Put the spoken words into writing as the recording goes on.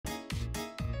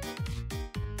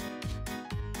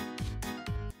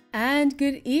And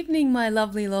good evening, my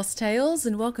lovely Lost Tales,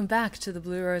 and welcome back to the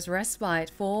Blue Rose Respite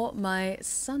for my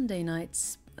Sunday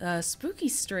night's spooky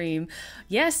stream.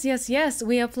 Yes,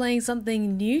 we are playing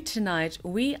something new tonight.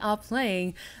 We are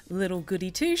playing Little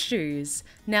Goody Two Shoes.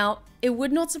 Now, it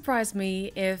would not surprise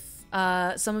me if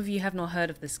some of you have not heard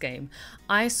of this game.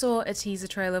 I saw a teaser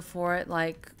trailer for it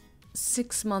like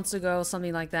 6 months ago or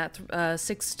something like that,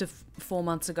 6 to 4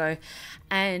 months ago,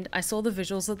 and I saw the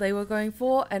visuals that they were going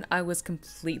for and I was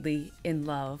completely in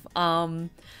love.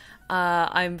 I'm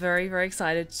very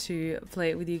excited to play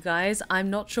it with you guys. I'm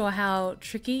not sure how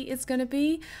tricky it's going to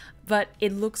be, but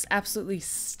it looks absolutely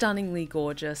stunningly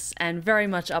gorgeous and very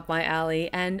much up my alley,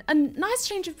 and a nice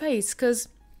change of pace because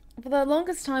for the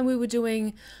longest time we were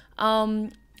doing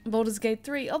Baldur's Gate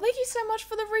 3. Oh, thank you so much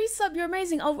for the resub. You're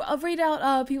amazing. I'll read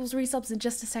out people's resubs in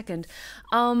just a second.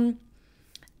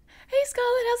 Hey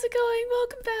Scarlett, how's it going?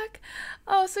 Welcome back.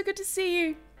 Oh, so good to see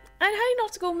you. And hey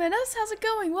Nautical Menace, how's it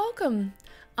going? Welcome.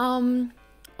 What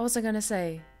was I gonna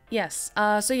say? Yes.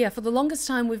 So yeah, for the longest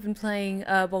time we've been playing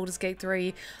Baldur's Gate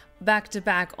 3 back to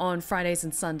back on Fridays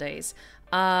and Sundays.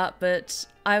 But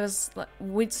I was like,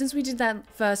 since we did that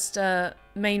first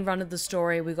main run of the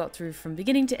story, we got through from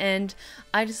beginning to end,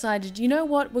 I decided, you know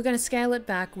what, we're going to scale it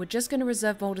back. We're just going to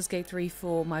reserve Baldur's Gate 3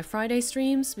 for my Friday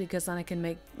streams, because then I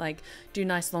can do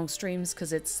nice long streams,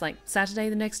 because it's like Saturday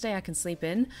the next day I can sleep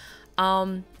in.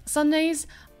 Sundays,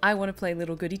 I want to play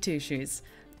Little Goody Two Shoes,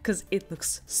 because it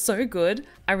looks so good.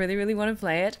 I really want to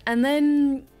play it. And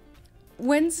then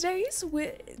Wednesdays,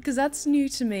 because that's new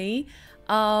to me,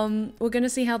 we're going to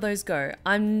see how those go.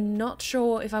 I'm not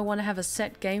sure if I want to have a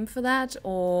set game for that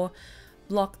or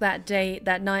block that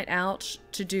night out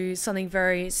to do something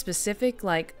very specific,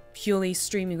 like purely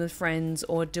streaming with friends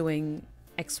or doing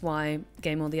XY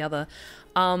game or the other.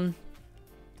 But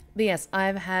yes,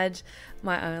 I've had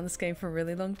my eye on this game for a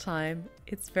really long time.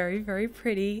 It's very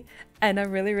pretty and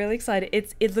I'm really excited.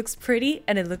 It looks pretty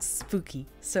and it looks spooky,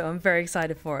 so I'm very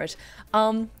excited for it.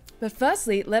 But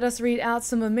firstly, let us read out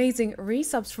some amazing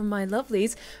resubs from my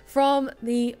lovelies, from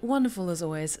the wonderful, as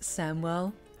always,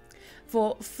 Samwell.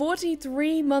 For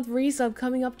 43-month resub,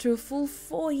 coming up to a full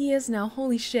 4 years now,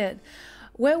 holy shit.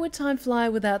 Where would time fly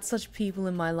without such people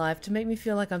in my life to make me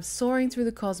feel like I'm soaring through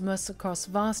the cosmos across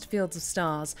vast fields of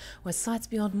stars, where sights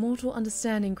beyond mortal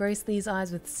understanding grace these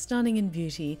eyes with stunning and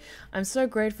beauty. I'm so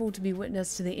grateful to be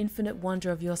witness to the infinite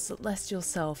wonder of your celestial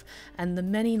self and the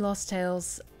many Lost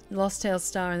Tales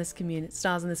stars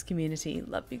in this community.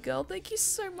 Love you, girl. Thank you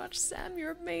so much, Sam.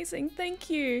 You're amazing. Thank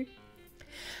you.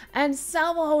 And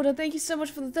Salva Holder, thank you so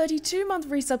much for the 32-month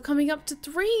resub, coming up to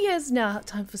 3 years now.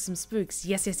 Time for some spooks.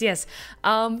 Yes.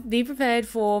 Be prepared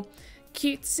for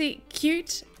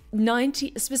cute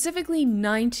 90, specifically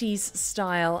 90s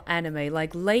style anime,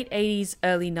 like late 80s,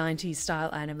 early 90s style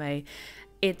anime.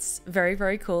 It's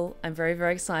very cool. I'm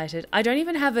very excited. I don't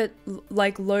even have it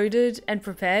like loaded and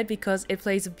prepared because it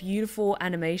plays a beautiful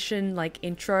animation like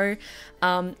intro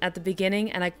at the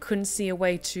beginning, and I couldn't see a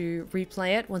way to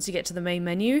replay it once you get to the main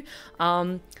menu.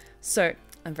 So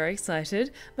I'm very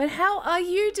excited. But how are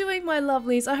you doing, my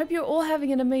lovelies? I hope you're all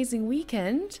having an amazing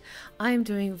weekend. I am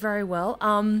doing very well.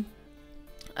 One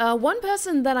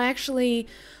person that I actually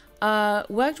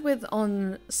worked with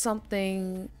on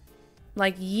something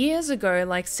like years ago,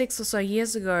 like 6 or so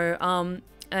years ago,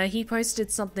 he posted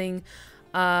something,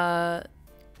 one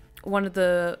of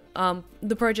the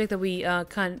project that we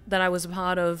that I was a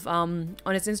part of on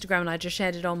his Instagram, and I just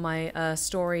shared it on my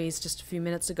stories just a few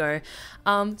minutes ago.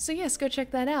 So yes, go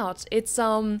check that out. It's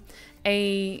a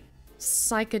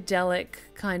psychedelic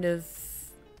kind of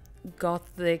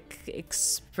gothic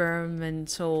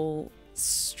experimental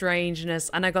strangeness,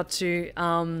 and I got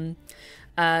to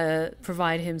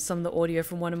provide him some of the audio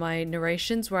from one of my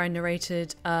narrations where I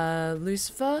narrated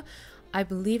Lucifer. I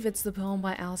believe it's the poem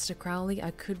by Aleister Crowley.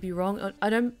 I could be wrong. I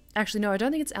don't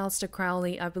think it's Aleister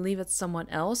Crowley. I believe it's someone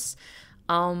else.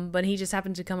 But he just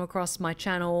happened to come across my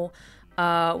channel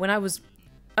when I was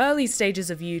early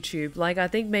stages of YouTube. Like, I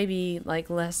think maybe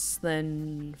like less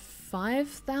than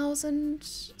 5,000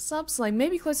 subs, like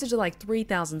maybe closer to like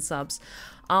 3,000 subs.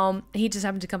 He just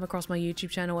happened to come across my YouTube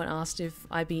channel and asked if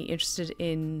I'd be interested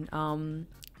in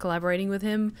collaborating with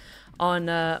him on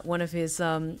one of his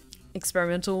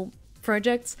experimental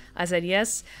projects. I said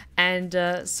yes, and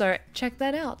so check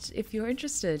that out if you're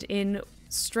interested in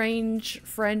strange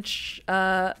French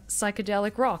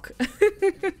psychedelic rock.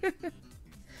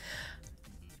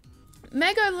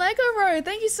 Mego Lego Road,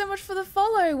 thank you so much for the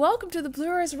follow. Welcome to the Blue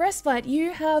Rose Respite.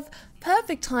 You have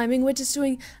perfect timing. We're just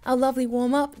doing our lovely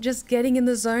warm-up, just getting in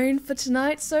the zone for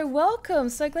tonight. So welcome.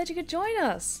 So glad you could join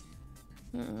us.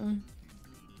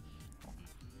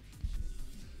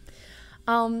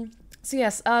 So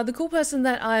yes, the cool person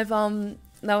that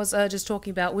that was just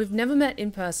talking about, we've never met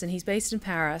in person. He's based in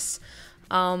Paris.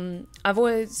 I've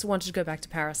always wanted to go back to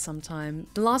Paris sometime.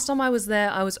 The last time I was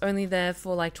there, I was only there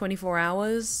for like 24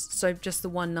 hours, so just the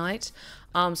one night.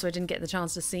 So I didn't get the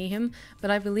chance to see him.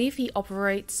 But I believe he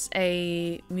operates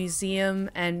a museum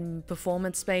and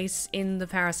performance space in the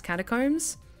Paris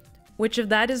catacombs. Which of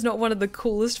that is not one of the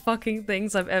coolest fucking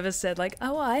things I've ever said. Like,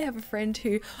 oh, I have a friend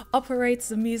who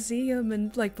operates a museum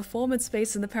and like performance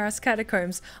space in the Paris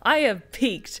catacombs. I have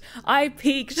peaked. I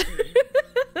peaked.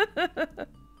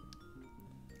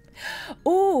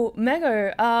 Ooh,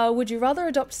 Mego, would you rather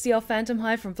adopt CL Phantom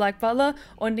High from Black Butler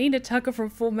or Nina Tucker from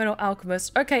Full Metal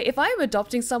Alchemist? Okay, if I am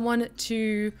adopting someone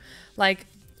to, like,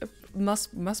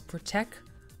 must protect,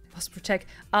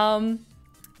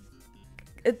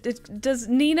 does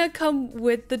Nina come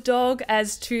with the dog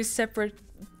as two separate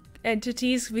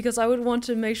entities? Because I would want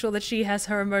to make sure that she has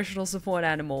her emotional support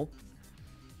animal.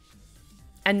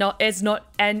 And is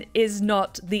not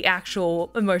the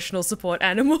actual emotional support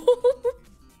animal.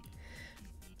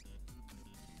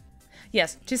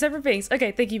 Yes, two separate beings.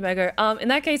 Okay, thank you, Mego. In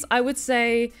that case, I would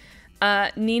say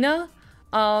Nina,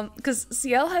 because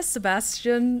CL has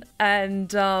Sebastian,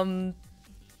 and okay.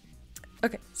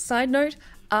 Side note,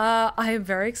 I am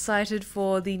very excited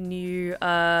for the new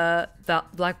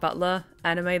Black Butler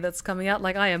anime that's coming out.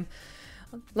 Like, I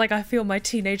feel my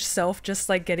teenage self just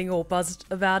like getting all buzzed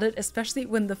about it, especially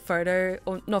when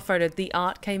the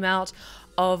art came out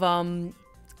of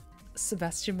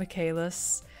Sebastian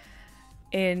McCandless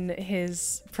in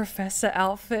his professor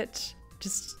outfit.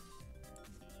 Just,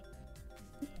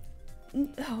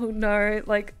 oh no,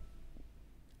 like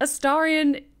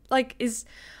Astarion like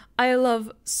I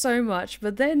love so much,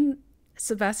 but then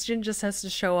Sebastian just has to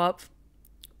show up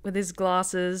with his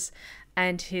glasses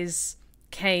and his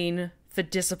cane for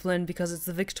discipline because it's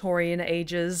the Victorian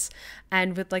ages,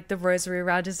 and with like the rosary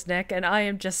around his neck, and I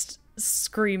am just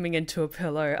screaming into a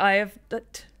pillow. I have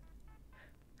that.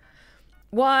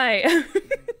 Why?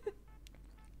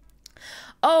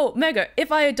 Oh, Mega,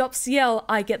 if I adopt CL,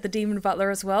 I get the Demon Butler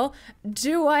as well.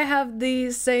 Do I have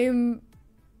the same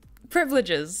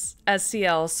privileges as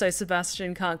CL, so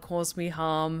Sebastian can't cause me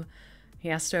harm? He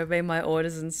has to obey my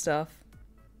orders and stuff.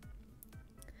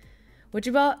 Would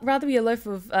you rather be a loaf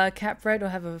of cat bread or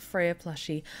have a Freya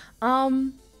plushie?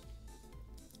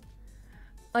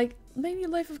 Like, maybe a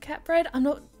loaf of cat bread? I'm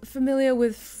not familiar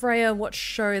with Freya, what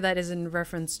show that is in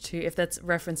reference to, if that's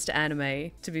reference to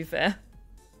anime, to be fair.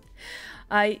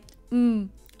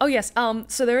 Oh yes,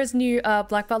 so there is new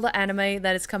Black Butler anime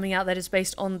that is coming out that is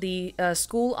based on the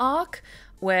school arc,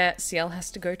 where CL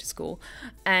has to go to school,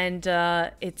 and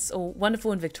it's all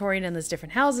wonderful and Victorian, and there's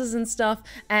different houses and stuff,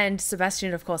 and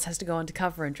Sebastian of course has to go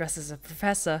undercover and dress as a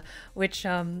professor, which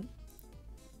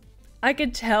I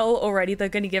can tell already they're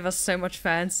going to give us so much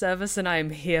fan service, and I am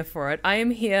here for it. I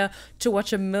am here to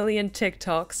watch a million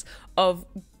TikToks of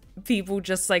people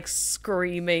just like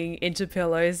screaming into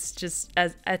pillows just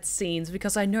at scenes,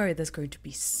 because I know there's going to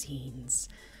be scenes.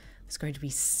 There's going to be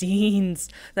scenes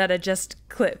that are just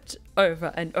clipped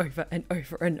over and over and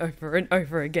over and over and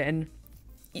over again.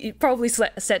 Probably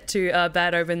set to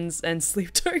Bad Omens and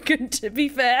Sleep Token, to be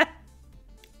fair.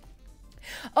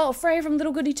 Oh, Freya from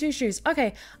Little Goody Two Shoes.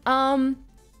 Okay,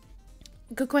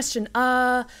 good question.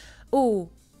 Ooh,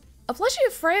 a plushie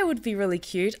of Freya would be really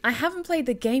cute. I haven't played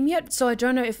the game yet, so I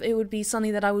don't know if it would be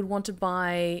something that I would want to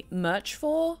buy merch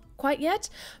for quite yet.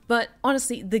 But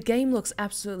honestly, the game looks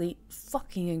absolutely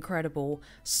fucking incredible.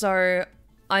 So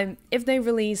if they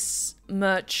release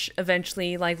merch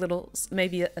eventually, like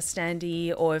maybe a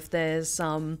standee, or if there's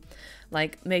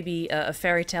like maybe a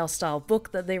Fairytale style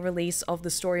book that they release of the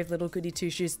story of Little Goody Two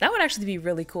Shoes, that would actually be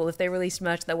really cool if they released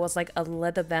merch that was like a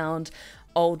leather bound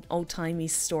old-timey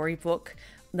storybook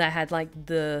that had like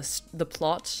the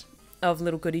plot of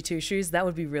Little Goody Two Shoes. That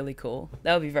would be really cool.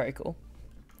 That would be very cool.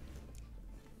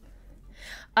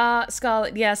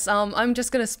 Scarlett, yes, I'm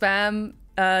just gonna spam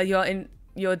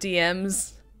your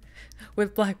DMs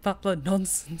with Black Butler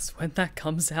nonsense when that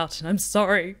comes out, and I'm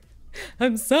sorry.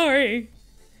 I'm sorry.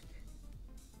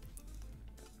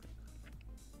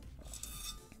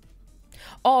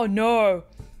 Oh no.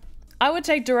 I would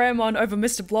take Doraemon over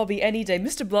Mr. Blobby any day.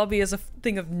 Mr. Blobby is a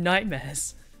thing of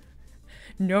nightmares.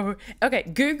 No. Okay,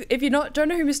 Google, if you don't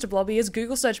know who Mr. Blobby is,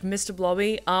 Google search Mr.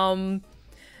 Blobby.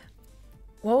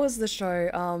 What was the show?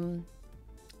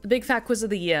 The Big Fat Quiz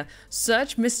of the Year.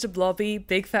 Search Mr. Blobby,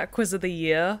 Big Fat Quiz of the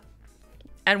Year,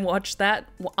 and watch that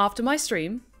after my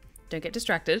stream. Don't get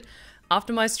distracted.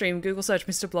 After my stream, Google search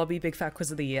Mr. Blobby, Big Fat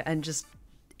Quiz of the Year, and just,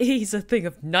 he's a thing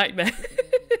of nightmares.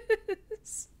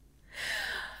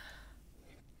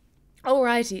 Oh,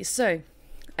 Alrighty, so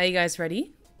are you guys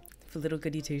ready for little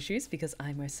goody two-shoes? Because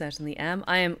I most certainly am.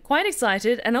 I am quite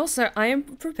excited, and also I am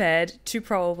prepared to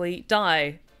probably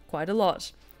die quite a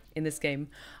lot in this game.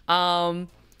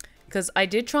 Because I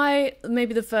did try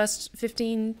maybe the first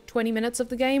 15-20 minutes of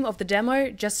the game, of the demo,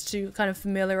 just to kind of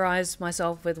familiarize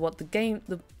myself with what the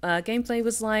gameplay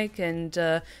was like, and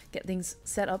get things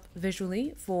set up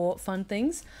visually for fun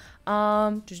things.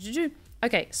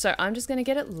 Okay, so I'm just gonna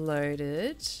get it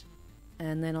loaded,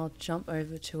 and then I'll jump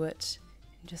over to it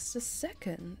in just a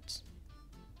second.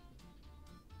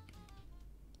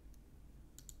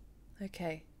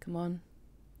 Okay, come on.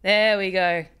 There we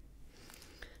go.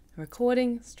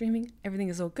 Recording, streaming, everything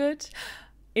is all good.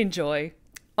 Enjoy.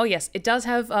 Oh yes, it does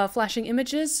have flashing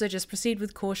images, so just proceed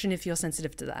with caution if you're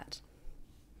sensitive to that.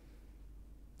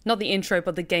 Not the intro,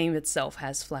 but the game itself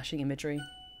has flashing imagery.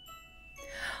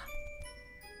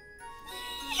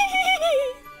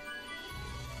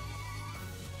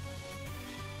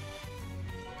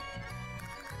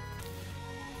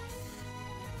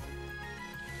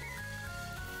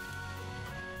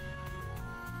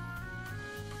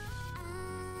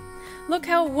 Look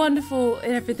how wonderful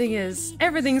everything is.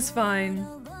 Everything's fine.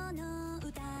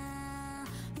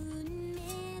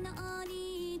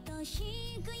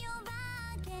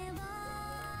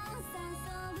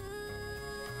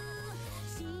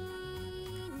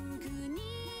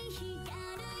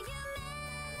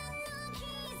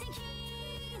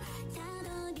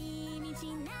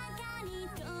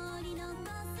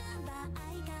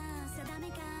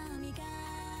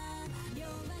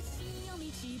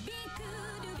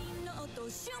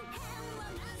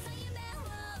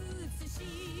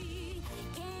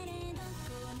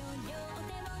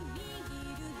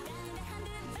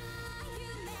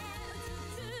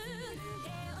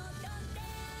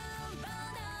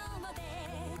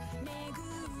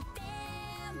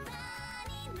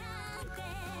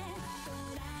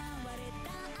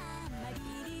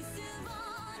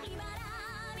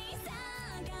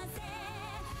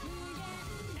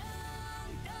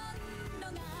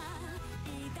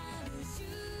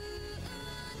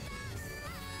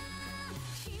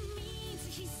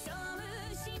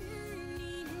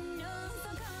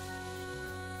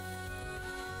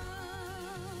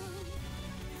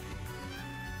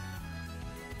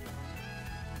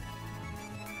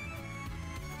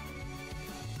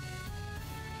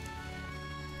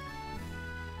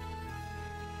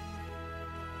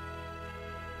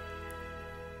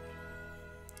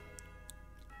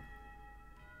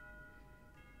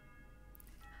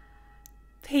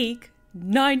 Peak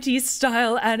 90s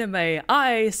style anime.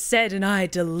 I said and I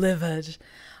delivered.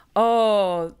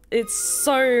 Oh, it's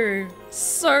so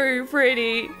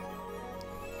pretty.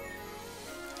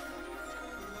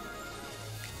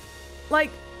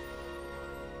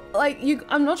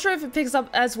 I'm not sure if it picks up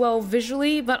as well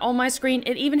visually, but on my screen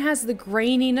it even has the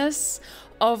graininess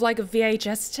of like a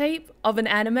VHS tape of an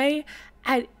anime,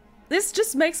 and this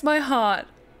just makes my heart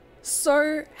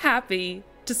so happy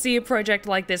to see a project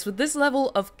like this with this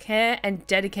level of care and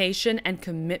dedication and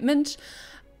commitment.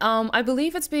 I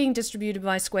believe it's being distributed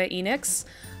by Square Enix,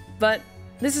 but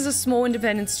this is a small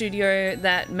independent studio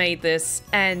that made this,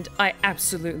 and I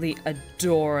absolutely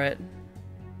adore it.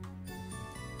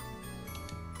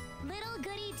 Little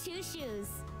goody two-shoes.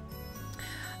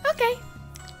 Okay,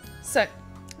 so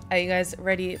are you guys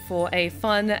ready for a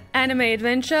fun anime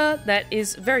adventure that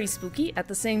is very spooky at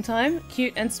the same time?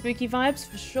 Cute and spooky vibes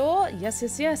for sure. Yes,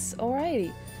 yes, yes.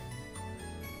 Alrighty.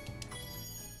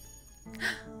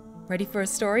 Ready for a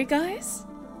story, guys?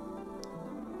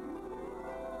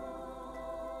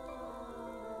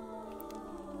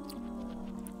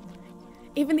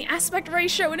 Even the aspect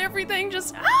ratio and everything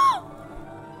just... Oh!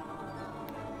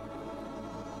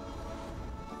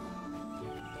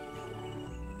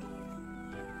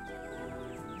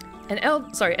 An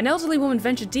elderly woman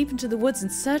ventured deep into the woods in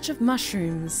search of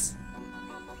mushrooms.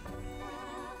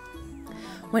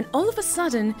 When all of a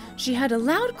sudden, she heard a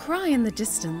loud cry in the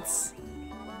distance.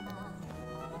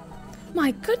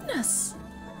 My goodness!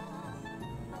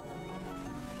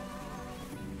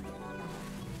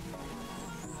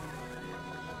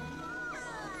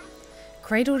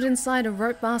 Cradled inside a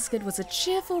rope basket was a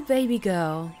cheerful baby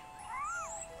girl.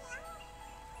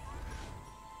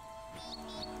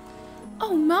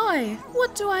 Oh my,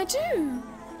 what do I do?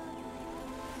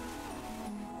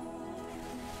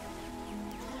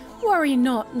 Worry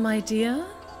not, my dear.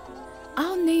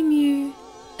 I'll name you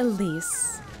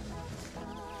Elise.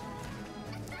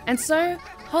 And so,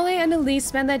 Holly and Elise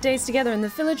spend their days together in the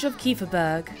village of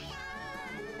Kieferberg.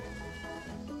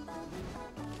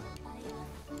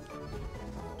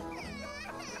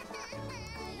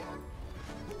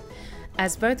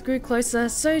 As both grew closer,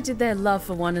 so did their love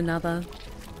for one another.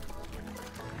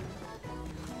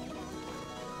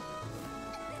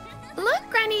 Look,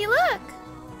 Granny, look!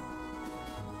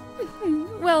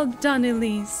 Well done,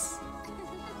 Elise.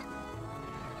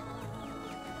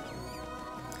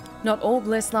 Not all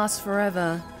bliss lasts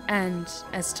forever, and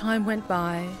as time went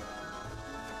by...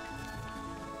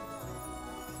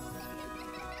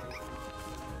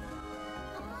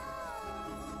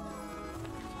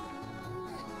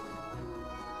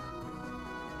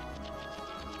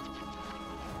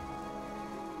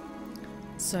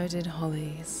 so did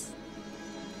Holly's.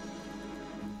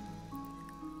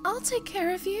 I'll take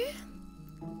care of you.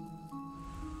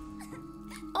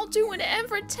 I'll do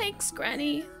whatever it takes,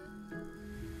 Granny.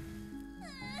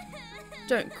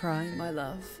 Don't cry, my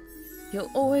love. You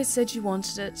always said you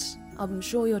wanted it. I'm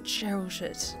sure you'll cherish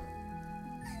it.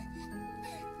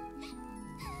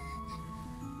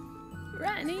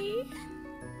 Granny.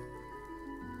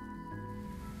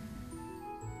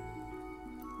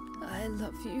 I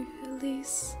love you,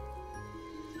 Elise.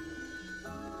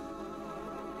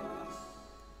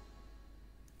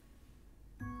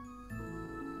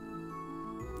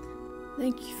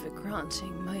 Thank you for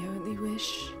granting my only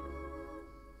wish.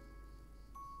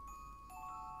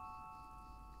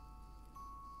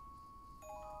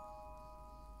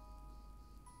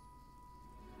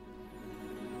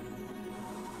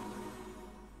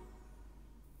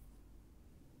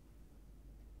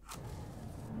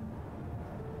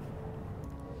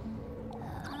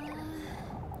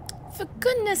 For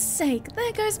goodness sake,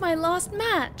 there goes my last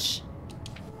match.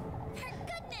 For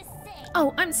goodness sake.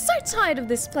 Oh, I'm so tired of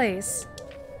this place.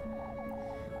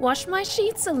 Wash my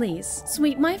sheets, Elise.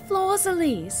 Sweep my floors,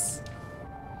 Elise.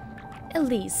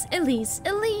 Elise, Elise,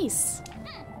 Elise.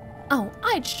 Oh,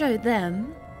 I'd show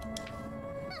them.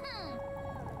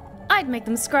 I'd make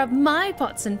them scrub my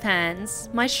pots and pans,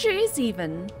 my shoes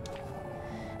even.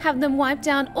 Have them wipe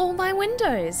down all my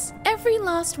windows, every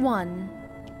last one.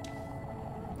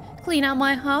 Clean out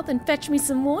my hearth and fetch me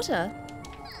some water.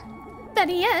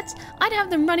 Better yet, I'd have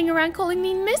them running around calling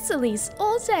me Miss Elise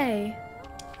all day.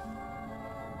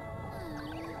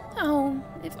 Oh,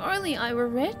 if only I were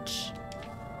rich.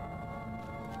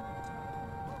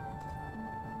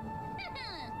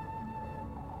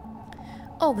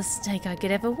 All the steak I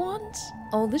could ever want,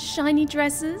 all the shiny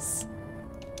dresses.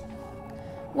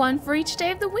 One for each day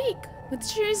of the week, with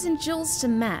shoes and jewels to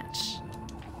match.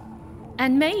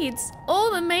 And maids,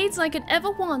 all the maids I could ever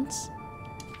want.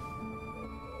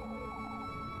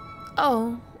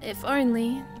 Oh, if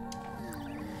only.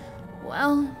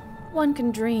 Well, one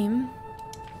can dream.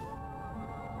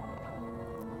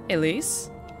 Elise?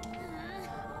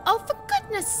 Oh, for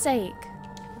goodness sake!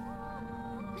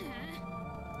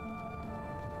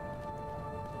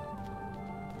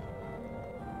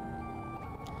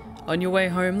 On your way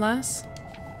home, lass?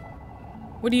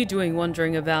 What are you doing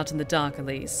wandering about in the dark,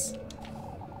 Elise?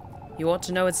 You ought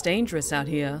to know it's dangerous out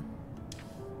here.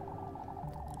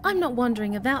 I'm not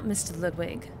wandering about, Mr.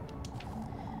 Ludwig.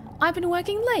 I've been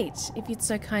working late, if you'd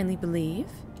so kindly believe.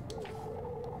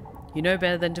 You know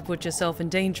better than to put yourself in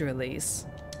danger, Elise.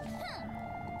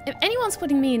 If anyone's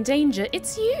putting me in danger,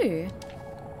 it's you.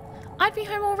 I'd be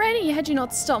home already had you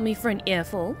not stopped me for an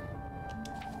earful.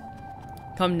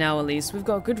 Come now, Elise, we've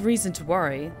got good reason to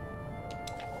worry.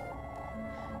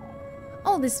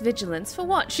 All this vigilance, for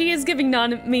what? She is giving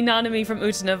me Nanami from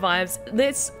Utena vibes.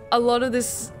 There's a lot of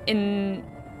this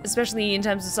especially in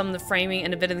terms of some of the framing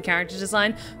and a bit of the character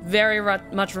design, very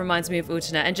much reminds me of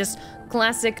Utena and just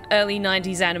classic early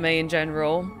 90s anime in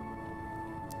general.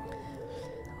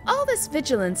 All this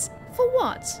vigilance, for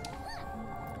what?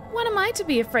 What am I to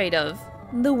be afraid of?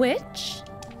 The witch?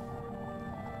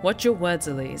 Watch your words,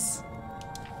 Elise.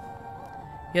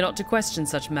 You're not to question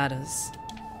such matters.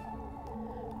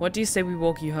 What do you say we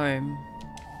walk you home?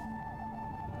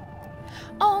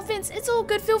 Oh, Vince, it's all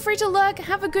good. Feel free to lurk.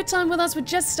 Have a good time with us. We're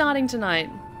just starting tonight.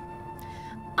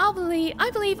 I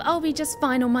believe I'll be just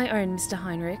fine on my own, Mr.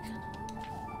 Heinrich.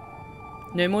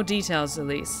 No more details,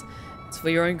 Elise. It's for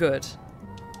your own good.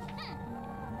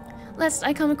 Lest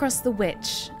I come across the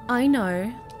witch. I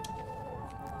know.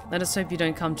 Let us hope you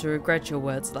don't come to regret your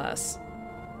words, lass.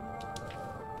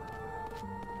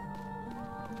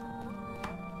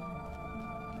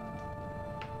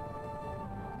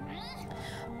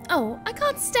 Oh, I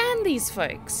can't stand these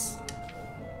folks.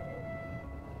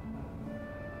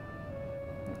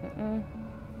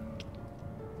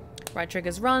 Right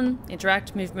triggers run,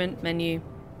 interact, movement, menu.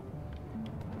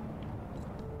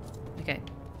 Okay.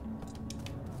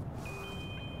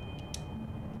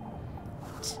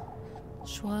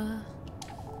 Schwa.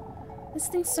 This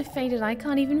thing's so faded I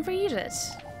can't even read it.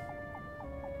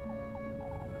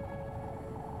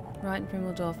 Right,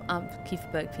 Primaldorf, up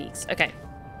Kieferberg Peaks. Okay.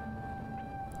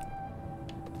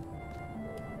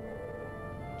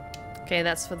 Okay,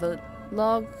 that's for the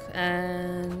log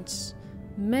and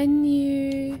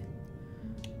menu.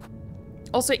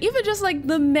 Also, even just like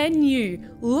the menu,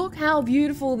 look how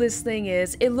beautiful this thing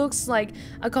is. It looks like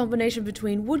a combination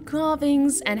between wood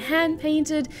carvings and hand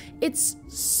painted. It's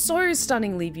so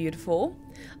stunningly beautiful.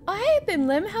 Oh, hey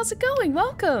Bimlim, how's it going?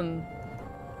 Welcome.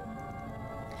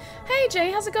 Hey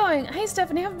Jay, how's it going? Hey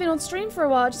Stephanie, haven't been on stream for a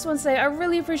while. I just want to say I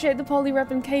really appreciate the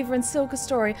Polyrep and Caver and Silka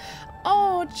story.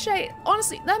 Oh Jay,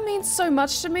 honestly, that means so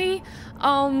much to me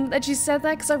that you said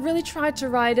that, because I really tried to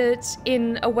write it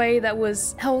in a way that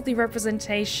was healthy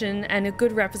representation and a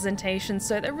good representation,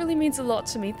 so that really means a lot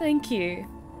to me. Thank you.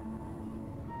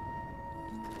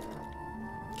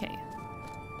 Okay.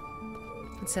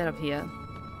 Let's head up here.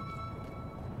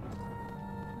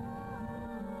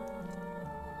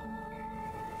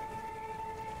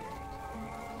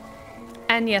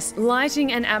 And yes,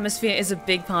 lighting and atmosphere is a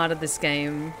big part of this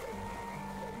game.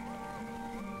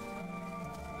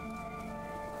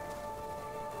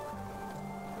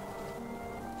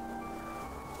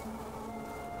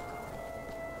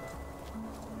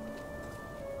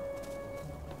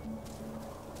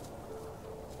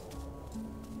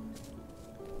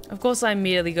 Of course, I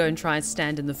immediately go and try and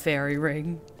stand in the fairy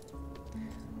ring.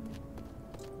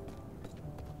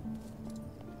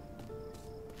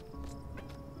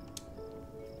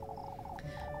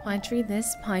 Pine tree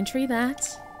this, pine tree that.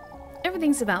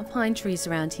 Everything's about pine trees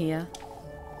around here.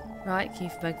 Right,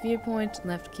 Kieferberg Viewpoint,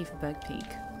 left Kieferberg Peak.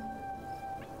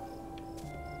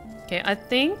 Okay, I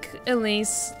think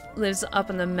Elise lives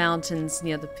up in the mountains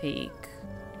near the peak.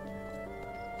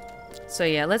 So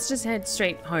yeah, let's just head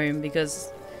straight home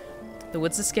because the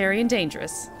woods are scary and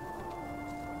dangerous.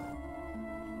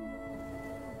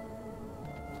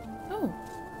 Oh,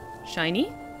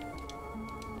 shiny.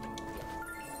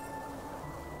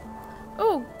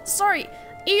 Oh, sorry.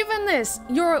 Even this,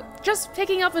 you're just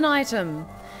picking up an item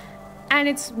and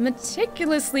it's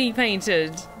meticulously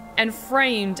painted and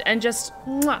framed and just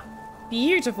mwah,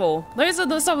 beautiful. Those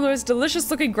are some of the most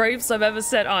delicious looking grapes I've ever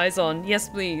set eyes on. Yes,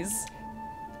 please.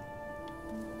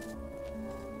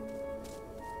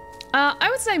 I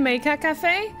would say Maycat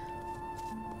Cafe.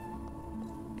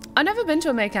 I've never been to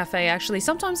a May Cafe, actually.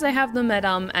 Sometimes they have them at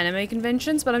anime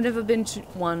conventions, but I've never been to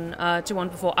one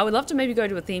before. I would love to maybe go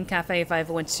to a themed cafe if I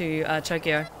ever went to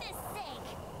Tokyo.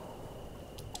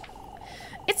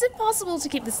 Is it possible to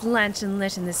keep this lantern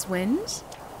lit in this wind?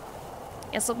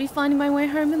 Guess I'll be finding my way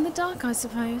home in the dark, I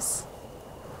suppose.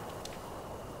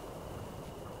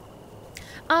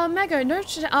 Mago, no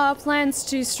plans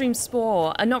to stream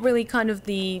Spore are not really kind of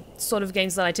the sort of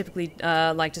games that I typically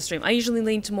like to stream. I usually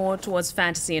lean more towards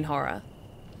fantasy and horror.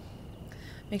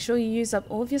 Make sure you use up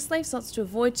all of your slave slots to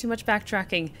avoid too much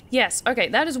backtracking. Yes, okay,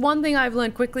 that is one thing I've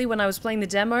learned quickly when I was playing the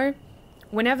demo.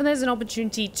 Whenever there's an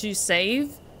opportunity to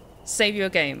save your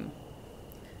game.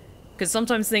 Because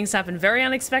sometimes things happen very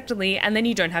unexpectedly and then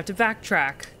you don't have to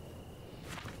backtrack.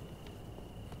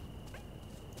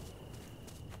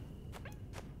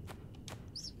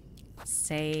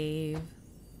 Save.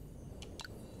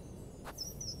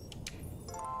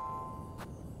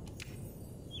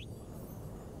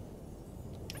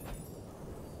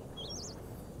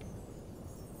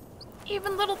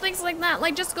 Even little things like that,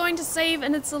 like just going to save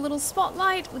and it's a little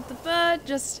spotlight with the bird,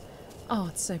 just... Oh,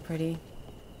 it's so pretty.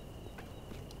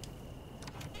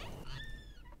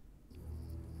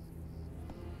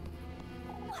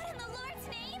 What in the Lord's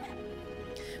name?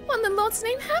 What in the Lord's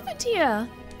name happened here?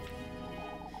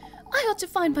 I ought to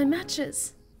find my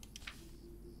matches.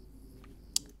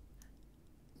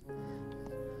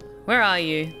 Where are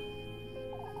you?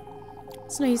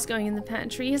 It's no use going in the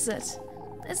pantry, is it?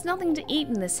 There's nothing to eat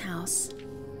in this house.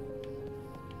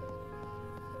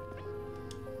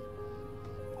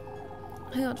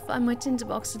 I ought to find my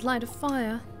tinderbox and light a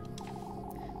fire.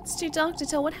 It's too dark to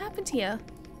tell what happened here.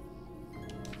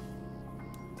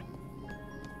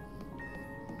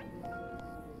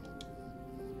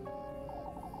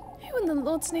 Who in the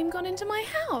Lord's name got into my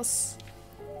house?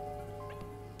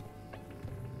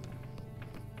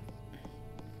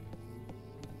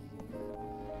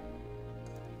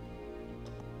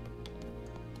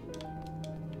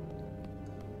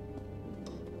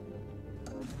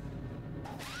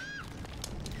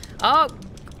 Oh!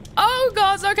 Oh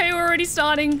gods, okay, we're already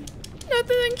starting. No,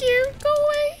 thank you. Go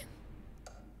away.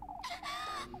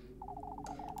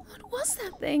 What was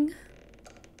that thing?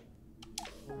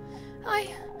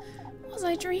 Was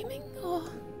I dreaming, or...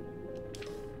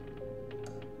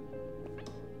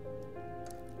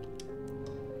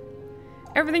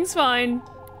 Everything's fine.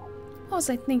 What was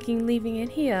I thinking leaving it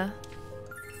here?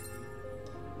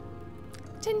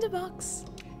 Tinderbox.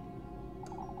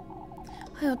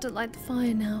 I ought to light the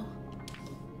fire now.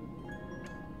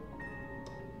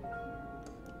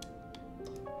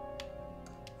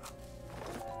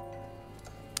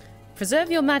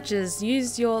 Preserve your matches.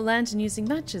 Use your lantern using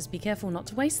matches. Be careful not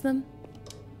to waste them.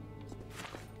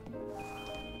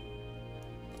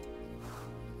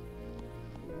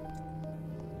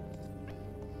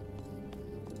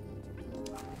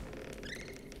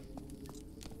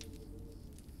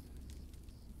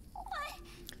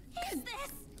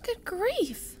 Good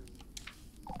grief!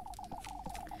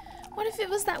 What if it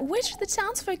was that witch the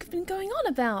townsfolk have been going on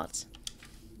about?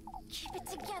 Keep it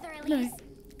together, Elise. No.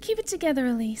 Keep it together,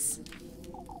 Elise.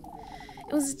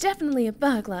 It was definitely a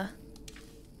burglar.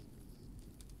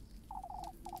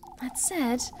 That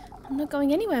said, I'm not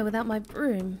going anywhere without my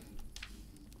broom.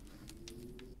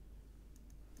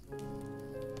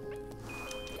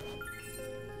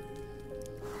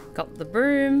 Got the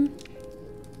broom.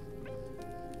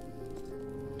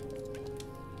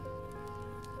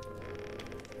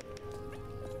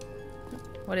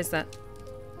 What is that?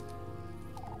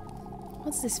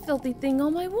 What's this filthy thing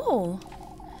on my wall?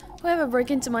 Whoever broke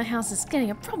into my house is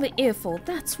getting a proper earful,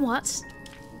 that's what.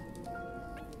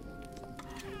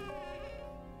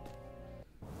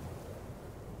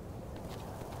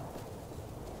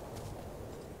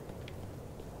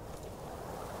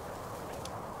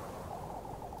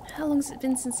 How long's it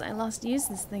been since I last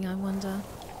used this thing, I wonder?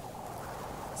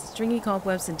 Stringy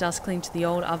cobwebs and dust cling to the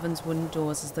old oven's wooden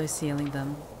doors as though sealing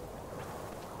them.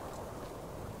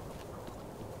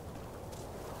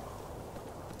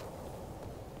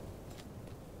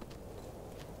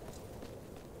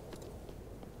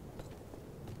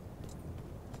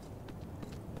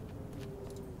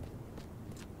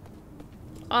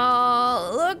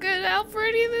 Oh, look at how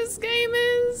pretty this game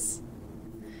is.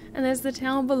 And there's the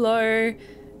town below,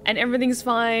 and everything's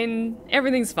fine.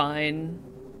 Everything's fine.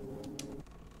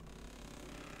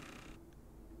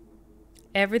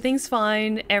 Everything's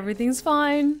fine. Everything's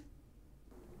fine.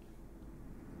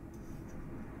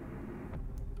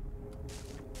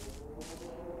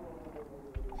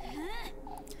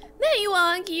 There you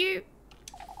are, you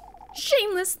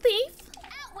shameless thief.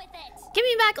 Out with it. Give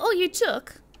me back all you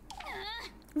took.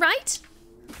 Right?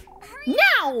 Hurry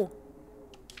Now!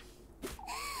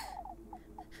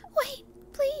 Wait,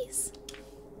 please.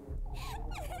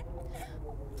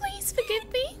 Please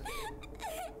forgive me.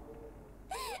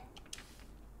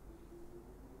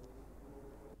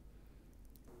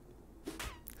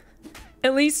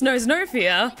 Elise knows no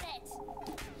fear. with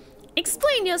it.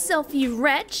 Explain yourself, you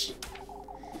wretch.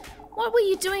 What were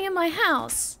you doing in my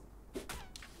house?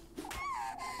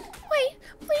 Wait,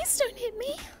 please don't hit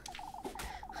me.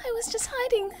 I was just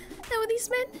hiding. There were these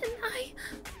men and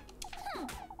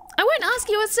I won't ask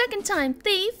you a second time,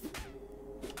 thief.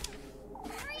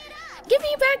 Hurry it up. Give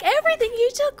me back everything you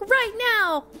took right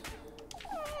now.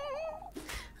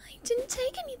 I didn't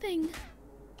take anything.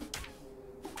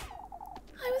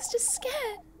 I was just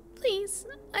scared. Please,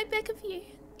 I beg of you.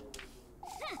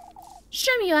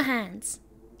 Show me your hands.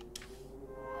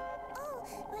 Oh,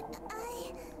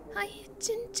 but I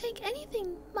didn't take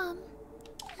anything, Mum.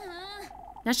 Huh?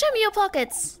 Now show me your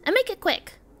pockets, and make it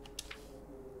quick.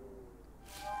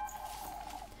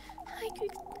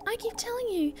 I keep telling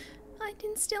you, I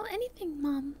didn't steal anything,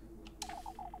 Mum.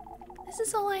 This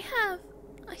is all I have,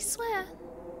 I swear.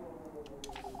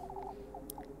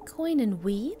 Coin and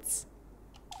weeds?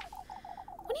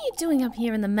 What are you doing up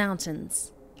here in the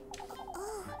mountains?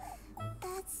 Oh,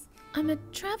 that's... I'm a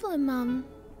traveler, Mum.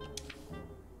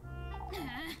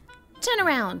 Turn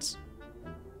around.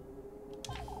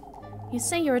 You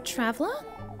say you're a traveler?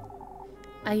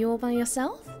 Are you all by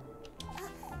yourself?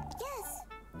 yes.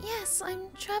 Yes, I'm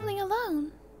traveling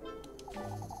alone.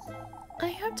 I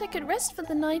hoped I could rest for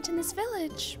the night in this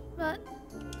village, but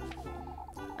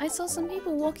I saw some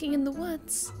people walking in the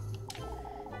woods.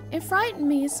 It frightened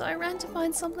me, so I ran to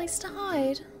find someplace to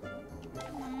hide.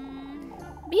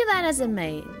 Be that as it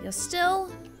may, you're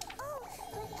still... Oh,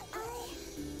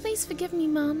 but Please forgive me,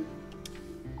 Mum.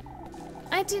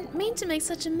 I didn't mean to make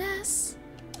such a mess.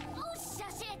 Oh,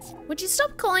 shush it. Would you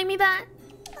stop calling me that?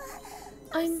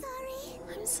 I'm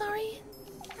Sorry. sorry.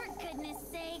 For goodness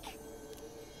sake.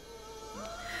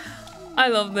 I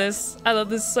love this. I love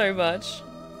this so much.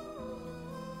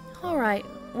 Alright,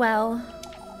 well,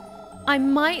 I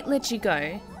might let you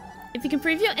go. If you can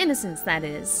prove your innocence, that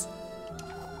is.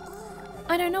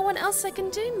 I don't know what else I can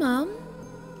do, Mum.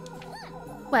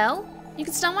 Well, you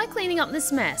can start by cleaning up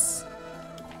this mess.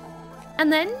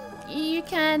 And then you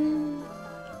can...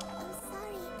 I'm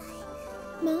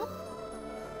sorry. Mom?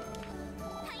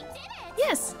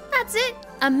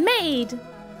 A maid!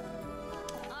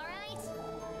 Alright.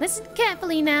 Listen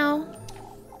carefully now.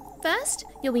 First,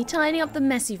 you'll be tidying up the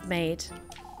mess you've made.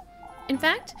 In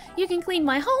fact, you can clean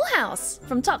my whole house,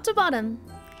 from top to bottom.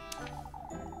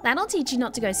 That'll teach you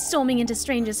not to go storming into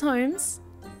strangers' homes.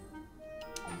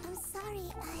 I'm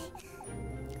sorry,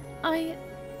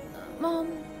 Mom...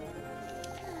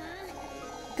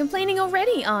 Complaining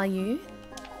already, are you?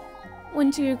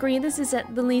 Wouldn't you agree this is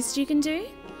at the least you can do?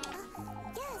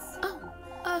 Yes. Oh,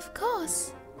 of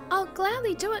course. I'll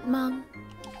gladly do it, Mom.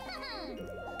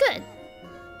 Good.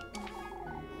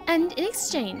 And in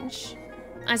exchange,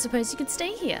 I suppose you could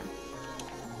stay here.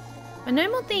 But no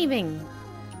more thieving.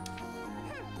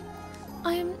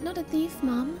 I am not a thief,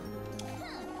 Mom.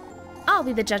 I'll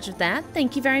be the judge of that,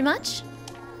 thank you very much.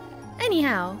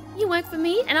 Anyhow, you work for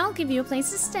me and I'll give you a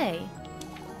place to stay.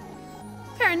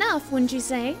 Fair enough, wouldn't you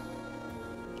say?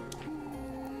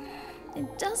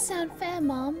 It does sound fair,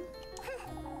 Mom.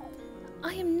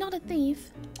 I am not a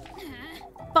thief.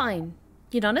 Fine,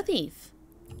 you're not a thief.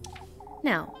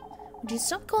 Now, would you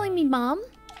stop calling me Mom?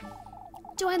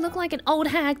 Do I look like an old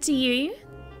hag to you?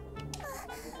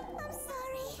 I'm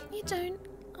sorry. You don't.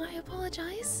 I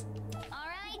apologize.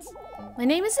 Alright. My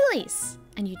name is Elise,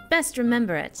 and you'd best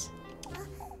remember it.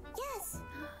 Yes.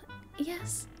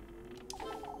 Yes.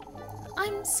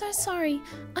 I'm so sorry.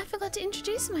 I forgot to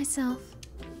introduce myself.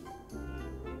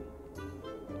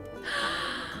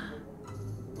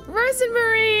 Rose and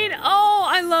Marine! Oh,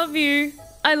 I love you.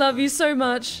 I love you so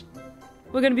much.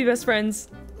 We're gonna be best friends.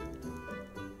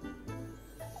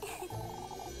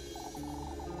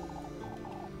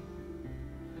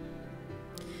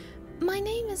 My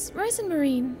name is Rose and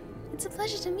Marine. It's a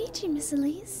pleasure to meet you, Miss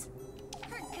Elise.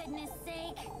 For goodness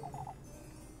sake.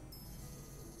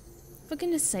 For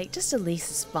goodness sake, just Elise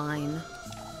is fine.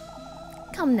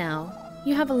 Come now.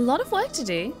 You have a lot of work to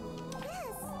do.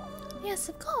 Yes. Yes,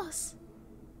 of course.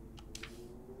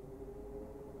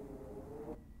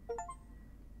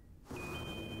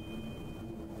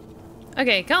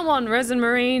 Okay, come on, Rose and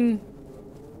Marine.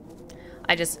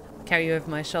 I just carry you over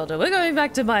my shoulder. We're going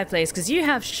back to my place because you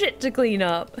have shit to clean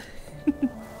up.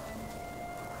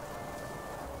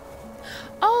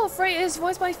 Oh, Freya is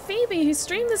voiced by Phoebe, who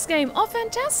streamed this game. Oh,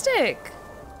 fantastic!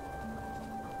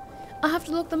 I'll have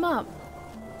to look them up.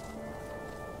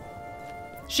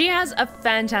 She has a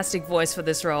fantastic voice for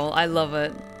this role. I love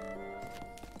it.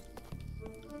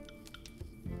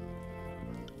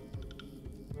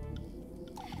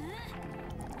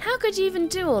 How could you even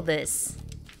do all this?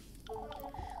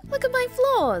 Look at my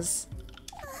flaws.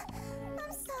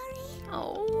 I'm sorry.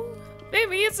 Oh,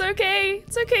 baby, it's okay.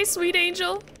 It's okay, sweet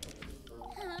angel.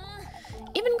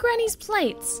 Even Granny's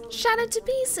plates, shattered to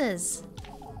pieces.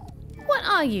 What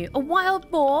are you, a wild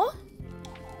boar?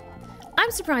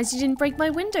 I'm surprised you didn't break my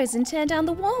windows and tear down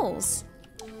the walls.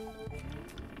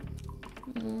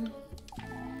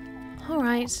 All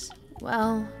right,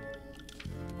 well...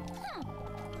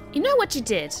 You know what you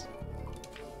did.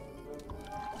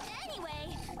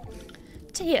 Anyway.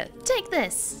 Here, take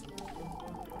this.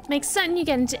 Make certain you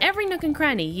get into every nook and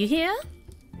cranny, you hear?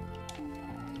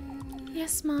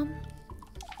 Yes, Mom.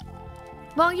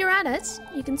 While you're at it,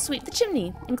 you can sweep the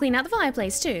chimney and clean out the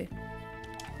fireplace too.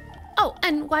 Oh,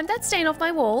 and wipe that stain off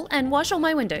my wall and wash all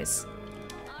my windows.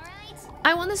 Alright.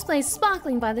 I want this place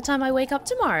sparkling by the time I wake up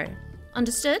tomorrow.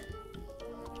 Understood?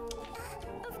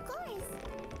 Of course.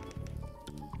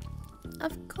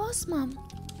 Of course, Mom.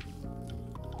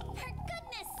 For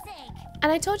goodness sake.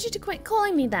 And I told you to quit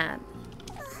calling me that.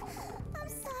 I'm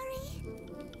sorry.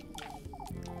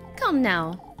 Come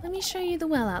now, let me show you the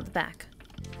well out the back.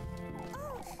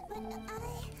 Oh, but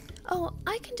Oh,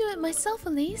 I can do it myself,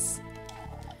 Elise.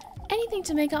 Anything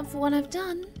to make up for what I've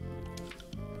done.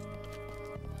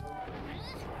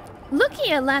 Look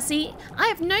here, lassie. I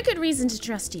have no good reason to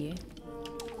trust you.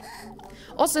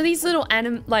 Also, these little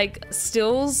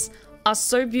stills are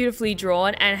so beautifully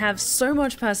drawn and have so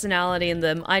much personality in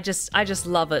them. I just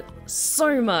love it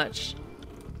so much.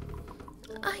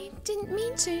 I didn't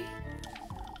mean to.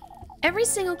 Every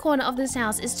single corner of this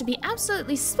house is to be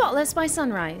absolutely spotless by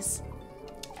sunrise.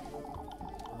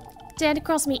 Dare to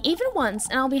cross me even once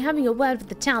and I'll be having a word with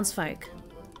the townsfolk.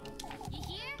 You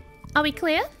hear? Are we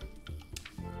clear?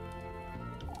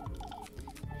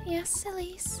 Yes,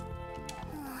 Elise.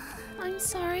 I'm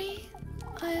sorry.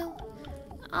 I'll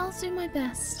do my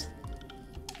best.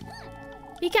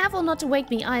 Be careful not to wake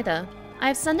me either. I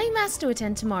have Sunday Mass to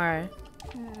attend tomorrow.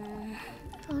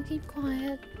 I'll keep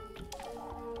quiet.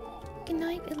 Good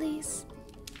night, Elise.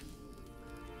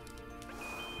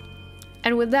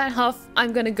 And with that huff,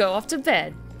 I'm gonna go off to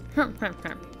bed.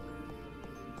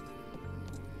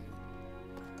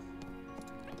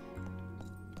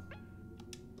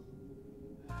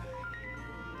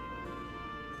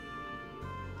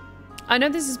 I know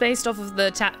this is based off of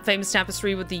the famous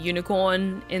tapestry with the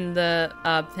unicorn in the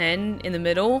pen in the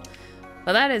middle,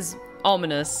 but that is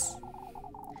ominous.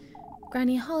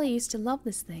 Granny Holly used to love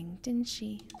this thing, didn't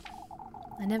she?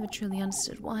 I never truly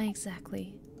understood why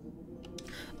exactly.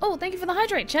 Oh, thank you for the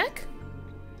hydrate check.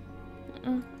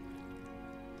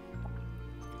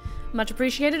 Much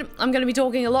appreciated. I'm going to be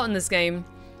talking a lot in this game.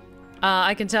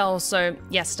 I can tell, so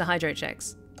yes to hydrate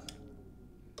checks.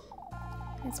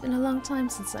 It's been a long time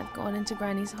since I've gone into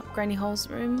Granny Hole's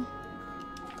room.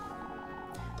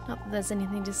 Not that there's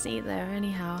anything to see there,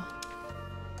 anyhow.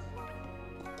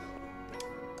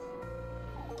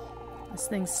 This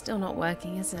thing's still not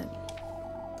working, is it?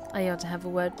 I ought to have a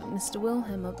word with Mr.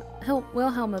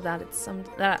 Wilhelm about it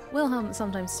Wilhelm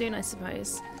sometime soon, I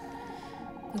suppose.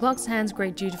 The clock's hands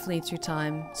grate dutifully through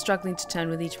time, struggling to turn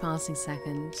with each passing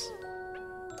second.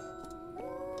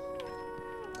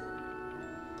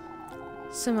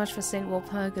 So much for St.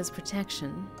 Walpurga's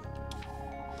protection.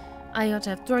 I ought to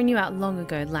have thrown you out long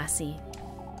ago, lassie.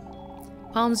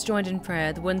 Palms joined in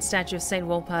prayer, the wooden statue of St.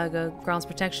 Walpurga grants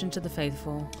protection to the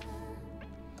faithful.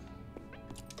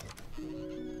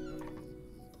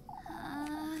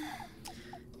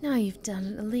 Now you've done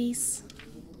it, Elise.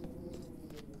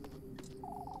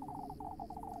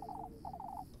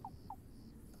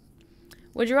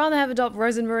 Would you rather have adopt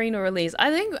Rosamarine or Elise?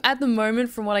 I think at the moment,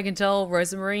 from what I can tell,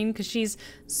 Rosamarine, because she's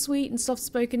sweet and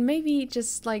soft-spoken, maybe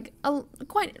just like a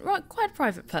quite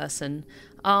private person.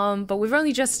 But we've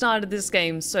only just started this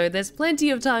game, so there's plenty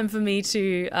of time for me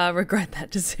to regret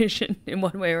that decision in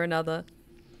one way or another.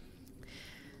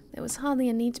 There was hardly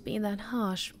a need to be that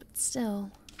harsh, but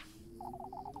still.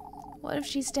 What if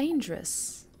she's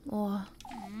dangerous? Or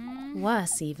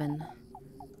worse even,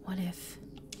 what if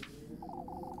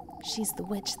she's the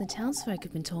witch the townsfolk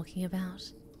have been talking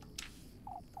about?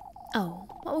 Oh,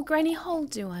 what will Granny Hole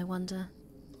do, I wonder?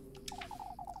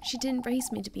 She didn't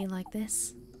raise me to be like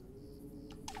this.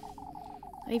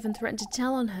 I even threatened to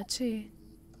tell on her, too.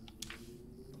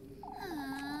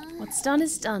 What's done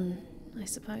is done, I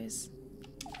suppose.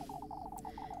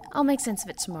 I'll make sense of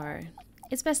it tomorrow.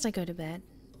 It's best I go to bed.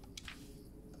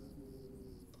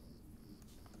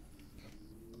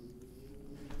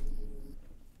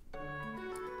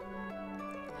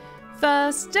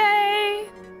 First day!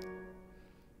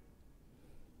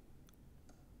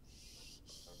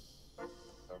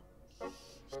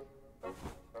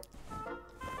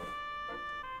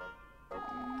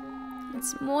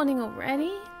 It's morning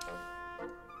already?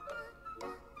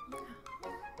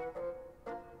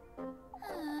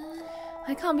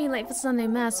 I can't be late for Sunday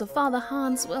Mass or Father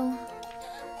Hans will...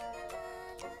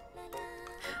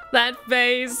 That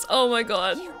face! Oh my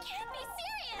god. You can't be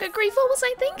serious! Good grief, what was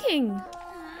I thinking?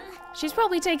 She's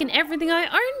probably taken everything I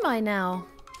own by now.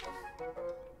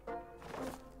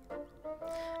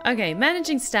 Okay,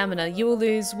 managing stamina. You will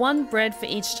lose 1 bread for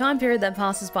each time period that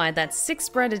passes by. That's 6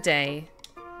 bread a day.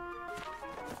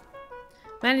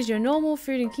 Manage your normal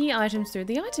food and key items through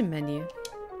the item menu.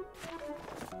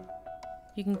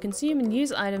 You can consume and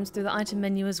use items through the item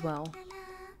menu as well.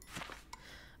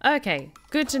 Okay,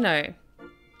 good to know.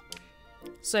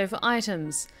 So for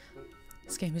items,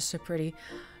 this game is so pretty.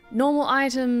 Normal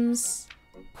items,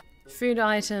 food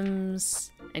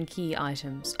items, and key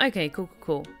items. Okay, cool,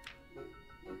 cool,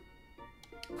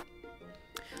 cool.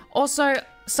 Also,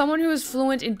 someone who is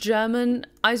fluent in German,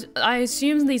 I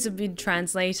assume these have been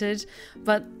translated,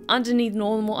 but underneath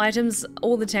normal items,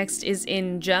 all the text is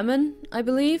in German, I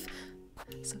believe.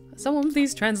 So, someone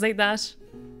please translate that.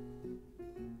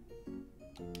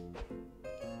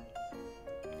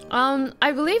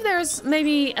 I believe there's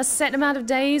maybe a set amount of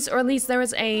days, or at least there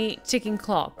is a ticking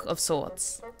clock of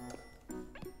sorts.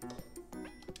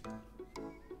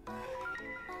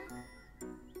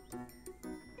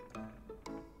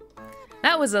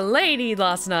 That was a lady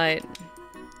last night.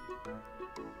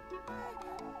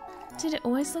 Did it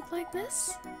always look like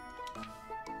this?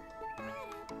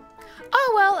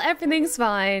 Oh well, everything's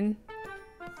fine.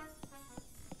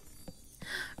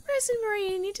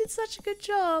 Rosamarine, you did such a good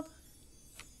job.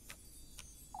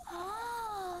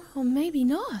 Oh. Or maybe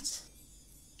not.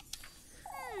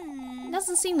 It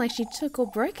doesn't seem like she took or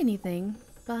broke anything,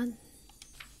 but...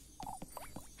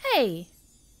 Hey!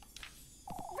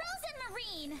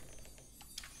 Rosamarine!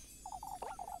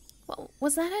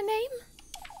 Was that her name?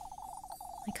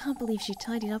 I can't believe she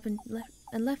tidied up and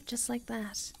left just like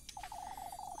that.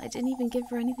 I didn't even give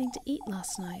her anything to eat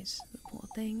last night, the poor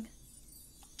thing.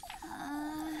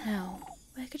 Now,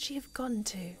 where could she have gotten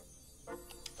to?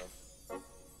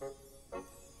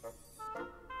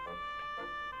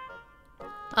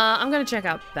 I'm gonna check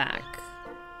out back.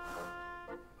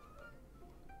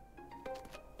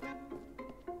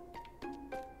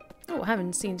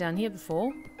 haven't seen down here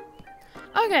before.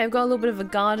 Okay, I've got a little bit of a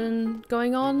garden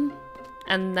going on.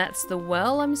 And that's the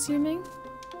well, I'm assuming.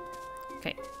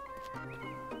 Okay.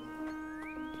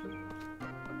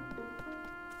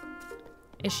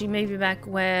 Is she maybe back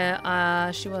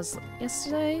where she was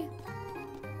yesterday?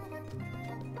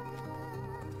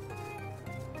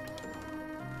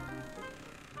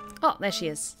 Oh, there she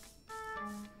is.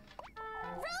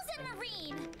 Rose and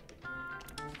Marine.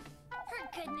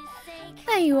 For goodness sake.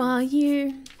 There you are,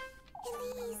 you.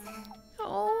 Elise.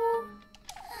 Oh.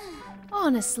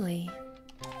 Honestly.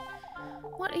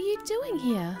 What are you doing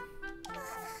here?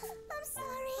 I'm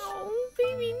sorry. Oh,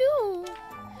 baby, no.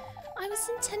 I was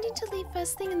intending to leave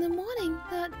first thing in the morning,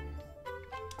 but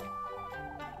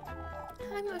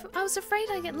I was afraid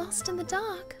I'd get lost in the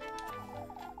dark.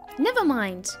 Never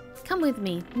mind. Come with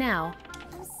me, now.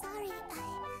 I'm sorry.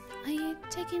 Are you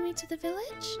taking me to the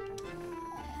village?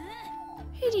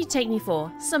 Who do you take me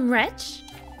for? Some wretch?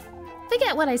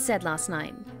 Forget what I said last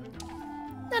night.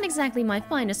 Not exactly my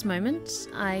finest moment.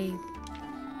 I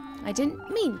didn't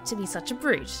mean to be such a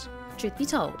brute, truth be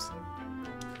told.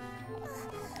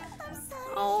 I'm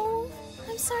sorry. Oh,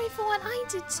 I'm sorry for what I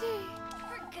did too.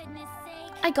 For goodness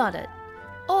sake. I got it.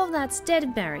 All of that's dead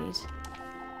and buried.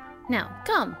 Now,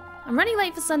 come. I'm running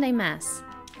late for Sunday Mass.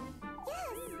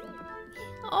 Yes.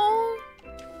 Oh.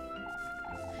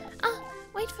 Ah,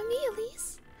 wait for me,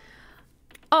 Elise.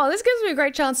 Oh, this gives me a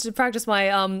great chance to practice my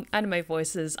anime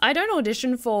voices. I don't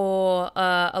audition for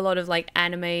a lot of like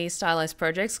anime stylized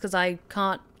projects because I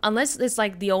can't, unless it's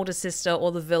like the older sister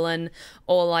or the villain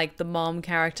or like the mom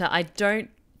character. I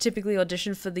don't typically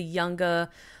audition for the younger,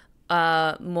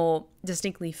 more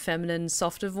distinctly feminine,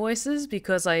 softer voices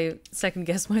because I second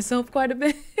guess myself quite a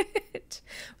bit.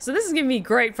 So this is giving me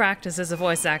great practice as a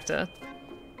voice actor.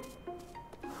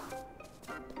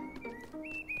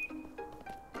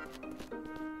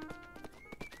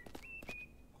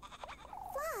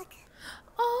 Flock.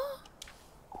 Oh.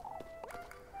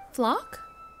 Flock?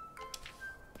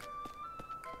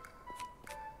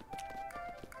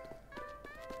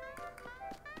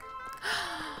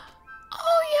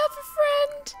 Oh, you have a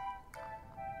friend!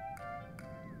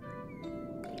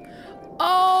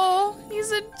 Oh,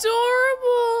 he's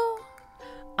adorable!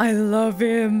 I love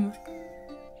him!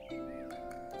 Oh,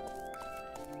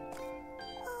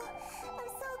 I'm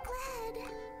so glad.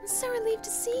 I'm so relieved to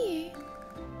see you.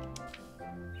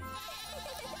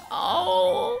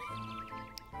 Oh!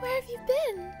 Where have you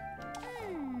been?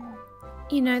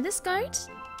 You know this goat?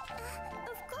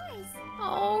 Of course.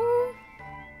 Oh.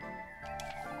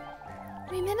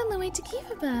 We met on the way to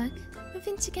Kieferberg. We've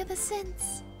been together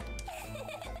since.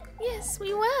 Yes,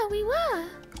 we were.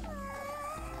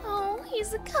 Oh,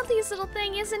 he's the cuddliest little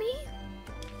thing, isn't he?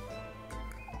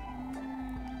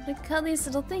 The cuddliest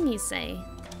little thing, you say?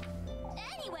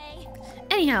 Anyway.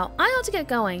 Anyhow, I ought to get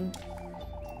going.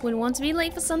 Wouldn't want to be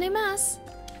late for Sunday Mass.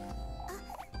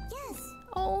 Yes.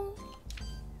 Oh.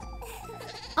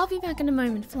 I'll be back in a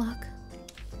moment, Flock.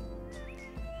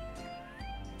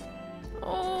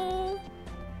 Oh!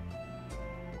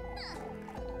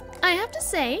 I have to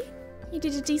say, you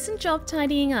did a decent job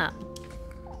tidying up.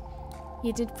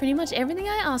 You did pretty much everything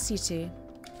I asked you to.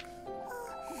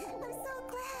 Oh, I'm so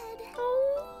glad.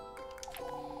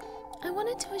 Oh. I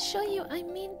wanted to assure you I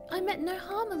meant no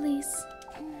harm, Elise.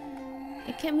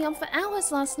 It kept me up for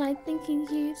hours last night thinking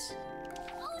you'd...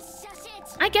 Oh, shush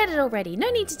it. I get it already,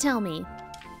 no need to tell me.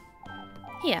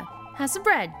 Here, have some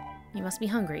bread. You must be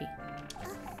hungry.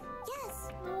 Yes.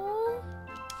 Oh.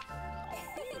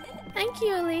 Thank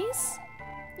you, Elise.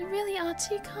 You really are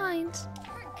too kind.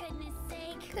 For goodness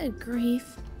sake. Good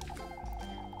grief.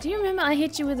 Do you remember I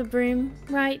hit you with a broom,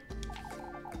 right?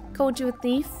 Called you a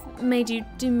thief, made you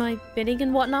do my bidding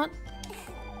and whatnot?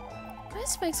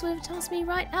 Most folks would have tossed me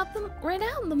right out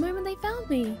the moment they found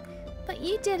me. But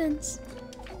you didn't.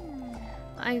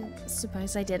 I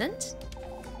suppose I didn't.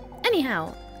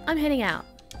 Anyhow, I'm heading out.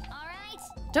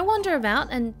 Alright. Don't wander about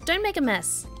and don't make a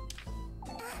mess.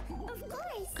 Of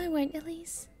course. I won't,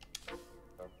 Elise.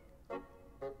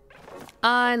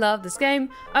 I love this game.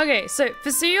 Okay, so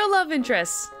pursue your love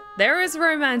interests. There is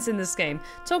romance in this game.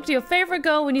 Talk to your favorite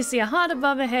girl when you see a heart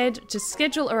above her head to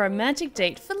schedule a romantic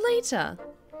date for later.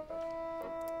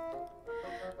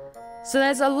 So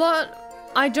there's a lot.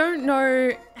 I don't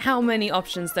know how many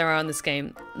options there are in this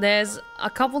game. There's a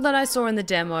couple that I saw in the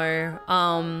demo,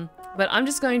 but I'm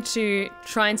just going to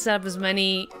try and set up as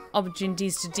many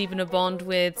opportunities to deepen a bond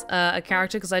with a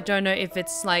character because I don't know if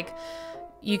it's like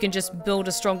you can just build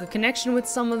a stronger connection with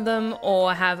some of them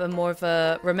or have a more of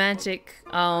a romantic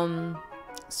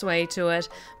sway to it.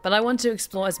 But I want to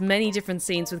explore as many different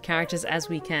scenes with characters as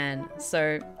we can.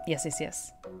 So yes, yes,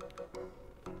 yes.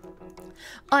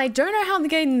 I don't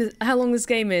know how long this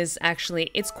game is,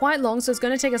 actually. It's quite long, so it's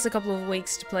going to take us a couple of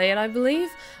weeks to play it, I believe.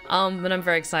 But I'm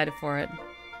very excited for it.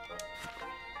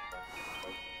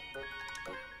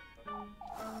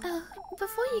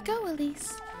 Before you go,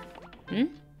 Elise. Hmm?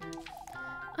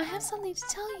 I have something to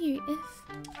tell you, if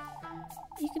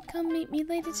you could come meet me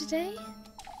later today.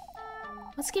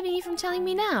 What's keeping you from telling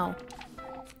me now?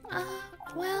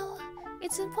 Well,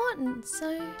 it's important,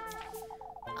 so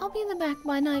I'll be in the back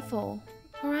by nightfall,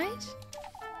 alright?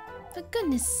 For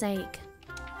goodness sake.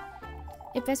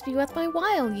 It best be worth my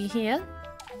while, you hear?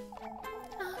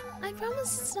 I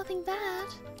promise it's nothing bad.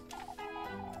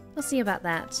 We'll see about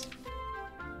that.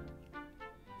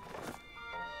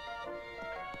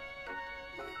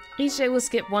 Each day will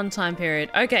skip one time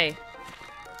period. Okay.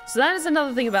 So that is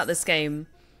another thing about this game.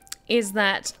 Is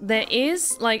that there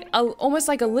is like almost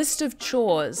like a list of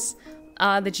chores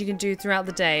that you can do throughout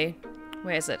the day.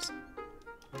 Where is it?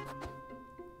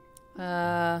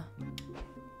 Can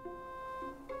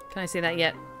I see that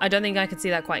yet? I don't think I can see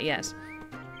that quite yet.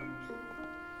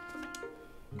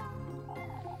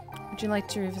 Would you like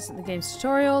to revisit the game's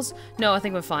tutorials? No, I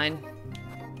think we're fine.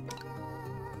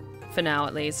 For now,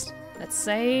 at least. Let's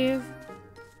save.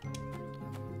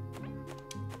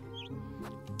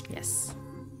 Yes.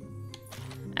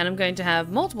 And I'm going to have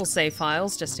multiple save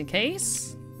files just in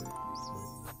case.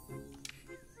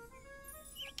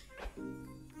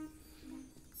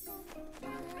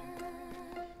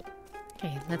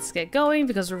 Okay, let's get going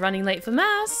because we're running late for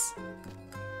mass.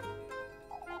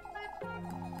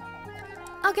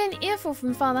 I'll get an earful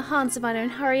from Father Hans if I don't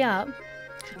hurry up.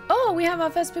 Oh, we have our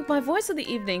first Pick My Voice of the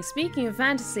evening. Speaking of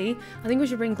fantasy, I think we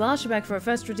should bring Glasher back for our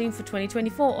first redeem for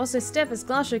 2024. Also, Steph, as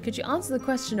Glasher, could you answer the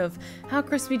question of how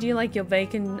crispy do you like your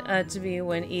bacon to be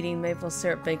when eating maple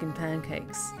syrup bacon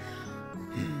pancakes?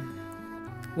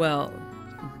 Well,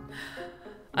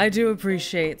 I do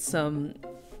appreciate some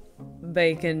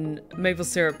maple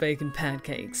syrup bacon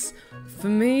pancakes. For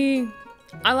me,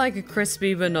 I like it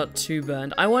crispy but not too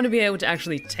burnt. I want to be able to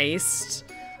actually taste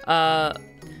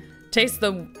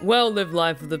the well-lived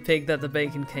life of the pig that the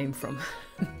bacon came from.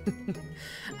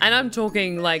 And I'm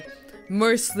talking like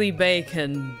mostly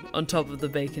bacon on top of the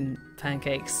bacon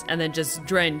pancakes and then just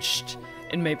drenched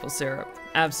in maple syrup.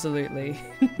 Absolutely.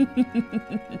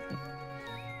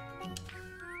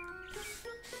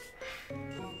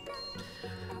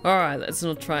 Alright, let's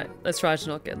try to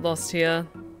not get lost here.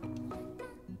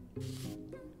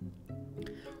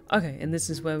 Okay, and this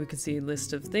is where we can see a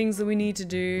list of things that we need to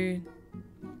do.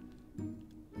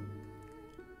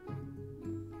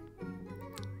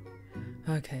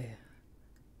 Okay.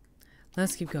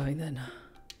 Let's keep going then.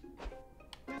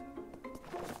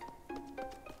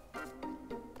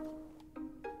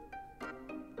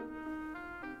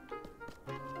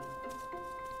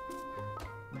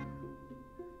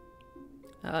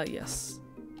 Yes.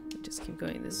 Just keep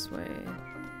going this way.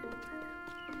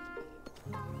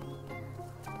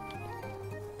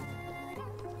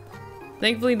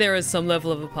 Thankfully there is some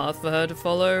level of a path for her to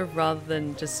follow rather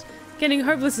than just getting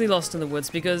hopelessly lost in the woods,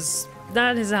 because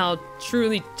that is how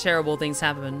truly terrible things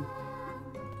happen.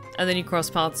 And then you cross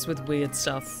paths with weird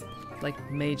stuff,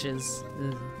 like mages.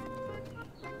 Ugh.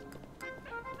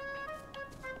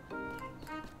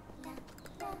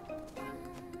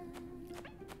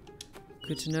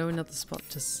 Good to know another spot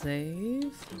to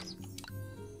save.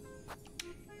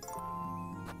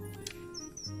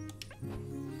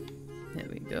 There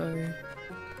we go.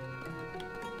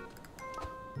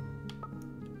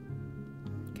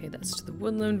 Okay, that's to the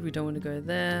woodland. We don't want to go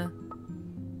there.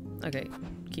 Okay,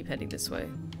 keep heading this way.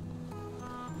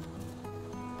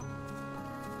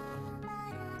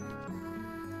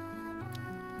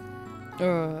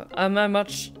 How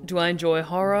much do I enjoy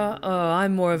horror?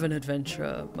 I'm more of an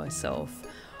adventurer myself.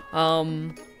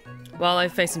 While I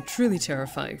face some truly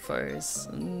terrifying foes,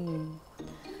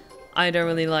 I don't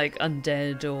really like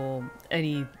undead or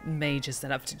any mages that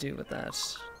have to do with that,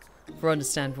 for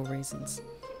understandable reasons.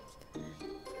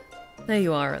 There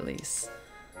you are, Elise.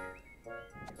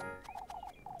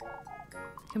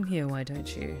 Come here, why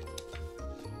don't you?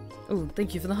 Oh,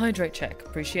 thank you for the hydrate check.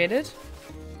 Appreciate it.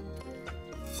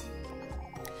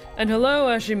 And hello,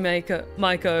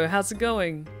 Maiko. How's it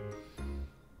going?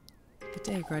 Good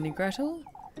day, Granny Gretel.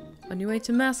 On your way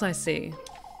to Mass, I see.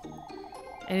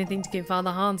 Anything to keep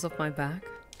Father Hans off my back?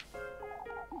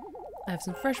 I have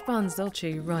some fresh buns, they'll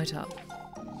cheer you right up.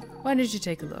 Why don't you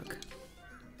take a look?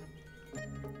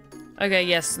 Okay,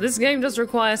 yes, this game does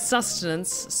require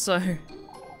sustenance, so...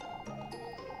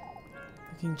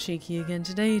 Looking cheeky again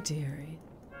today, dearie.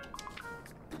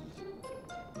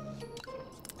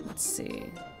 Let's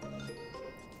see.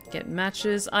 Get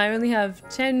matches. I only have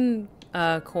 10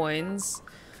 coins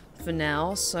for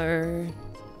now, so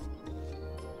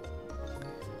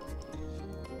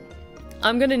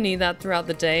I'm gonna need that throughout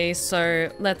the day,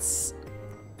 so let's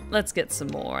get some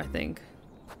more, I think.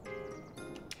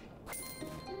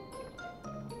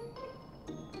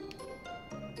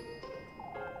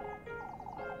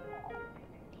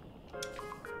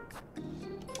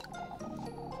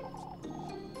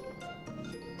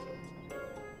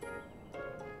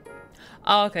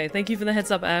 Oh, okay, thank you for the heads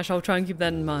up, Ash. I'll try and keep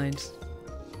that in mind.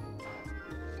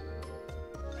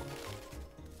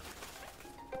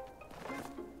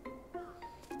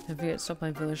 Don't forget to stop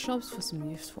by village shops for some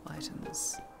useful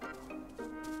items.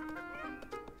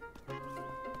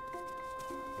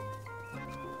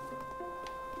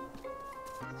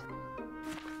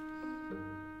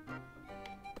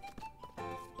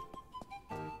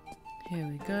 Here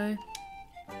we go.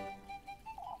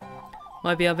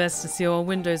 Might be best to seal our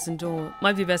windows and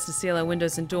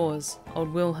doors.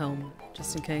 Old Wilhelm,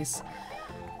 just in case.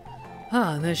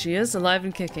 Ah, there she is, alive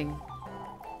and kicking.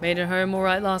 Made it home all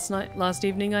right last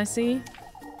evening, I see.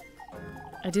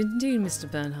 I did indeed, Mr.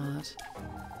 Bernhard.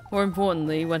 More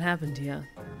importantly, what happened here?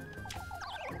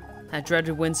 That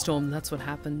dreaded windstorm, that's what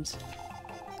happened.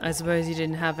 I suppose you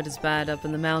didn't have it as bad up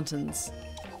in the mountains.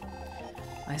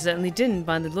 I certainly didn't,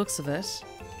 by the looks of it.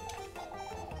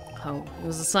 Oh, it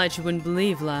was a sight you wouldn't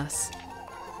believe, lass.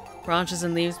 Branches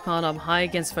and leaves piled up high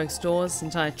against folks' doors,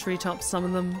 entire treetops, some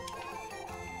of them.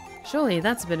 Surely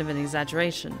that's a bit of an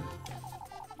exaggeration.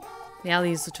 The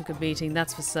alleys took a beating,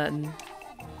 that's for certain.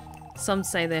 Some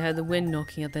say they heard the wind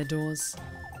knocking at their doors.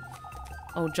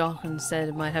 Old Jochen said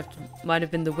it might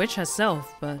have been the witch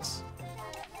herself, but...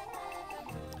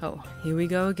 Oh, here we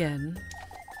go again.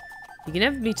 You can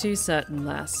never be too certain,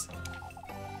 lass.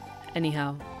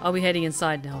 Anyhow, I'll be heading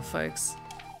inside now, folks.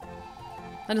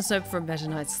 Let us hope for a better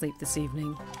night's sleep this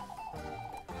evening.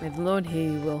 May the Lord hear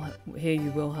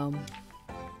you, Wilhelm.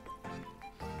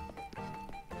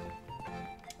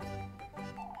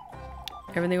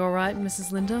 Everything alright,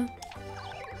 Mrs. Linda?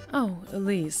 Oh,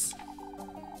 Elise.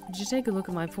 Did you take a look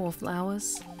at my poor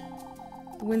flowers?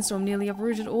 The windstorm nearly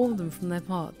uprooted all of them from their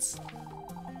pots.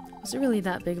 Was it really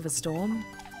that big of a storm?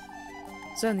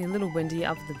 Certainly a little windy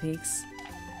up at the peaks.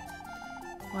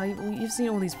 Why, you've seen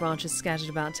all these branches scattered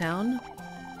about town.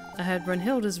 I heard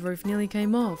Brunhilde's roof nearly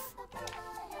came off.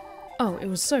 Oh, it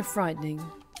was so frightening.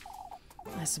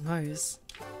 I suppose.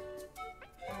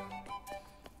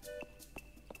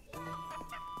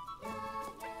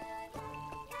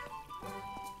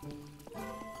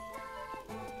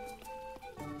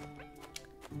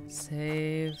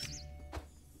 Save.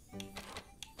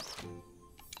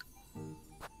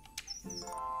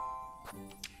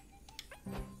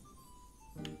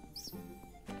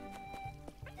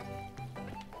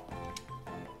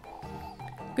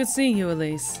 Good seeing you,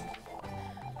 Elise.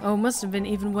 Oh, it must have been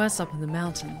even worse up in the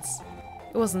mountains.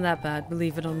 It wasn't that bad,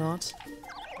 believe it or not.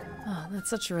 Oh, that's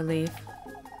such a relief.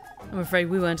 I'm afraid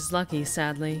we weren't as lucky,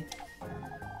 sadly.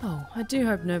 Oh, I do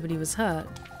hope nobody was hurt.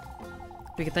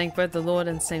 We could thank both the Lord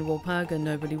and St. Walpurga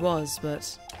nobody was,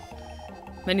 but...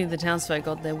 Many of the townsfolk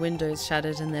got their windows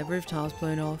shattered and their roof tiles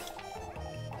blown off.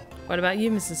 What about you,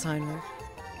 Mrs. Heinrich?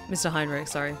 Mr. Heinrich,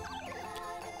 sorry.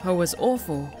 Oh, it was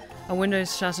awful. Our window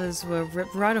shutters were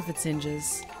ripped right off its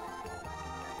hinges.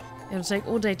 It'll take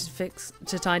all day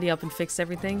to tidy up and fix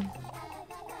everything.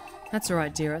 That's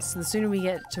alright, dearest. The sooner we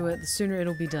get to it, the sooner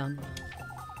it'll be done.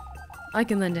 I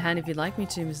can lend a hand if you'd like me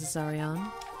to, Mrs.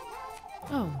 Ariane.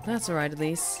 Oh, that's alright,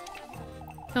 Elise.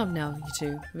 Come now, you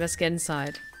two. We best get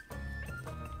inside.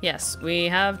 Yes, we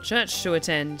have church to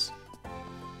attend.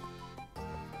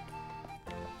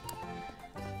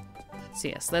 So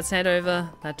yes, let's head over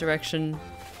that direction.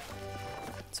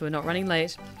 So we're not running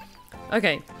late.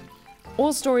 Okay.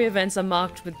 All story events are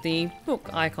marked with the book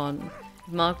icon.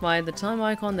 If marked by the time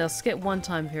icon, they'll skip one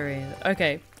time period.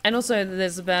 Okay. And also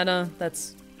there's a banner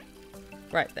that's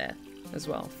right there as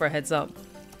well for a heads up.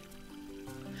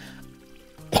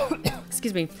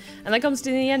 Excuse me. And that comes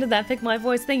to the end of that Pick My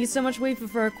Voice. Thank you so much, Weaver,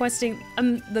 for requesting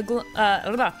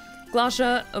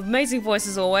Glasha. Amazing voice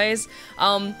as always.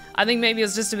 I think maybe it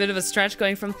was just a bit of a stretch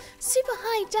going from super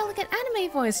high, delicate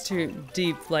anime voice to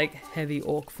deep, like, heavy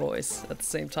orc voice at the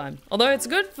same time. Although it's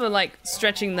good for, like,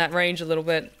 stretching that range a little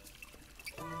bit.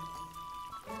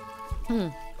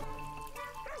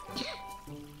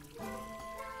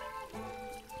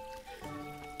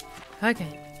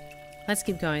 Okay. Let's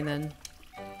keep going then.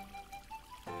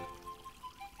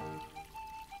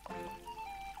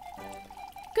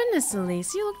 Goodness,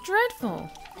 Elise, you look dreadful.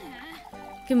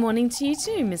 Good morning to you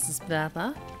too, Mrs.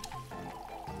 Bertha.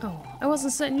 Oh, I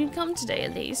wasn't certain you'd come today,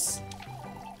 Elise.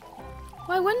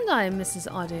 Why wouldn't I, Mrs.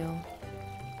 Ardale?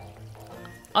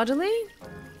 Oddly?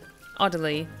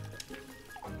 Oddly.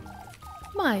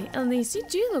 My, Elise, you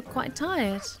do look quite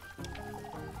tired.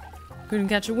 Couldn't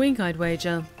catch a wink, I'd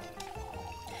wager.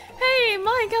 Hey,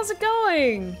 Mike, how's it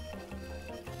going?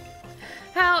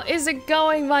 How is it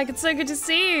going, Mike? It's so good to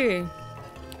see you.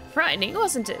 Frightening,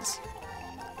 wasn't it?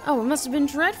 Oh, it must have been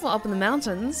dreadful up in the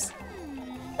mountains.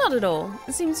 Not at all.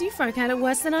 It seems you folk had it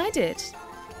worse than I did.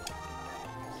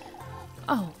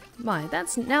 Oh, my,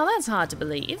 that's hard to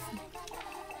believe.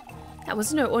 That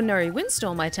was no ordinary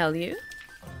windstorm, I tell you.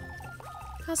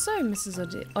 How so,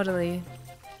 Mrs. Oddly?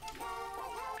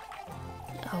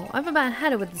 Oh, I've about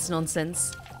had it with this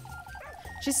nonsense.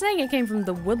 She's saying it came from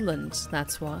the woodland,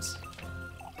 that's what.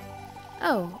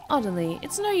 Oh, Oddly,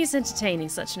 it's no use entertaining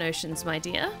such notions, my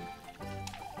dear.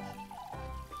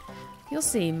 You'll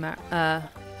see, Marielle?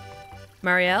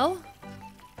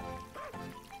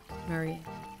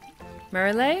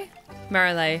 Marilei?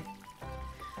 Marilei.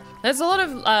 There's a lot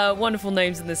of wonderful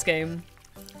names in this game.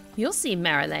 You'll see,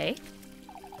 Marilei.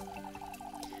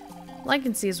 All I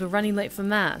can see is we're running late for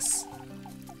mass.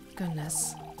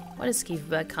 Goodness, what has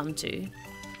Kieferberg come to?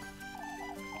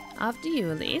 After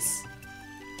you, Elise.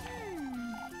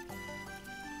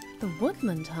 The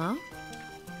woodland, huh?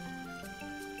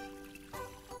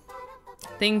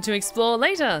 Thing to explore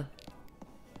later.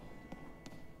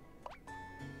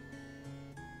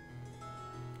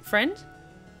 Friend?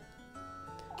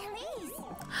 Elise.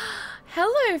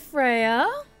 Hello, Freya.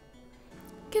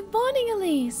 Good morning,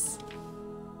 Elise.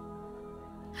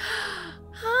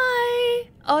 Hi.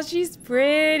 Oh, she's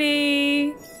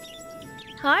pretty.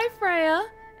 Hi, Freya.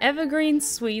 Evergreen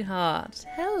sweetheart.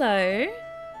 Hello.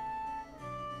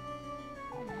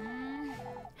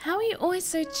 How are you always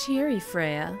so cheery,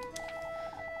 Freya?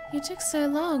 You took so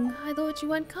long, I thought you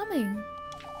weren't coming.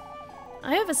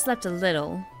 I overslept a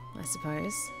little, I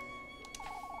suppose.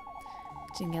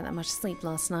 Didn't get that much sleep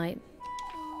last night.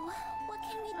 Oh, what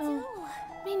can we do?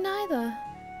 Me neither.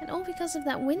 And all because of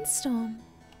that windstorm.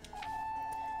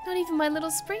 Not even my little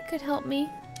sprig could help me.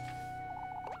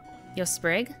 Your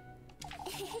sprig?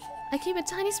 I keep a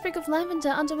tiny sprig of lavender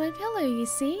under my pillow, you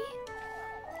see?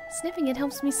 Sniffing it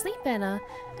helps me sleep better,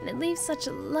 and it leaves such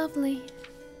a lovely...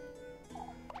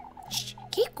 Shh,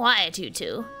 keep quiet, you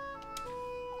two.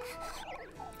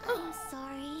 Oh, I'm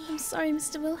sorry. I'm sorry,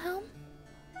 Mr. Wilhelm.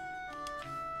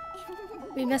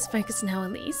 We best focus now,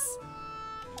 Elise.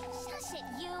 Shush it,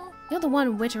 you. You're the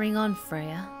one wittering on,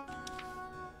 Freya.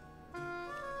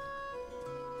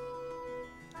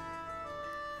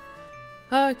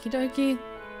 Okie dokie.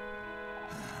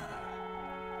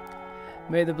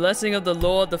 May the blessing of the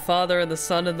Lord, the Father, and the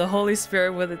Son, and the Holy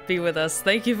Spirit be with us.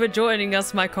 Thank you for joining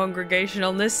us, my congregation,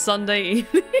 on this Sunday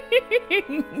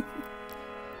evening.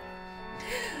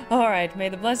 Alright, may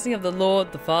the blessing of the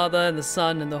Lord, the Father, and the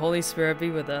Son, and the Holy Spirit be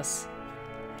with us.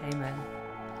 Amen.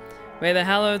 May the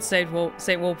hallowed Saint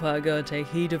Walpurga take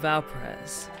heed of our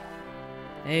prayers.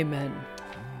 Amen.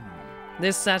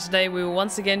 This Saturday, we will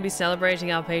once again be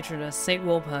celebrating our patroness, Saint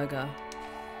Walpurga.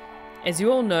 As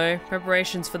you all know,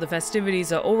 preparations for the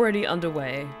festivities are already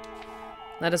underway.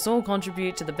 Let us all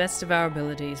contribute to the best of our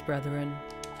abilities, brethren.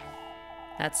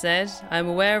 That said, I am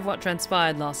aware of what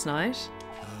transpired last night.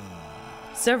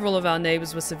 Several of our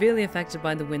neighbors were severely affected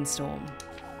by the windstorm.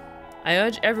 I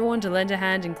urge everyone to lend a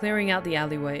hand in clearing out the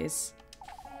alleyways.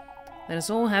 Let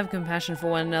us all have compassion for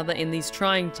one another in these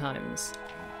trying times.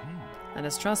 Let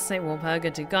us trust St.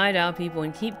 Walpurga to guide our people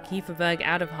and keep Kieferberg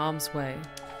out of harm's way.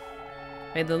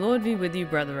 May the Lord be with you,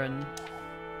 brethren.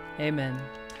 Amen.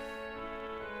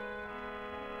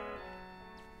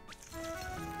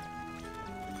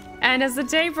 And as the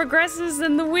day progresses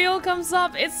and the wheel comes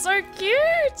up, it's so cute!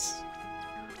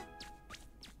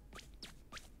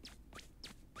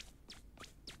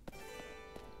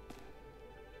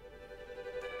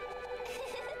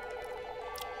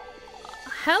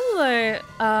 Hello,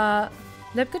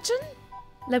 Lebkachin?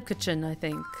 Lebkachin, I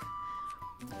think.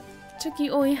 Took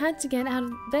you all you had to get out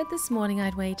of bed this morning,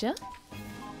 I'd wager.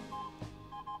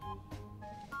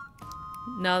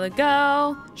 Another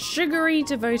girl, sugary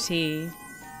devotee,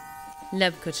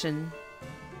 Lebkachin.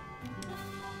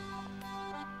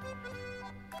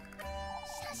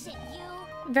 Shush it, you.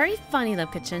 Very funny,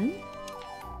 Lebkachin.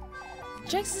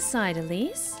 Jokes aside,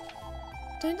 Elise.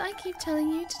 Don't I keep telling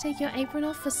you to take your apron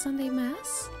off for Sunday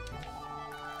Mass?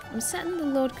 I'm certain the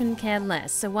Lord couldn't care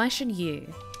less, so why should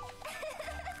you?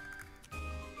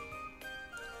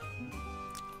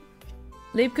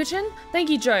 Liebkuchen? Thank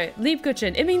you, Joe.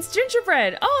 Liebkuchen. It means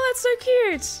gingerbread. Oh, that's so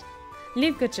cute.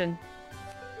 Liebkuchen.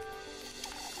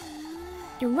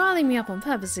 You're riling me up on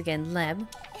purpose again, Leb.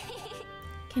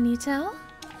 Can you tell?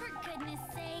 For goodness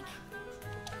sake.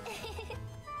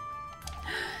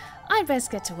 I'd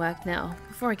best get to work now,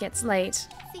 before it gets late. See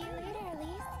you later,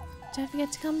 Elise. Don't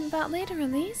forget to come about later,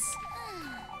 Elise.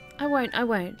 I won't.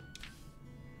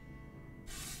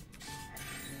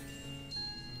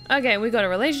 Okay, we got a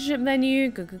relationship menu.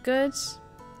 Good.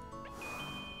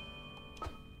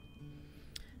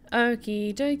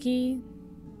 Okie dokie.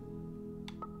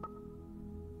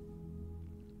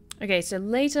 Okay, so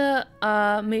later,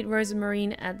 meet Rose and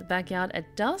Marine at the backyard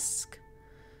at dusk.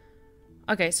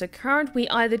 Okay, so current, we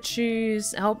either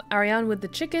choose help Ariane with the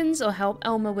chickens or help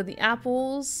Elma with the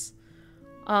apples.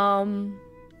 Let's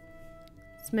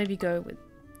maybe go with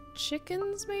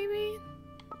chickens, maybe?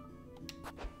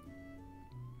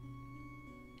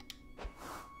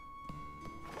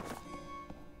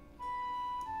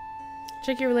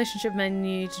 Check your relationship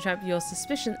menu to track your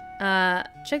suspicion.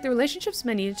 Check the relationships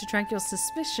menu to track your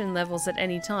suspicion levels at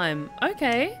any time.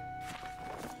 Okay.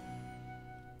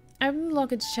 Open the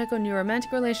locker to check on your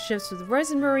romantic relationships with Rose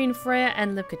and Marine, Freya,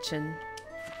 and Lipkitchen.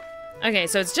 Okay,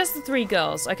 so it's just the 3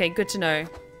 girls. Okay, good to know.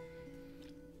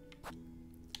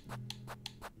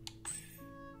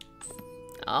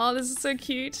 Oh, this is so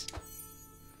cute.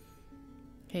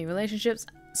 Okay, relationships.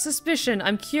 Suspicion.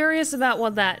 I'm curious about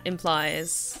what that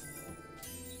implies.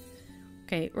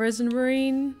 Okay, Rose and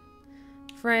Marine,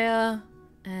 Freya,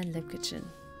 and Lipkitchen.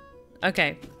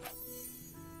 Okay.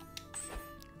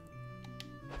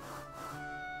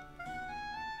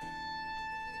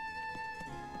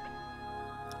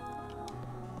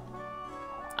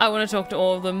 I want to talk to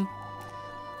all of them.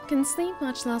 Couldn't sleep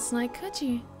much last night, could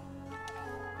you?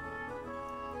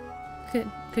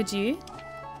 Could you?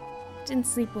 Didn't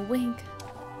sleep a wink.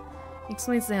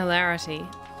 Explains the hilarity.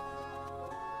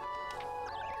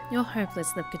 You're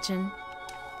hopeless, Lipkitchen.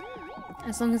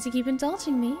 As long as you keep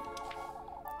indulging me.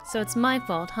 So it's my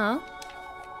fault, huh?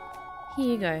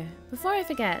 Here you go. Before I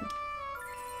forget.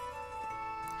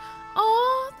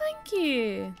 Oh, thank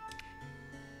you.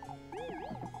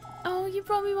 Oh, you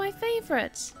brought me my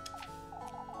favorite.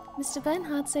 Mr.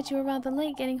 Bernhard said you were rather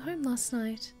late getting home last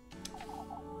night.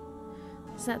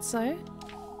 Is that so?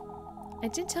 I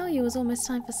did tell you it was almost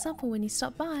time for supper when you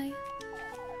stopped by.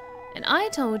 And I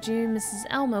told you Mrs.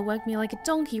 Elmer woke me like a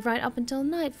donkey right up until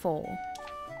nightfall.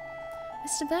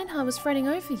 Mr. Bernhard was fretting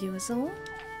over you, is all.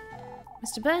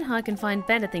 Mr. Bernhard can find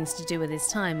better things to do with his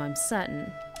time, I'm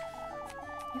certain.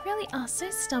 You really are so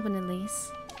stubborn,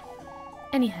 Elise.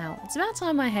 Anyhow, it's about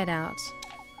time I head out.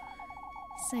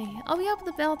 Say, I'll be up at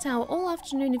the bell tower all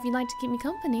afternoon if you'd like to keep me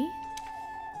company.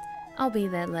 I'll be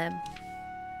there, Leb.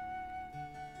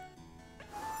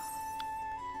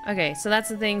 Okay, so that's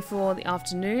the thing for the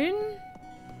afternoon.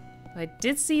 I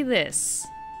did see this.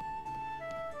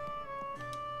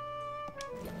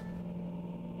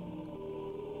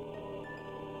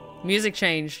 Music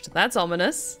changed. That's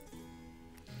ominous.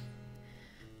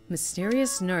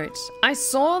 Mysterious note. I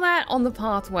saw that on the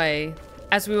pathway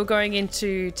as we were going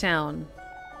into town.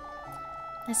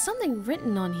 There's something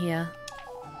written on here.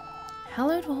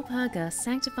 Hallowed Walpurga,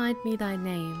 sanctified be thy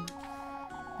name.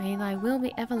 May thy will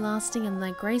be everlasting and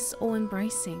thy grace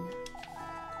all-embracing.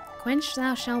 Quenched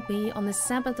thou shalt be on the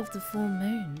Sabbath of the full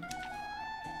moon.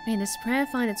 May this prayer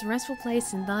find its restful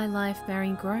place in thy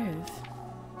life-bearing grove.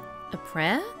 A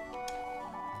prayer?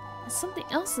 There's something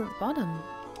else at the bottom.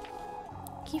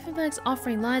 Kieferberg's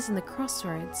offering lies in the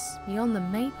crossroads, beyond the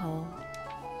maypole.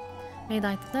 May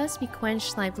thy thirst be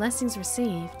quenched, thy blessings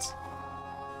received.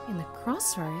 In the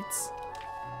crossroads?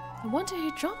 I wonder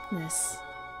who dropped this.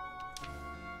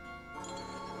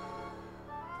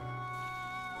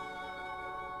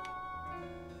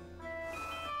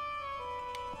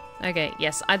 Okay,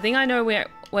 yes, I think I know where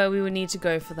we would need to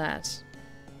go for that.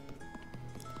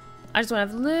 I just want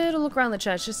to have a little look around the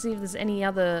church, just see if there's any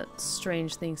other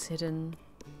strange things hidden.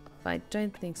 But I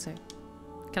don't think so.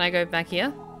 Can I go back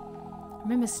here? I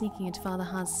remember sneaking into Father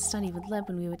Hans' study with Leb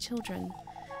when we were children.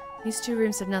 These 2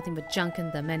 rooms have nothing but junk in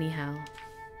them anyhow.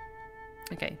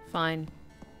 Okay, fine.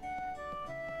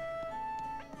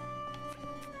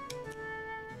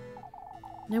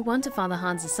 No wonder Father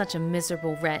Hans is such a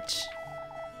miserable wretch.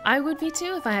 I would be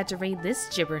too if I had to read this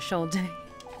gibberish all day.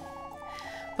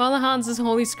 Father Hans'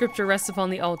 holy scripture rests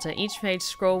upon the altar, each page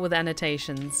scrolled with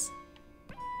annotations.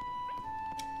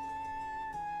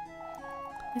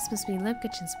 This must be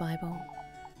Lipkitchen's Bible.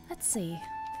 Let's see.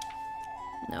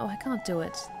 No, I can't do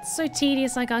it. It's so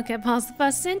tedious I can't get past the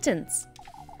first sentence.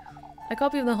 A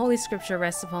copy of the holy scripture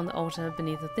rests upon the altar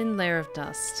beneath a thin layer of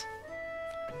dust.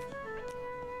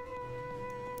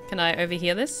 Can I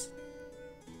overhear this?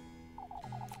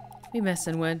 We messed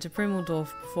and went to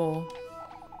Primeldorf before.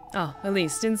 Oh,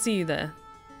 Elise, didn't see you there.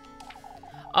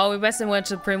 Oh, we messed and went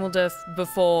to Primeldorf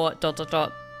before ...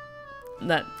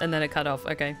 That, and then it cut off,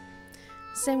 okay.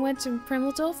 Send word to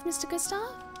Primeldorf, Mr. Gustav?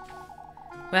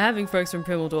 We're having folks from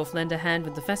Primeldorf lend a hand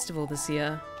with the festival this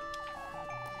year.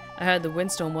 I heard the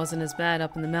windstorm wasn't as bad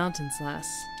up in the mountains, lass.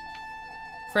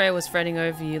 Freya was fretting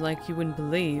over you like you wouldn't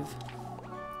believe.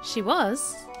 She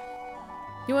was?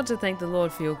 You want to thank the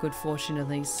Lord for your good fortune,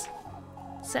 Elise.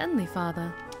 Certainly,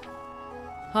 Father.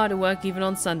 Hard at work even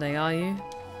on Sunday, are you?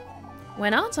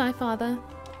 When aren't I, Father?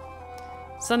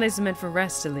 Sundays are meant for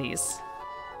rest, Elise.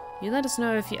 You let us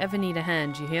know if you ever need a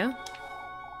hand, you hear?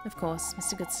 Of course,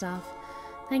 Mr. Goodstaff.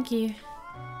 Thank you.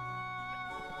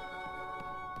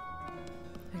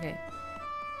 Okay.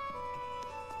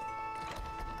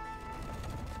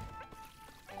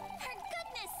 For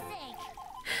goodness sake!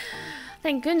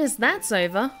 Thank goodness that's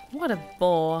over. What a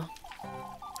bore.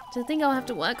 To think I'll have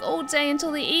to work all day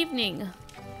until the evening.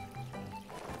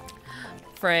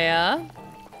 Freya,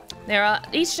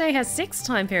 each day has 6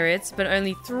 time periods, but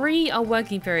only 3 are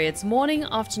working periods: morning,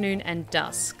 afternoon, and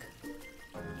dusk.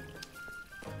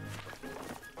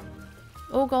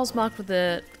 All goals marked with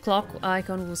the clock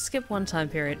icon will skip 1 time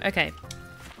period. Okay.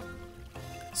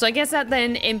 So I guess that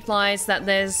then implies that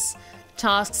there's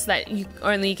tasks that you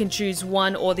only can choose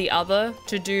one or the other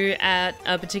to do at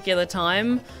a particular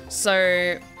time.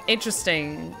 So,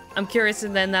 interesting. I'm curious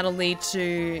if then that'll lead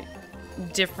to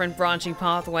different branching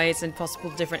pathways and possible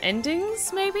different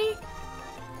endings, maybe?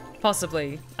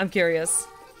 Possibly. I'm curious.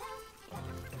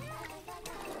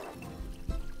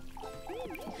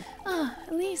 Ah,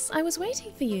 Elise, I was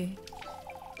waiting for you.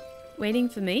 Waiting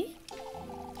for me?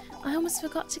 I almost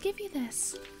forgot to give you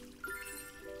this.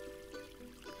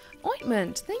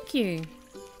 Ointment, thank you.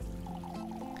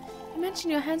 You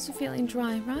mentioned your hands were feeling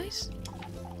dry, right?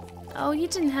 Oh, you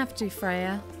didn't have to,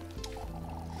 Freya.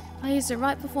 I use it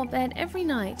right before bed every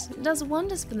night. It does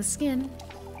wonders for the skin.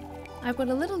 I've got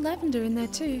a little lavender in there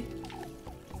too.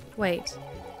 Wait,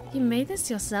 you made this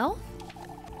yourself?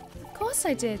 Of course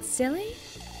I did, silly.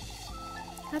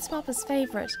 That's Papa's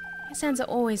favourite. His hands are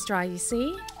always dry, you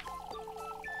see.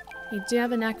 You do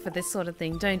have a knack for this sort of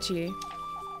thing, don't you?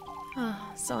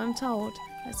 Ah, so I'm told,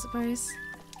 I suppose.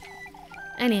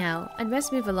 Anyhow, I'd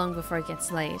best move along before it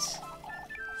gets late.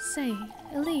 Say,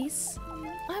 Elise,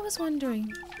 I was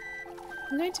wondering.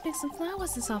 I'm going to pick some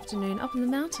flowers this afternoon up in the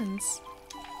mountains.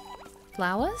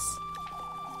 Flowers?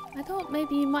 I thought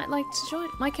maybe you might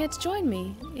care to join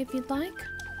me, if you'd like.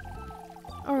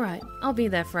 Alright, I'll be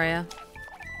there, Freya.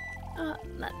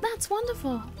 That's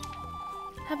wonderful.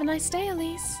 Have a nice day,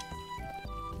 Elise.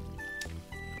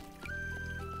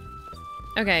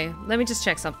 Okay, let me just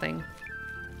check something.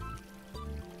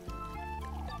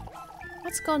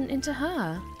 What's gone into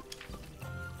her?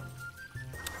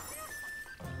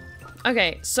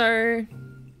 Okay, so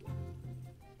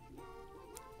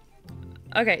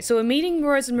we're meeting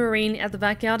Rose and Marine at the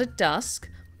backyard at dusk,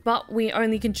 but we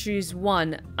only can choose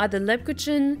one. Either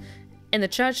Lebkuchen in the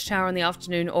church tower in the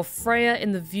afternoon or Freya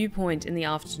in the viewpoint in the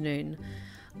afternoon.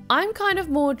 I'm kind of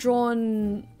more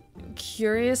drawn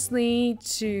curiously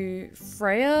to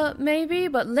Freya, maybe,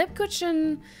 but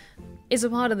Lebkuchen is a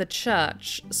part of the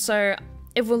church. So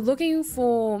if we're looking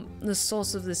for the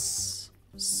source of this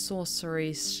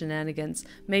sorcery shenanigans,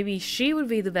 maybe she would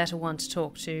be the better one to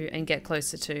talk to and get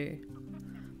closer to.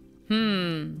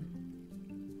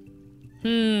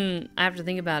 I have to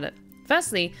think about it.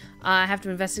 Firstly, I have to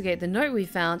investigate the note we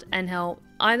found and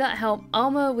either help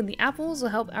Alma with the apples or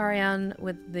help Ariane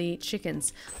with the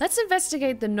chickens. Let's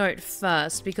investigate the note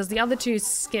first, because the other two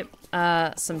skip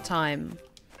some time.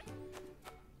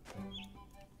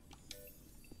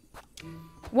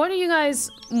 What are you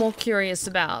guys more curious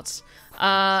about?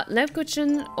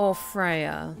 Lebkuchen or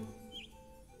Freya?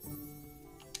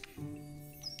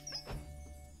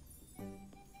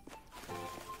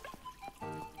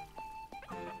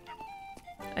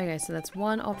 Okay, so that's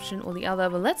one option or the other,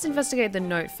 but let's investigate the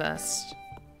note first.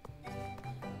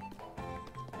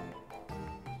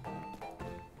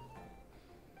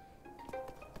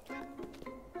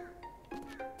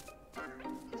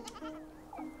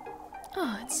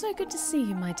 Oh, it's so good to see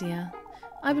you, my dear.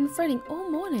 I've been fretting all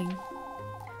morning.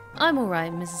 I'm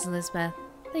alright, Mrs. Elizabeth.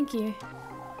 Thank you.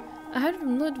 I heard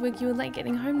from Ludwig you were late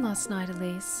getting home last night,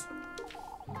 Elise.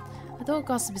 I thought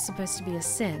gossip is supposed to be a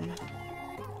sin.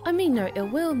 I mean no ill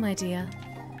will, my dear.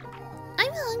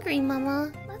 I'm hungry,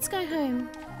 Mama. Let's go home.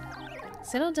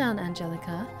 Settle down,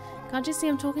 Angelica. Can't you see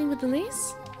I'm talking with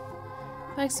Elise?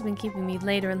 Folks have been keeping me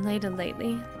later and later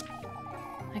lately.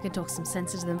 I can talk some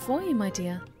sense into them for you, my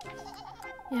dear.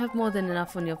 You have more than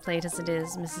enough on your plate as it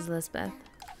is, Mrs. Elizabeth.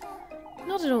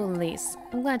 Not at all, Elise.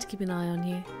 I'm glad to keep an eye on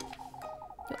you.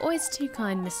 You're always too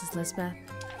kind, Mrs. Elizabeth.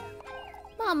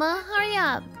 Mama, hurry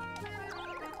up.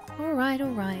 Alright,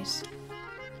 alright.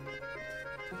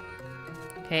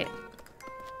 Okay.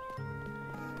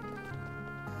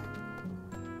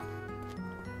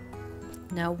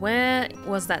 Now, where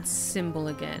was that symbol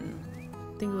again?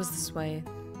 I think it was this way.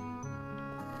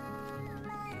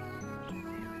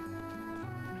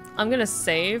 I'm gonna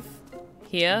save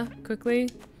here quickly,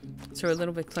 so we're a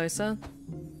little bit closer.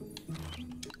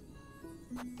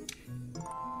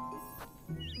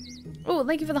 Oh,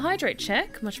 thank you for the hydrate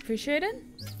check. Much appreciated.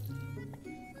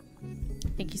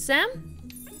 Thank you, Sam.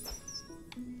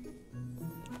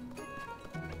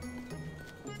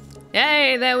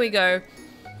 Yay, there we go.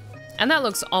 And that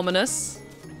looks ominous.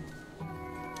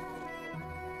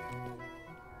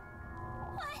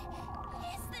 What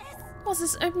is this? Was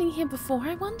this opening here before,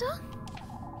 I wonder?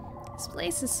 This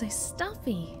place is so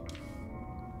stuffy.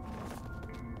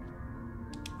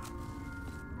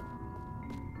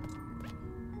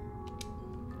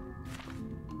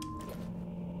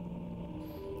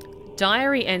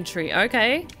 Diary entry,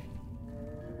 okay.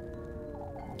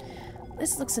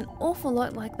 This looks an awful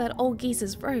lot like that old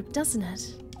geeze's robe, doesn't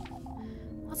it?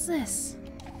 What's this?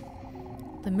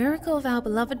 The miracle of our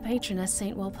beloved patroness,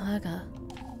 Saint Walpurga.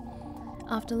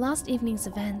 After last evening's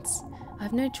events, I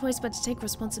have no choice but to take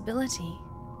responsibility.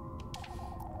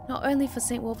 Not only for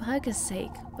Saint Walpurga's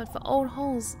sake, but for old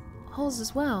Hole's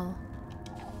as well.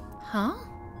 Huh?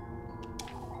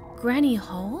 Granny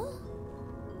Hole?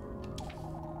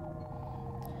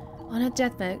 On her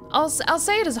deathbed, I'll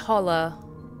say it as Holla.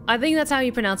 I think that's how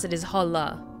you pronounce it, is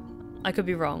Holla. I could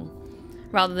be wrong.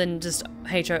 Rather than just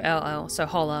H-O-L-L, so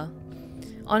Holla.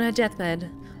 On her deathbed,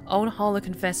 old Holla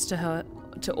confessed to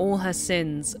all her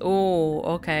sins. Oh,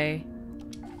 okay.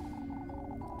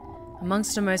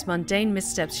 Amongst her most mundane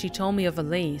missteps, she told me of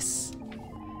Elise.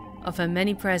 Of her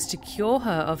many prayers to cure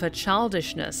her of her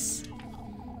childishness.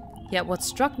 Yet what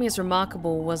struck me as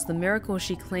remarkable was the miracle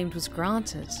she claimed was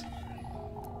granted.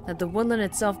 That the woodland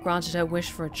itself granted her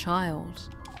wish for a child.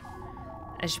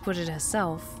 As she put it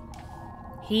herself,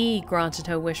 he granted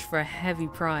her wish for a heavy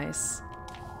price.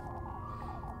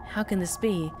 How can this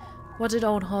be? What did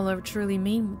old Hollow truly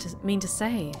mean to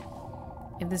say?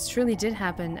 If this truly did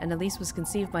happen, and Elise was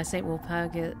conceived by Saint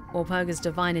Walpurga's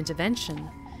divine intervention,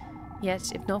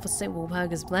 yet if not for Saint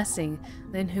Walpurga's blessing,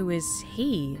 then who is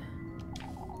he?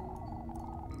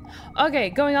 Okay,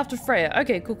 going after Freya.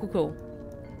 Okay, cool.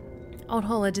 Old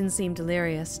Holla didn't seem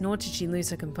delirious, nor did she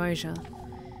lose her composure.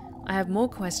 I have more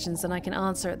questions than I can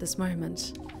answer at this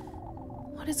moment.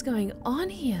 What is going on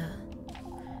here?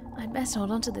 I'd best hold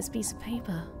on to this piece of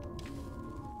paper.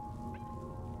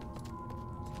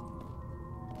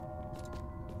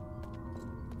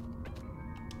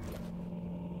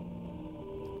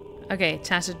 Okay,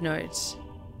 tattered note.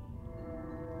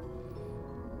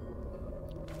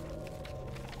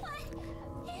 What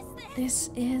is this? This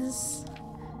is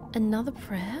another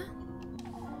prayer?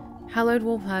 Hallowed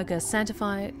Walpurga,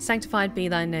 sanctified be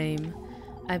thy name.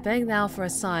 I beg thou for a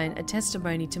sign, a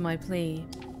testimony to my plea.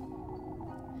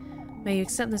 May you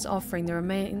accept this offering,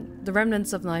 the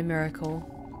remnants of thy miracle.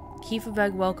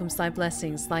 Kieferberg welcomes thy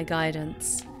blessings, thy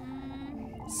guidance.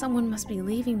 Someone must be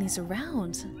leaving these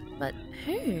around. But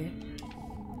who?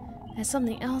 There's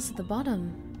something else at the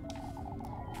bottom.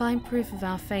 Find proof of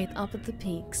our faith up at the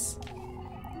peaks.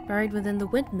 Buried within the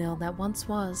windmill that once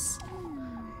was.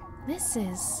 This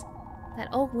is that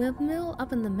old windmill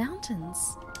up in the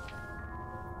mountains.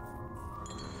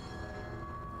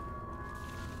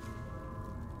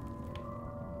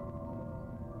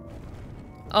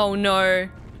 Oh no.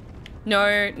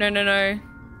 No.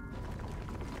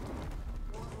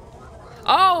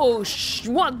 Oh,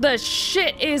 what the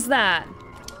shit is that?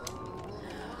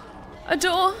 A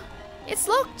door. It's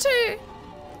locked too.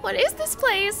 What is this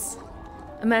place?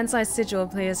 A man-sized sigil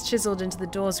appears chiseled into the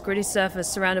door's gritty surface,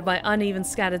 surrounded by uneven,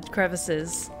 scattered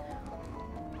crevices.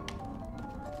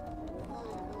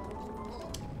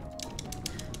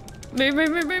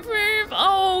 Move!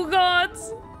 Oh god!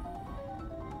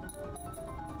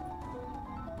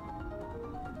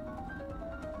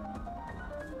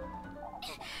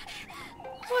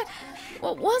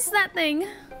 What was that thing?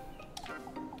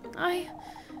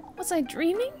 Was I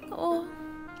dreaming, or?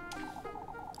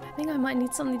 I think I might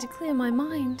need something to clear my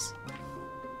mind.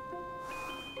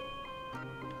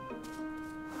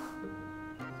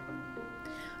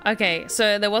 Okay,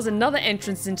 so there was another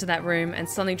entrance into that room and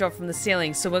something dropped from the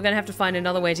ceiling, so we're gonna have to find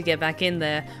another way to get back in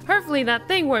there. Hopefully that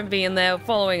thing won't be in there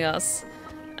following us.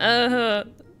 Oh,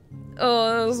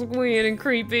 that was weird and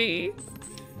creepy.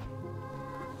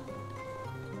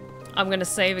 I'm gonna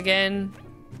save again,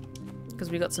 because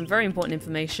we got some very important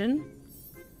information.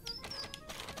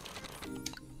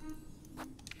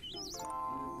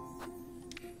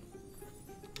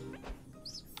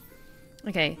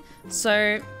 Okay,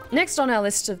 so next on our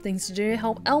list of things to do,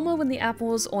 help Elma with the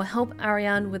apples or help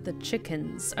Ariane with the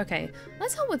chickens. Okay,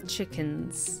 let's help with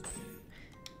chickens.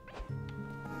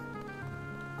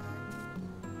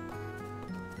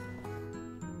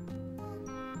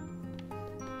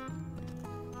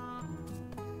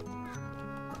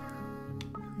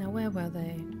 Now where were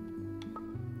they?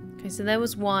 Okay, so there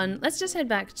was one. Let's just head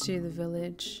back to the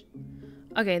village.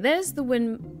 Okay, there's the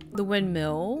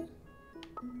windmill.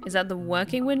 Is that the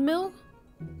working windmill?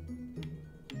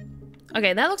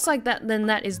 Okay, that looks like that. Then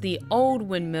that is the old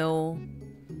windmill.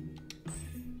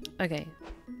 Okay.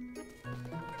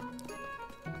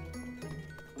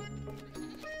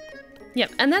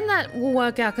 Yep, and then that will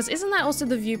work out, because isn't that also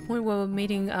the viewpoint where we're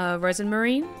meeting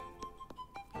Rosenmarine?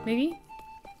 Maybe?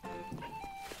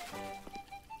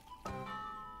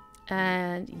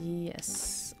 And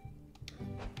yes.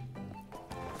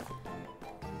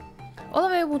 All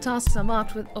available tasks are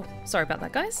marked with... Oh, sorry about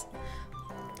that, guys.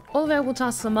 All available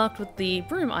tasks are marked with the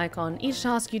broom icon. Each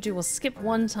task you do will skip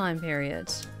one time period.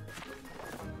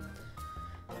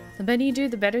 The better you do,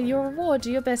 the better your reward. Do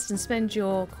your best and spend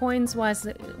your coins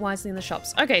wisely in the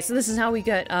shops. Okay, so this is how we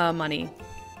get money.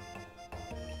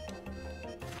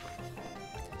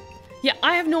 Yeah,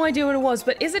 I have no idea what it was,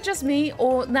 but is it just me,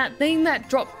 or that thing that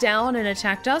dropped down and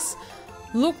attacked us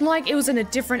looked like it was in a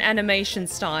different animation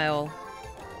style,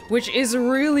 which is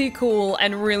really cool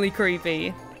and really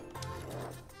creepy.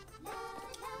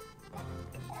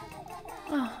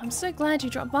 Oh, I'm so glad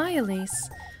you dropped by, Elise.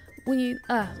 Won't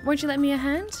you let me a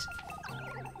hand?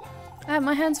 I have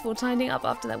my hands full tidying up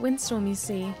after that windstorm, you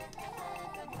see.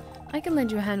 I can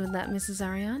lend you a hand with that, Mrs.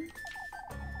 Ariane.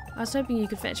 I was hoping you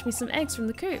could fetch me some eggs from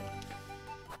the coop.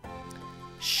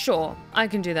 Sure, I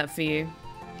can do that for you.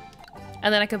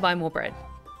 And then I can buy more bread.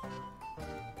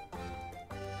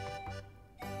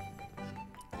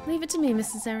 Leave it to me,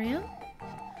 Mrs. Ariane.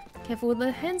 Careful with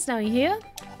the hens now, you hear?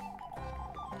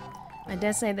 I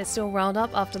dare say they're still riled up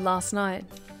after last night.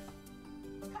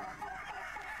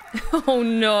 Oh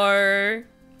no.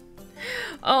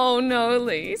 Oh no,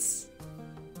 Elise.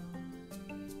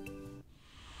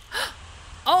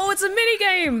 Oh, it's a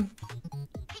minigame!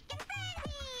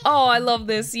 Oh, I love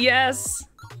this. Yes.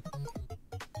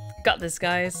 Got this,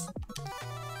 guys.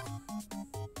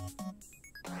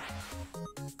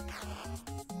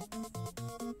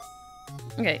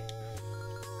 Okay.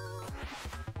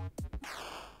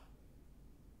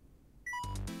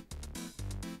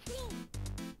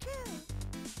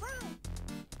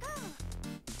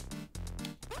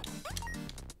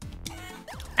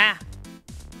 Ah.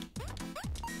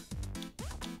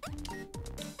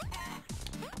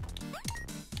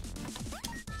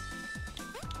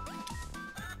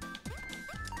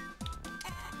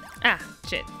 Ah,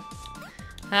 shit.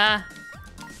 Ah.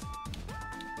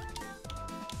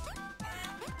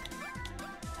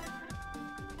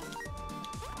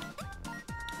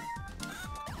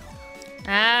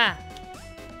 Ah.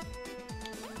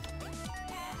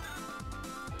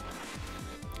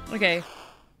 Okay.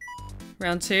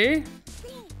 Round 2.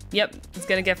 Yep, it's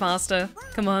gonna get faster.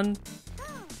 Come on.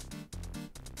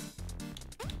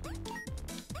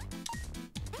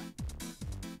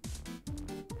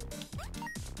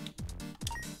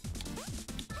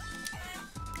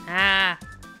 Ah.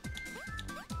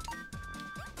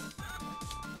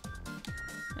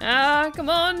 Ah, come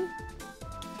on.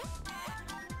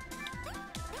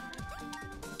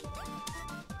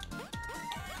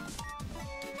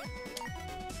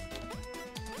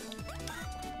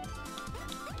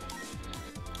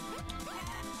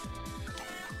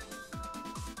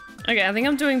 Okay, I think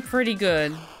I'm doing pretty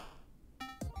good.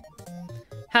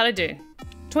 How'd I do?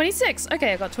 26.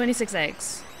 Okay, I got 26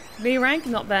 eggs. B rank,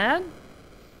 not bad.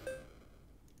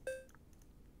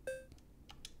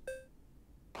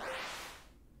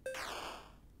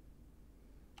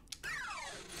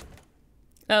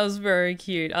 That was very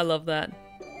cute. I love that.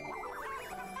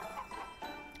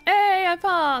 Hey, I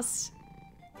passed!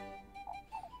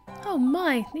 Oh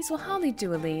my, these will hardly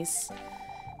do, Elise.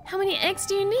 How many eggs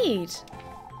do you need?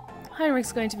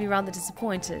 Heinrich's going to be rather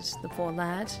disappointed, the poor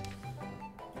lad.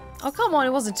 Oh, come on,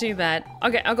 it wasn't too bad.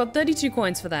 Okay, I got 32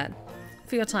 coins for that.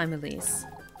 For your time, Elise.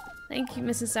 Thank you,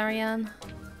 Mrs. Ariane.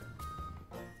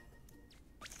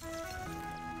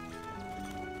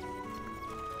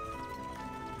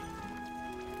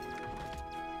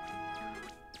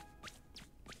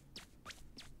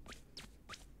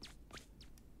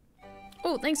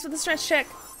 Oh, thanks for the stretch check.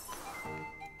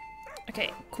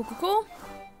 Okay, cool, cool, cool.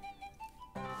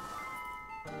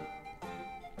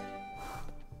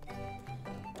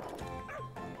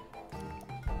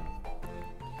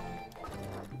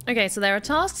 Okay, so there are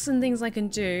tasks and things I can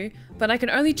do, but I can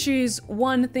only choose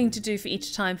one thing to do for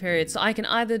each time period. So I can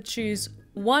either choose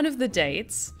one of the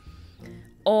dates,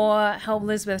 or help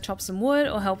Elizabeth chop some wood,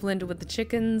 or help Linda with the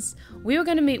chickens. We were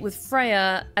going to meet with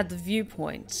Freya at the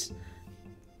viewpoint.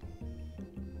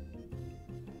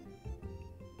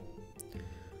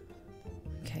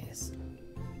 Okay.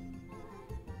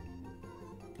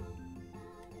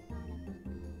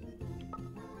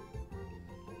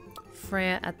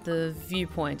 Freya at the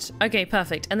viewpoint. Okay,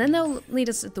 perfect. And then they'll lead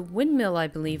us at the windmill, I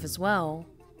believe, as well.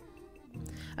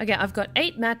 Okay, I've got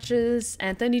 8 matches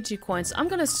and 32 coins. So I'm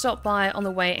gonna stop by on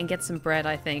the way and get some bread,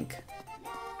 I think.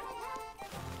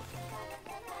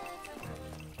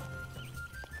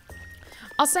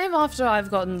 I'll save after I've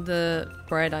gotten the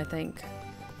bread, I think.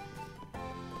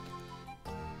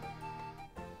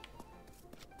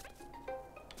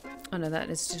 Oh no, that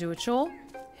is to do a chore.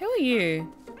 Who are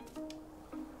you?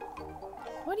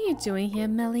 What are you doing here,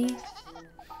 Melly?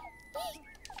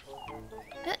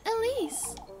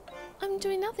 Elise! I'm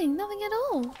doing nothing at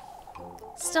all.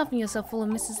 Stuffing yourself full of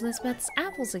Mrs. Lisbeth's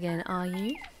apples again, are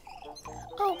you?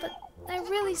 Oh, but they're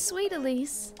really sweet,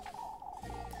 Elise.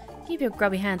 Keep your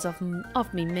grubby hands off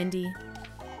me, Mindy.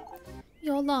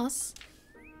 Your loss.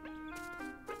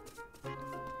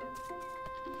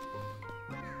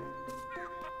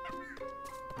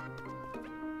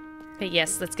 Okay,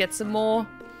 yes, let's get some more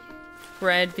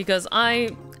bread because I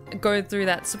go through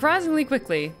that surprisingly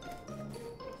quickly.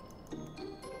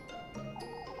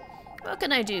 What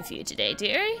can I do for you today,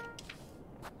 dearie?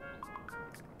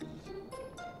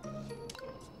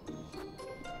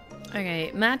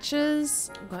 Okay,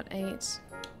 matches. I've got 8.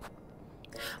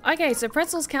 Okay, so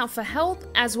pretzels count for health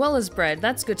as well as bread.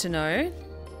 That's good to know.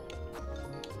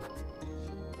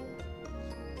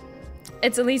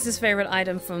 It's Elise's favorite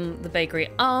item from the bakery.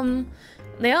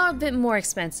 They are a bit more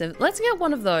expensive. Let's get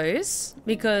one of those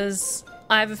because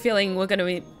I have a feeling we're going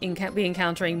to be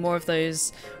encountering more of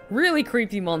those really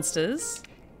creepy monsters.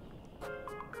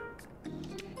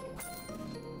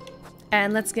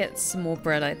 And let's get some more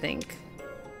bread, I think.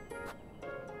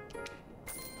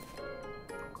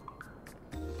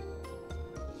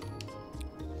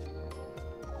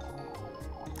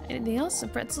 Anything else? Some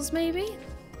pretzels, maybe?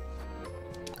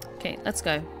 Okay, let's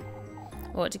go.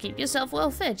 Or to keep yourself well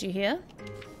fed, you hear?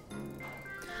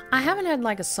 I haven't had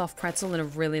like a soft pretzel in a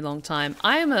really long time.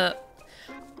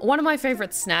 One of my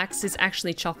favorite snacks is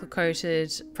actually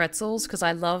chocolate-coated pretzels because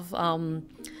I love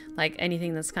like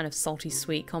anything that's kind of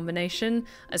salty-sweet combination,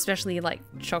 especially like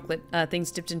chocolate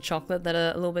things dipped in chocolate that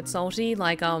are a little bit salty,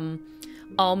 like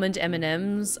almond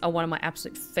M&Ms are one of my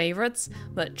absolute favorites,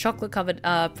 but chocolate-covered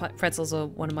pretzels are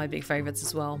one of my big favorites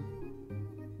as well.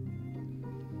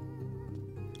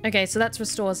 Okay, so that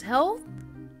restores health.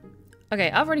 Okay,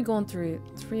 I've already gone through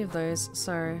 3 of those,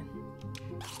 so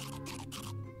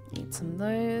eat some of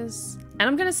those. And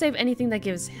I'm gonna save anything that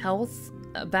gives health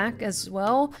back as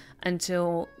well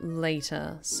until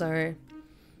later. So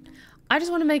I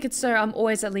just want to make it so I'm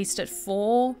always at least at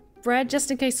 4 bread, just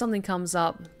in case something comes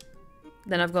up.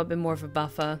 Then I've got a bit more of a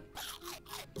buffer.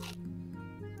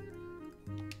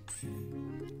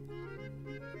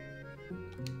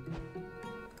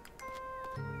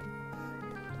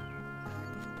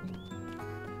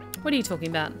 What are you talking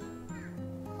about?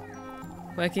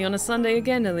 Working on a Sunday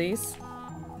again, Elise?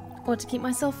 Or to keep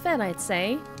myself fed, I'd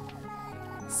say.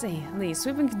 See, Elise,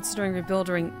 we've been considering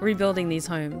rebuilding these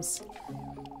homes.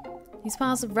 These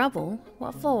piles of rubble?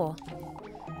 What for?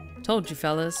 Told you,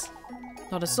 fellas.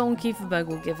 Not a song Kieferberg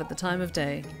will give at the time of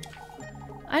day.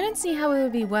 I don't see how it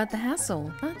would be worth the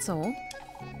hassle, that's all.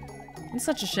 It's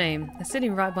such a shame. They're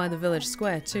sitting right by the village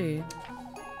square, too.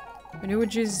 But who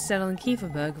would choose to settle in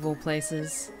Kieferberg, of all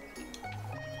places?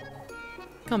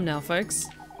 Come now, folks.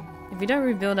 If we don't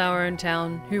rebuild our own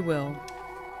town, who will?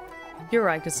 You're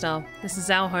right, Gustav. This is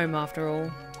our home, after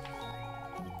all.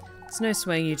 There's no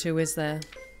swaying you two, is there?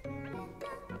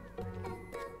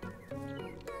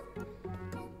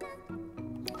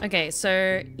 Okay,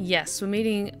 so yes, we're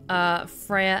meeting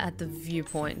Freya at the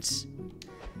viewpoint.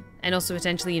 And also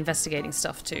potentially investigating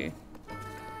stuff too.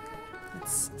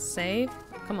 Let's save.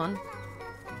 Come on.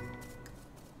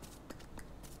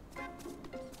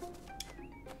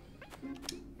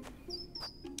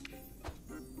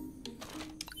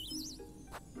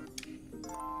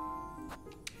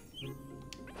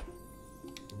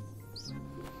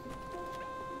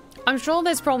 I'm sure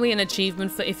there's probably an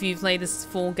achievement for if you play this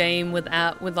full game with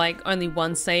like only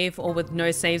 1 save or with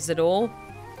no saves at all.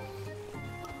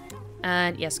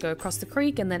 And yes, go across the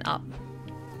creek and then up.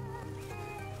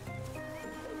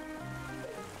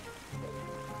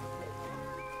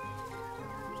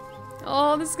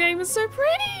 Oh, this game is so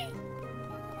pretty!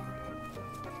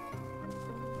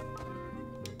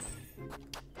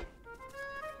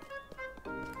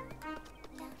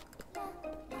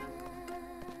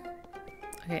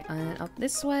 Okay, and up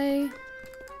this way.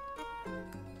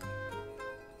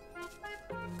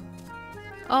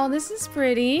 Oh, this is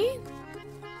pretty.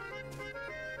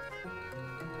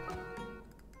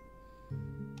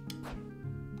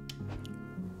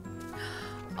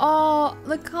 Oh,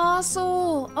 the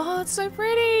castle. Oh, it's so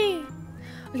pretty.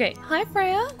 Okay, hi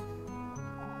Freya.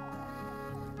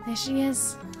 There she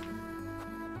is.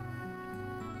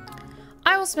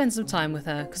 I will spend some time with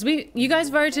her because you guys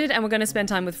voted and we're going to spend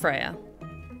time with Freya.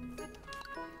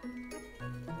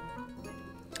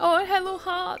 Oh, hello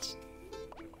heart.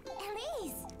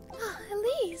 Elise. Oh,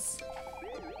 Elise.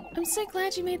 I'm so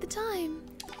glad you made the time.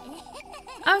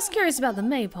 I was curious about the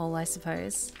maypole, I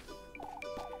suppose.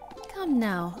 Come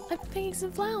now, I've been picking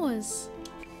some flowers.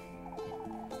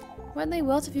 Weren't they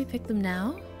wilt if you picked them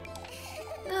now?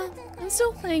 No, I'm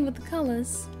still playing with the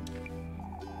colours.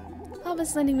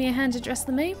 Papa's lending me a hand to dress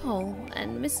the maypole,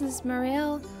 and Mrs.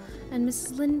 Muriel, and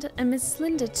Mrs.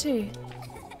 Linda too.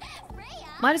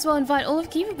 Might as well invite all of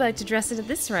Keeperberg to dress it at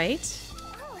this rate.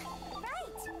 Oh,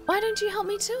 right. Why don't you help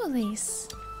me too, Elise?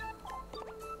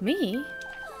 Me?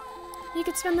 You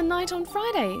could spend the night on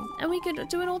Friday, and we could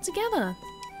do it all together.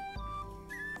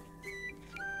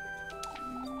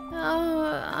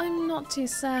 Oh, I'm not too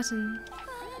certain.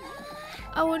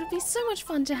 Oh, it would be so much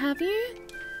fun to have you.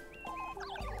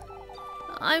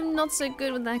 I'm not so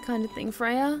good with that kind of thing,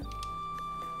 Freya.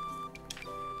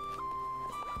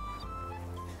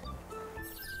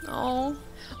 Oh.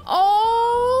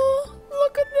 Oh!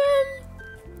 Look at them!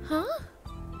 Huh?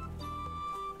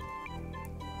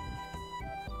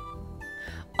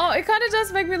 Oh, it kind of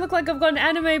does make me look like I've got an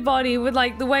anime body with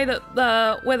like the way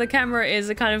that where the camera is,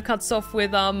 it kind of cuts off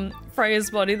with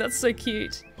Freya's body. That's so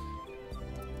cute.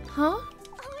 Huh? Oh,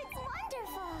 it's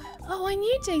wonderful. Oh, I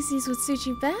knew daisies would suit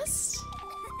you best.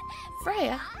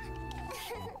 Freya.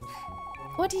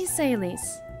 What do you say,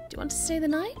 Elise? Do you want to stay the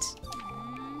night?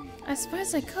 I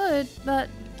suppose I could, but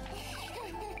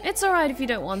it's alright if you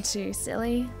don't want to,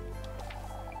 silly.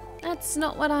 That's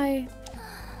not what I...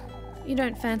 You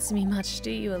don't fancy me much,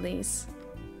 do you, Elise?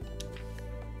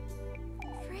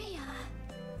 Freya.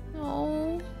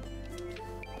 Oh.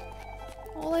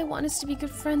 All I want is to be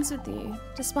good friends with you,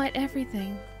 despite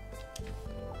everything.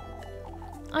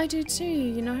 I do too,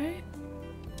 you know?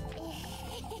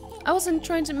 I wasn't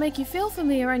trying to make you feel for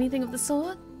me or anything of the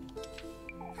sort.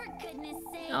 For goodness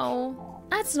sake. Oh,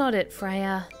 that's not it,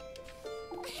 Freya.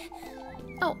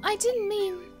 Oh, I didn't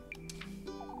mean...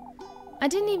 I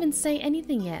didn't even say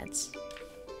anything yet.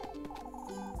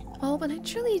 Oh, but I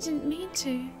truly didn't mean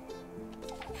to.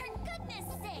 For goodness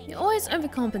sake. You're always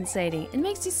overcompensating. It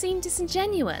makes you seem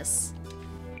disingenuous.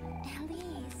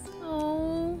 Elise.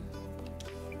 Oh.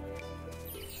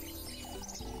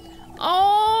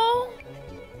 Oh.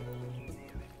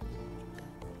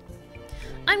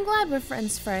 I'm glad we're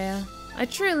friends, Freya. I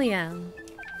truly am.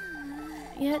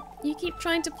 Yet, you keep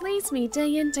trying to please me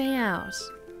day in, day out.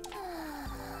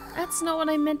 That's not what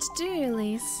I meant to do,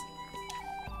 Elise.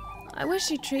 I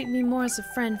wish you'd treat me more as a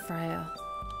friend, Freya.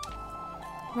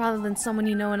 Rather than someone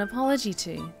you know an apology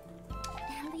to.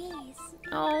 Elise.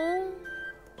 Oh.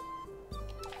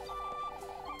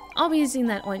 I'll be using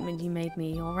that ointment you made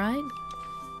me, alright?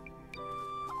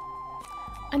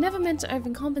 I never meant to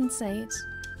overcompensate.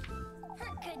 For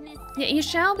goodness sake. Yet you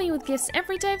shower me with gifts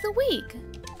every day of the week.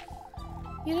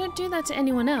 You don't do that to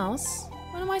anyone else.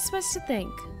 What am I supposed to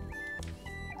think?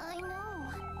 I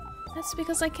know. That's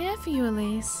because I care for you,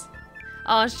 Elise.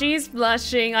 Oh, she's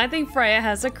blushing. I think Freya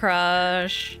has a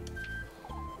crush.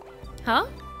 Huh?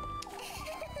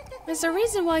 There's a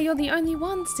reason why you're the only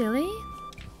one, silly.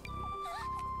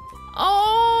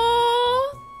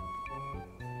 Oh!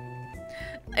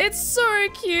 It's so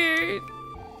cute.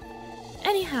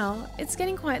 Anyhow, it's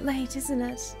getting quite late, isn't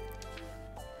it?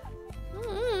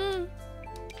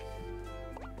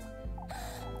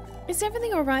 Is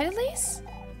everything alright, Elise?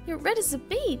 You're red as a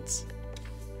beet.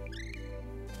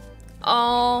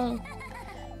 Oh.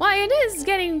 Why, it is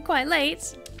getting quite late.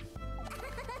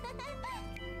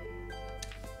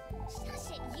 Shush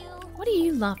it, you. What are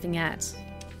you laughing at? See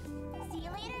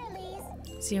you later,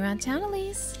 Elise. See you around town,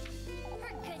 Elise.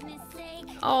 For goodness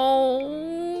sake.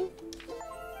 Oh.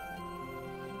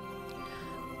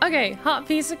 Okay, heart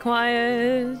piece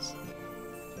acquired.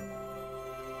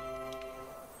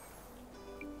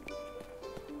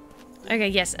 Okay,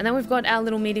 yes, and then we've got our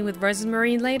little meeting with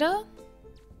Rosemary later.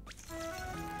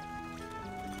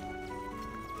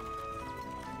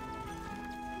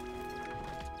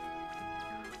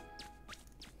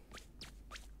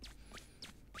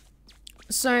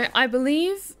 So, I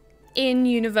believe in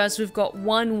universe we've got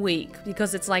 1 week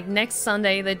because it's like next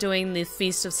Sunday they're doing the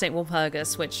Feast of St.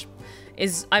 Walpurgis, which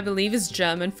is, I believe, is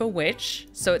German for witch.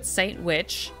 So it's Saint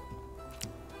Witch.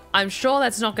 I'm sure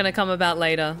that's not going to come about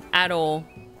later. At all.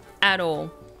 At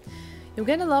all. You'll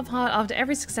get a love heart after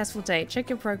every successful date. Check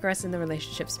your progress in the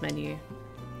relationships menu.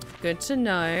 Good to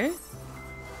know.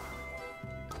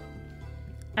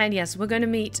 And yes, we're going to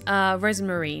meet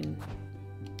Rosemarine.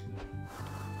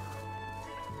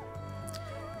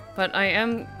 But I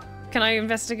am... Can I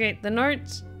investigate the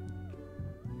note?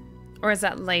 Or is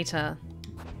that later?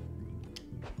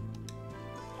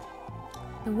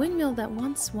 The windmill that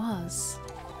once was.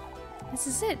 This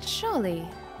is it, surely.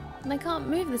 And I can't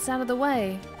move this out of the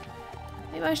way.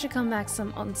 Maybe I should come back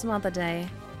on some other day.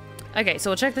 Okay, so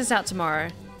we'll check this out tomorrow.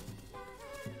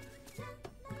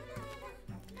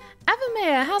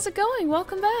 Avamere, how's it going?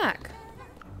 Welcome back.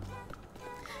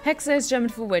 Hexa is German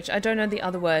for witch. I don't know the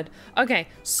other word. Okay,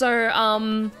 so,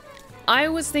 I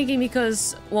was thinking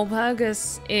because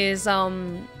Walpurgis is,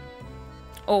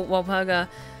 or Walpurga,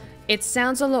 it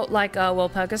sounds a lot like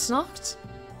Walpurgisnacht,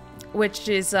 which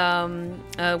is,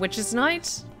 Witch's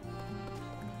Night.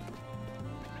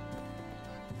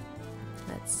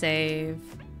 Let's save.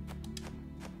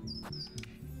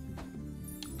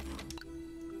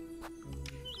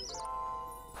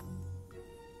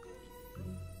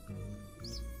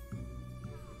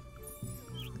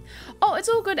 Oh, it's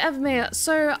all good, Avamere.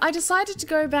 So I decided to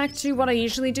go back to what I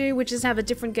usually do, which is have a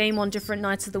different game on different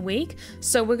nights of the week.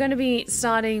 So we're going to be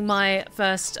starting my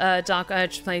first Dark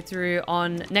Urge playthrough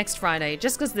on next Friday.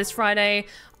 Just because this Friday,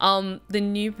 the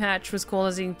new patch was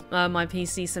causing my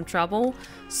PC some trouble.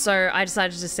 So I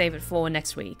decided to save it for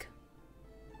next week.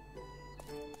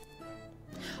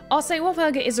 Oh, Saint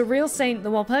Walpurga is a real saint. The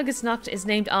Walpurgisnacht is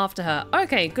named after her.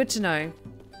 Okay, good to know.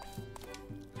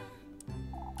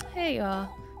 Here you are.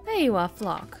 There you are,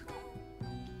 Flock.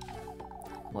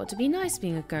 Ought to be nice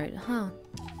being a goat, huh?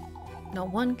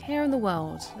 Not one care in the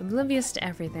world, oblivious to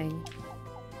everything.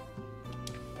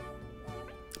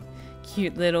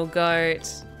 Cute little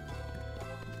goat.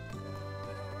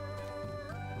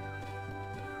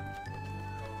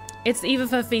 It's the eve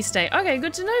of her feast day. Okay,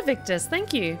 good to know, Victus.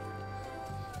 Thank you.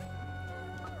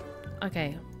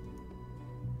 Okay.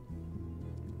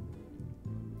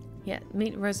 Yeah,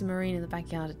 meet Rosemarine in the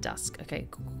backyard at dusk. Okay,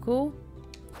 cool.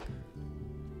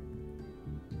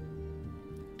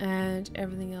 And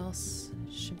everything else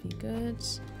should be good.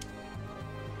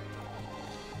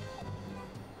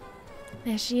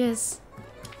 There she is.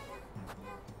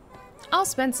 I'll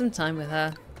spend some time with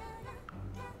her.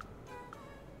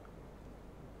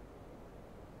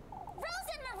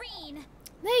 Rosemarine!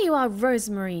 There you are,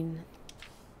 Rosemarine.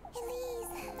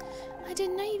 Elise. I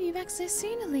didn't know you'd be back so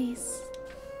soon, Elise.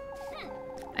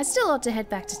 I still ought to head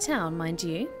back to town, mind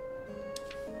you.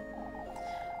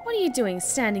 What are you doing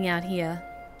standing out here?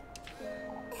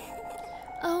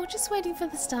 Oh, just waiting for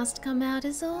the stars to come out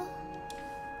is all.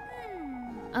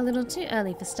 A little too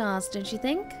early for stars, don't you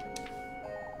think?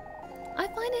 I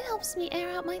find it helps me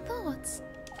air out my thoughts.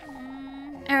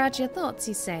 Air out your thoughts,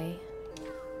 you say?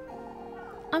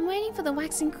 I'm waiting for the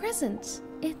waxing crescent.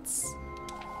 It's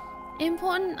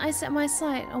important I set my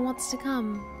sight on what's to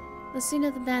come. The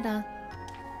sooner the better.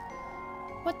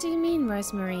 What do you mean,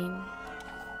 Rosemarine?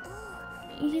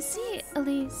 You see,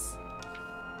 Elise,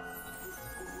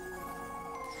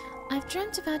 I've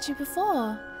dreamt about you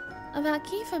before. About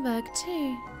Kieferberg,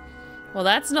 too. Well,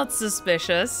 that's not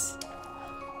suspicious.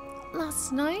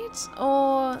 Last night,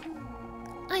 or...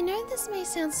 I know this may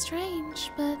sound strange,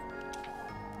 but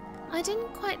I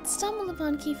didn't quite stumble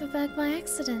upon Kieferberg by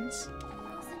accident.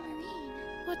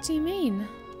 Rosemarine. What do you mean?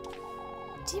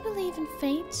 Do you believe in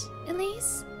fate,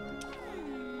 Elise?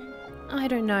 I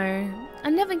don't know.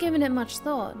 I've never given it much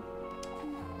thought.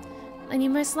 And you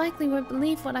most likely won't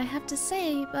believe what I have to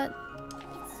say, but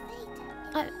It's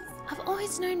fate. I've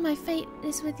always known my fate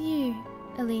is with you,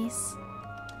 Elise.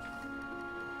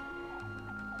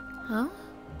 Huh?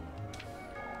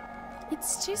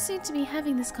 It's too soon to be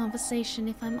having this conversation,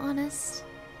 if I'm honest.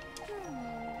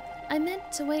 I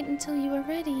meant to wait until you were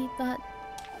ready, but...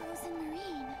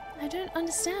 Rosemarine. I don't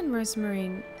understand,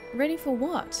 Rosemarine. Ready for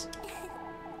what?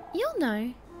 You'll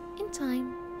know. In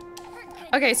time.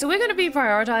 Okay, so we're going to be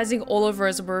prioritizing all of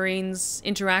Rosemarine's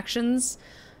interactions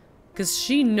because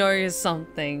she knows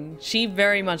something. She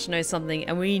very much knows something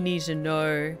and we need to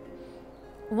know.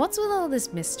 What's with all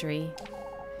this mystery?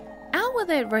 Out with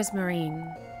it,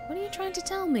 Rosemarine. What are you trying to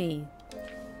tell me?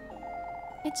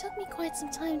 It took me quite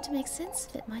some time to make sense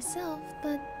of it myself,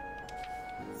 but...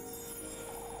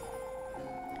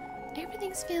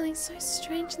 everything's feeling so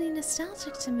strangely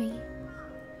nostalgic to me.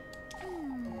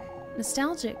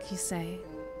 Nostalgic, you say?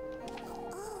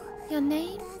 Your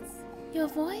name? Your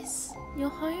voice? Your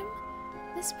home?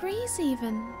 This breeze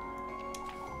even.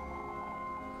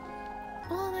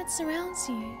 All that surrounds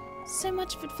you. So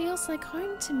much of it feels like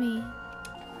home to me.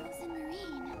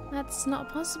 Rosemarine. That's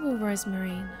not possible,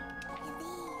 Rosemarine.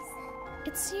 Elise.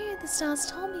 It's you the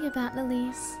stars told me about,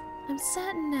 Elise. I'm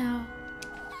certain now.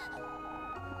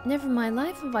 Never in my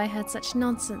life have I heard such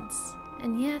nonsense.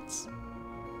 And yet...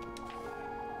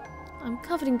 I'm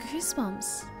covered in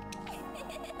goosebumps.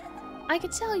 I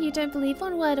could tell you don't believe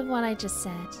one word of what I just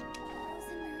said.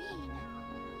 Rosemarine.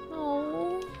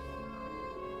 Oh.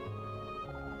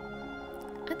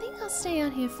 I think I'll stay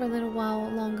out here for a little while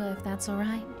longer if that's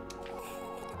alright.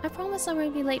 I promise I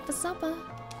won't be late for supper.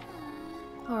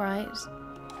 Alright.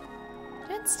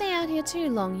 Don't stay out here too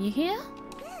long, you hear?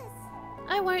 Yes.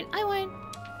 I won't.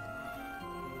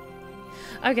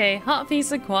 Okay, heart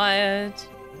piece acquired.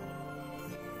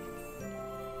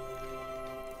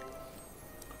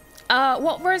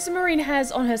 What Rosemarine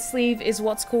has on her sleeve is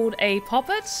what's called a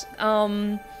poppet.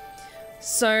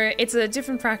 So it's a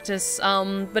different practice,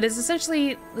 but it's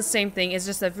essentially the same thing. It's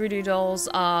just that voodoo dolls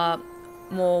are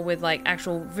more with like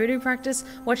actual voodoo practice.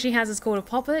 What she has is called a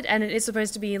poppet, and it is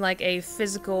supposed to be like a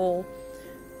physical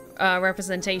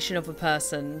representation of a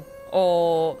person,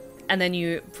 and then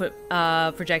you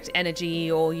project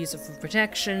energy or use it for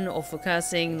protection or for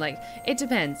cursing. Like, it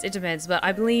depends, but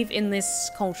I believe in this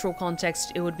cultural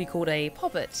context it would be called a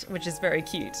poppet, which is very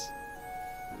cute.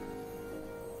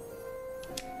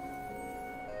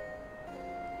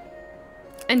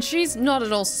 And she's not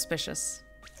at all suspicious.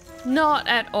 Not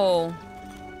at all.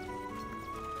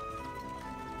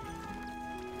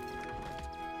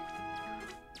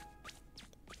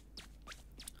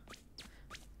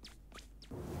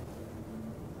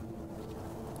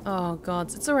 Oh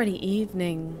god, it's already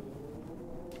evening.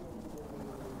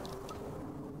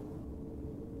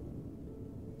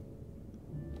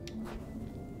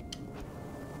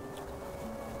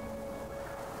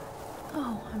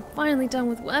 Oh, I'm finally done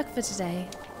with work for today.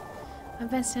 I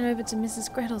best head over to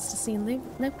Mrs. Gretel's to see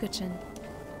Lebkuchen.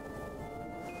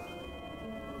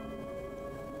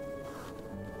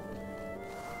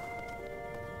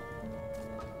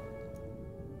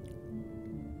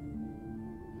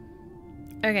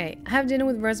 Okay, have dinner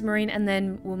with Rosemarine and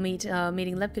then we'll meet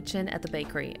meeting Lebkuchen at the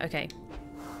bakery. Okay.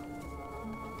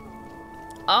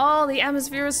 Oh, the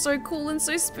atmosphere is so cool and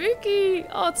so spooky.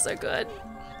 Oh, it's so good.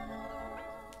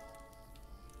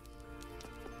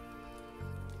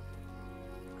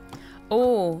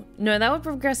 Oh, no, that would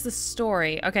progress the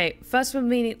story. Okay, let's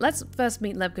first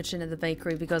meet Lebkuchen at the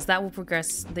bakery because that will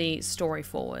progress the story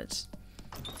forward.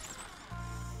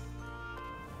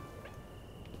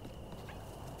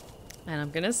 And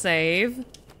I'm gonna save.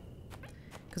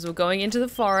 Because we're going into the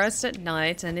forest at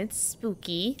night and it's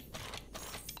spooky.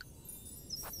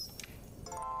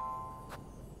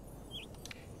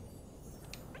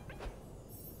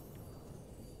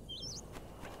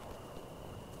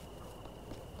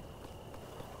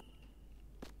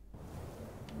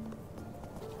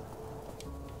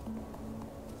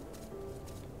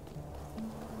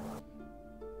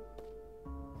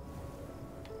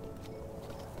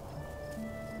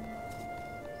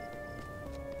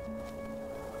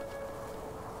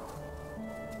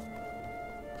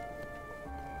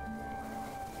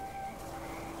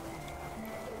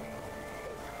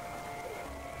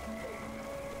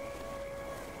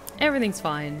 Everything's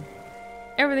fine.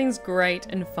 Everything's great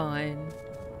and fine.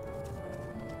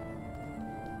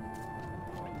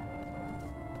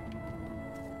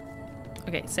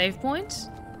 Okay, save point.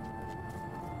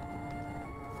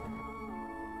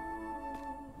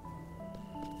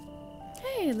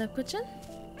 Hey, Lebkuchen.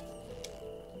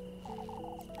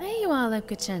 There you are,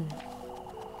 Lebkuchen.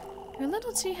 You're a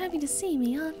little too happy to see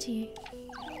me, aren't you?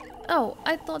 Oh,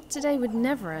 I thought today would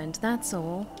never end, that's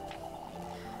all.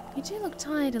 You do look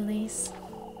tired, Elise.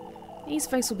 These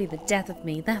folks will be the death of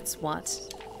me, that's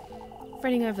what.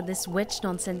 Fretting over this witch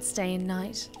nonsense day and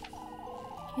night.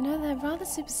 You know, they're rather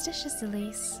superstitious,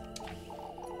 Elise.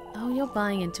 Oh, you're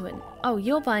buying into it. Oh,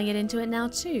 you're buying it into it now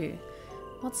too.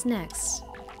 What's next?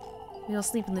 We all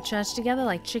sleep in the church together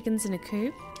like chickens in a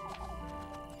coop?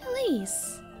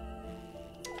 Elise!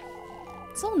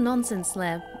 It's all nonsense,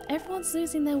 Leb. Everyone's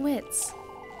losing their wits.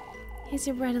 Here's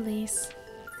your bread, Elise.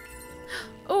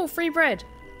 Oh, free bread.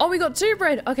 Oh, we got 2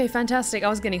 bread. Okay, fantastic. I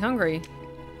was getting hungry.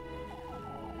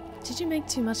 Did you make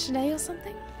too much today or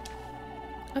something?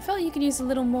 I felt you could use a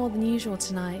little more than usual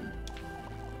tonight.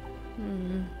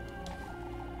 You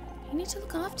need to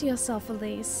look after yourself,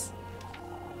 Elise.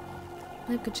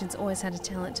 Lebkuchen's always had a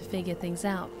talent to figure things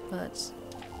out, but...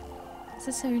 is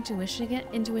this her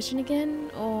intuition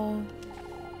again, or...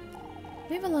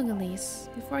 Move along, Elise,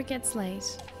 before it gets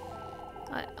late.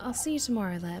 I'll see you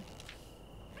tomorrow, lad.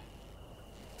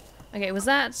 Okay, was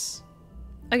that...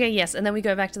 Okay, yes, and then we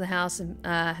go back to the house and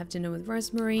have dinner with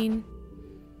Rosemary.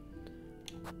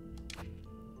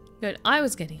 Good, I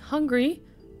was getting hungry,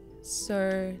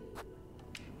 so...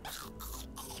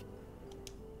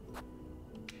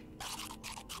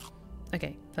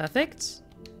 Okay, perfect.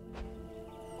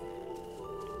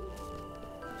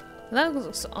 That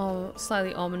looks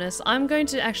slightly ominous. I'm going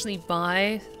to actually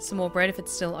buy some more bread if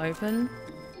it's still open.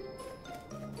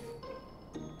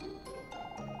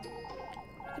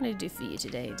 What can I do for you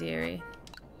today, dearie?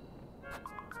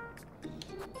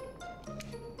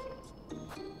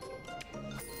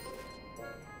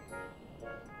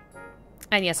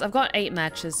 And yes, I've got 8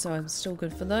 matches, so I'm still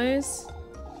good for those.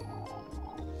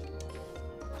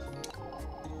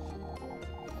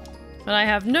 But I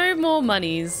have no more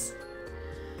monies.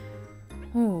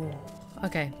 Ooh,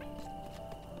 okay.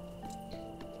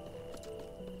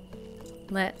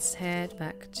 Let's head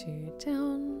back to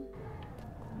town.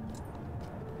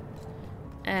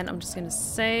 And I'm just gonna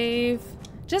save,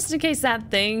 just in case that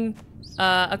thing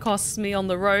accosts me on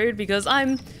the road, because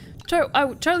I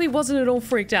totally wasn't at all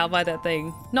freaked out by that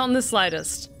thing. Not in the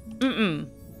slightest. Mm-mm.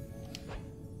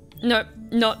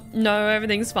 No,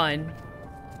 everything's fine.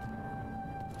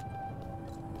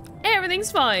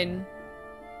 Everything's fine.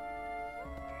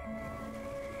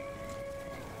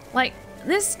 Like,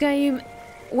 this game,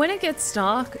 when it gets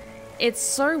dark, it's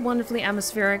so wonderfully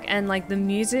atmospheric, and like the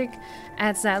music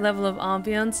adds that level of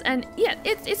ambience, and yeah,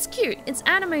 it's cute. It's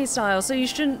anime style, so you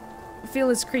shouldn't feel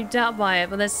as creeped out by it,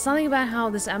 but there's something about how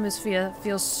this atmosphere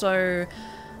feels so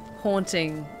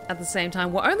haunting at the same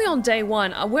time. We're only on day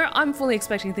 1, where I'm fully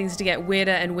expecting things to get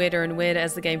weirder and weirder and weirder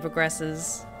as the game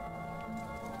progresses.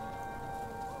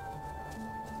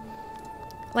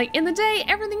 Like, in the day,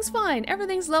 everything's fine.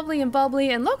 Everything's lovely and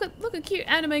bubbly, and look at cute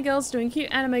anime girls doing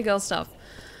cute anime girl stuff.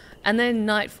 And then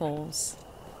night falls,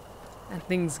 and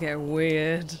things get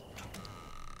weird.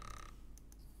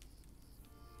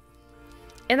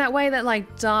 In that way that,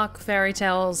 like, dark fairy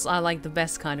tales are, like, the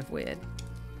best kind of weird.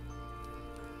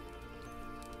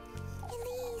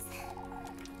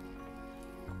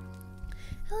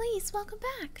 Elise, welcome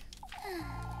back.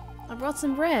 I brought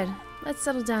some bread. Let's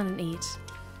settle down and eat.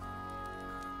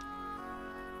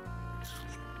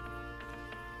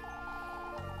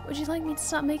 Would you like me to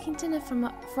start making dinner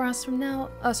for us from now?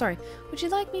 Oh, sorry. Would you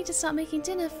like me to start making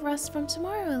dinner for us from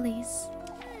tomorrow, Elise?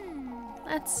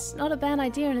 That's not a bad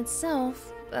idea in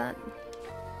itself, but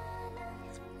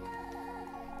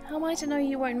how am I to know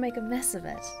you won't make a mess of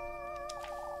it?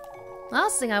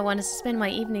 Last thing I want is to spend my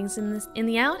evenings in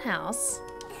the outhouse.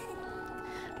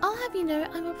 I'll have you know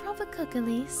I'm a proper cook,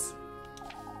 Elise.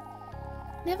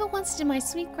 Never once did my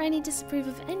sweet granny disapprove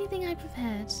of anything I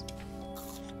prepared.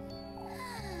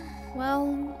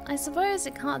 Well, I suppose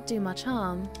it can't do much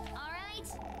harm. Alright.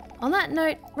 On that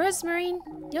note, Rosemary,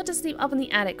 you're to sleep up in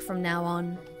the attic from now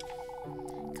on.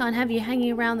 Can't have you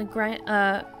hanging around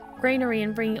the granary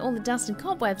and bringing all the dust and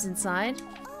cobwebs inside.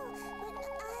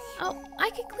 Oh, I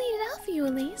could clean it out for you,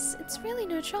 Elise. It's really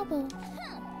no trouble.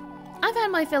 I've had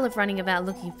my fill of running about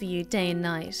looking for you day and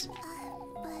night.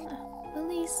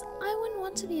 Elise, I wouldn't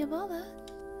want to be a bother.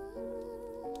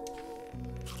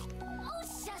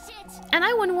 And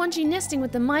I wouldn't want you nesting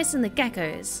with the mice and the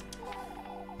geckos.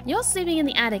 You're sleeping in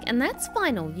the attic, and that's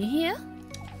final, you hear?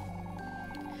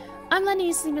 I'm letting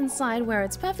you sleep inside where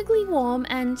it's perfectly warm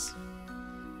and...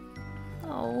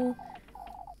 Oh...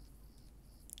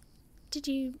 Did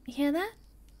you hear that,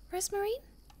 Rosemary?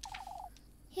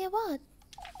 Hear what?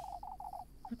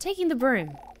 I'm taking the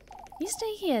broom. You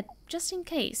stay here, just in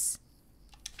case.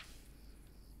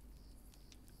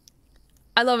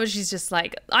 I love it, she's just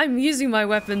like, I'm using my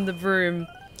weapon, the broom.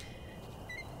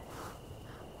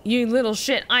 You little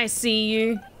shit, I see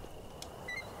you.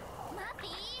 Muppy.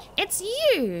 It's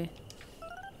you!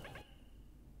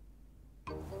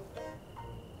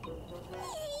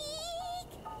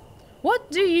 What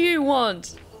do you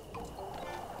want?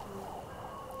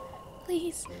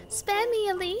 Please, spare me,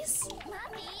 Elise.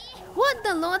 Muppy. What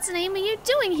the Lord's name are you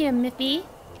doing here, Miffy?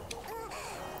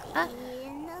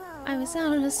 I was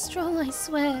out on a stroll, I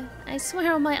swear. I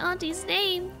swear on my auntie's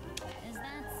name. Is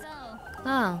that so?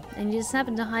 Oh, and you just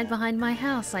happened to hide behind my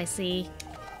house, I see.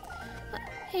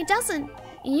 Who doesn't?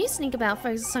 You sneak about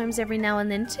folks' homes every now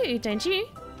and then too, don't you?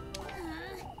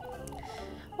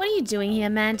 What are you doing here,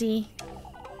 Mandy?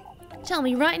 Tell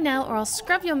me right now or I'll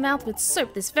scrub your mouth with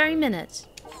soap this very minute.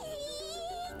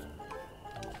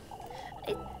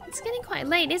 It's getting quite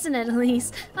late, isn't it,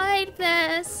 Elise? I'd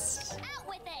best... Out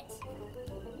with it.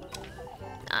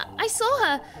 I saw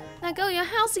her! That girl you're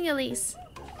housing, Elise.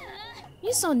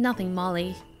 You saw nothing,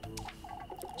 Molly.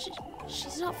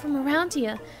 She's not from around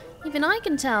here. Even I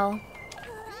can tell.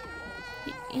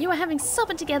 You were having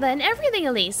supper together and everything,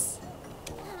 Elise.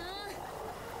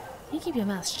 You keep your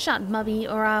mouth shut, Mubby,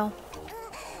 or I'll...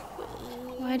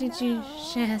 Why did you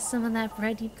share some of that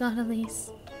bread you've got,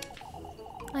 Elise?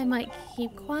 I might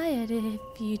keep quiet if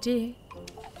you do.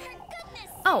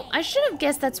 Oh, I should have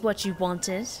guessed that's what you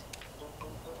wanted.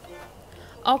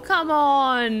 Oh, come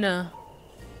on!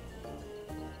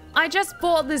 I just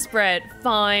bought this bread.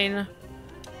 Fine.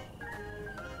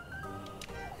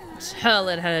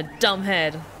 Turlet had a dumb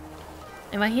head.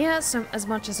 If I hear as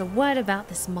much as a word about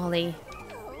this, Molly...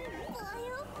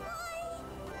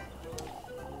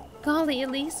 Golly,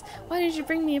 Elise, why did you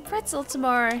bring me a pretzel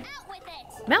tomorrow? Out with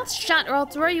it. Mouth shut or I'll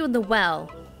throw you in the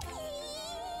well.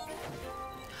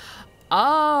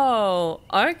 Oh,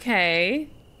 okay.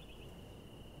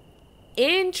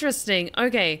 Interesting.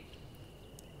 Okay.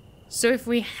 So if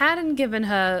we hadn't given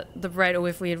her the bread, or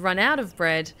if we had run out of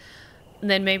bread,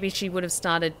 then maybe she would have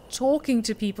started talking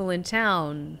to people in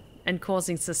town and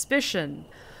causing suspicion.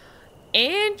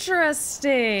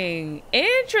 Interesting.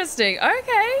 Interesting.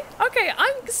 Okay. Okay.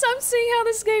 I'm seeing how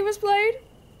this game is played.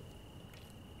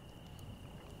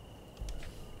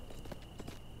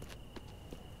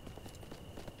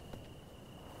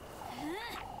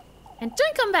 And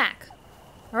don't come back,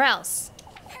 or else.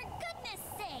 For goodness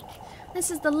sake.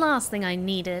 This is the last thing I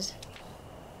needed.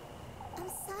 I'm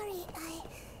sorry,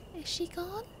 Is she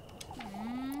gone?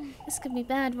 This could be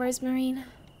bad, Rosemarine.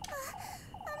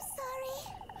 I'm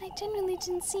sorry. I genuinely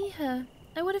didn't see her.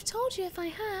 I would have told you if I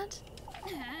had.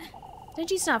 Don't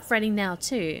you start fretting now,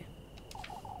 too.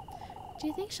 Do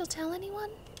you think she'll tell anyone?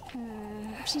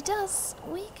 If she does,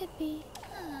 we could be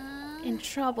in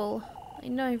trouble. I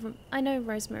know,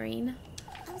 Rosemarine.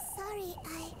 I'm sorry,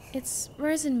 It's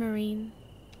Rosemarine.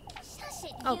 Shush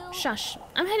it, Oh, you. shush.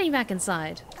 I'm heading back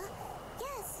inside.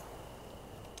 Yes.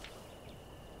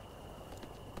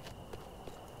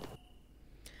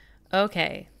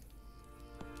 Okay.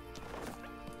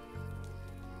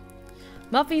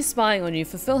 Muffy's spying on you.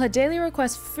 Fulfill her daily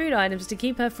request for food items to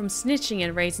keep her from snitching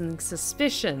and raising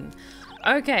suspicion.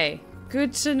 Okay,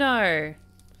 good to know.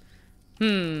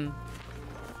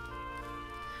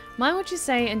 Mind what you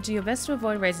say and do your best to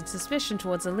avoid raising suspicion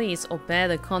towards Elise or bear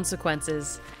the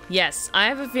consequences. Yes, I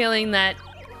have a feeling that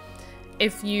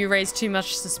if you raise too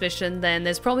much suspicion, then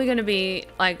there's probably going to be,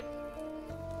 like,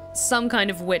 some kind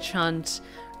of witch hunt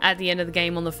at the end of the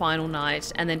game on the final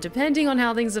night. And then depending on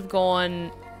how things have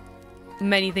gone,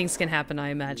 many things can happen, I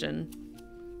imagine.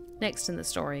 Next in the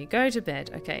story. Go to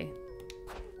bed. Okay.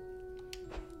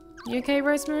 You okay,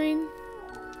 Rosemarine?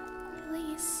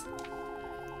 Elise,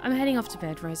 I'm heading off to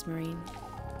bed, Rosemarine.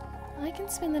 I can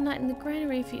spend the night in the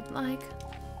granary if you'd like.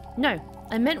 No,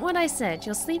 I meant what I said.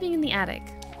 You're sleeping in the attic.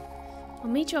 I'll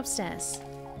meet you upstairs.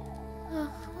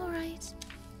 Oh, alright.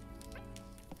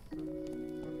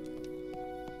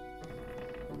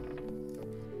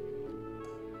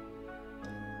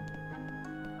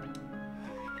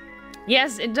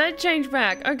 Yes, it did change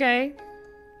back. Okay.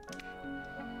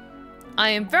 I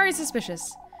am very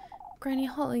suspicious. Granny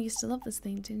Hollow used to love this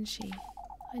thing, didn't she?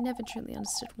 I never truly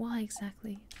understood why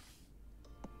exactly.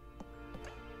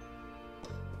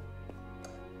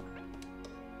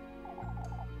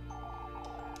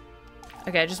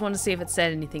 Okay, I just want to see if it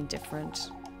said anything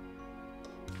different.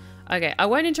 Okay, I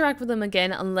won't interact with them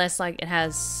again unless, like, it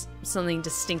has something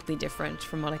distinctly different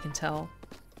from what I can tell.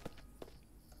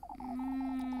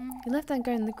 You left that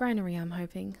goat in the granary, I'm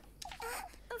hoping.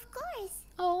 Of course.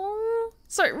 Oh,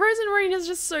 so Rosemarine is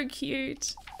just so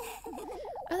cute.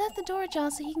 I left the door ajar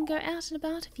so he can go out and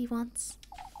about if he wants.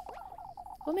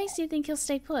 What makes you think he'll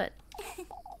stay put?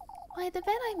 Why, the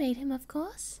bed I made him, of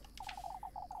course.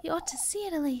 You ought to see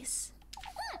it, Elise.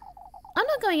 I'm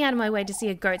not going out of my way to see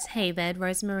a goat's hay bed,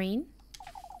 Rosemarine.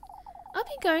 Up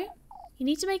you go. You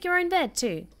need to make your own bed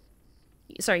too.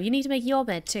 Sorry, you need to make your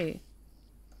bed too.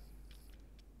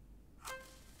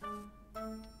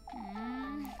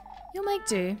 You'll make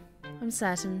do, I'm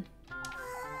certain.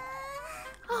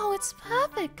 Oh, it's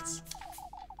perfect.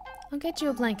 I'll get you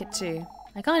a blanket too.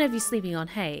 I can't have you sleeping on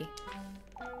hay.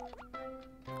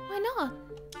 Why not?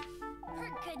 For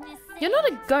goodness sake. You're not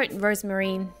a goat,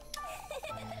 Rosemarine.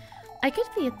 I could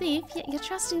be a thief, yet you're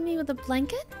trusting me with a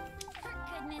blanket? For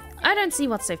goodness sake. I don't see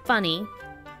what's so funny.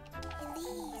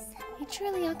 Elise. You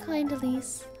truly are kind,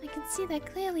 Elise. I can see that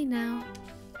clearly now.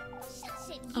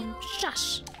 Shush it, you.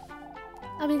 Shush.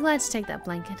 I'll be glad to take that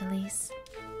blanket, Elise.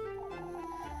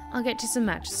 I'll get you some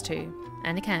matches too,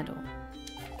 and a candle.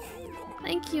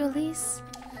 Thank you, Elise.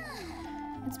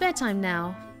 It's bedtime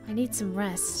now. I need some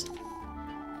rest.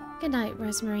 Good night,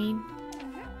 Rosemarine.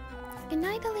 Good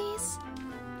night, Elise.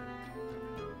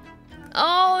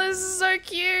 Oh, this is so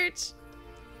cute.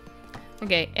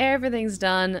 Okay, everything's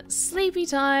done. Sleepy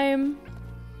time.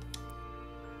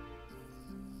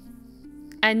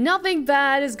 And nothing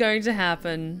bad is going to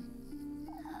happen.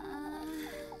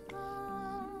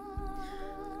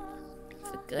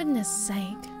 For goodness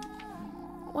sake.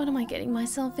 What am I getting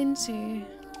myself into?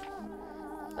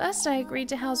 First I agreed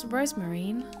to house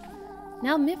Rosemarine.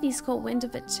 Now Miffy's caught wind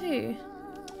of it too.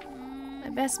 I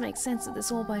best make sense of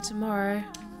this all by tomorrow.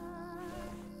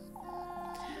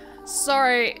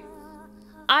 Sorry.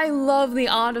 I love the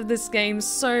art of this game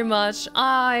so much.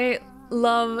 I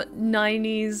love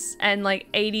 90s and like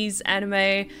 80s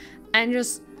anime and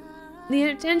just the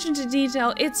attention to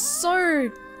detail. It's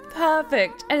so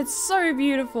perfect and it's so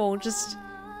beautiful. Just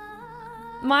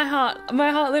my heart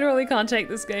literally can't take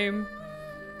this game.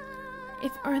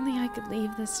 If only I could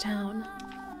leave this town.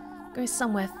 Go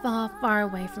somewhere far, far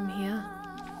away from here.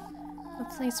 A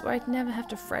place where I'd never have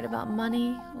to fret about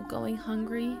money or going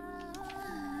hungry.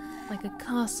 Like a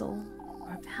castle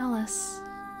or a palace.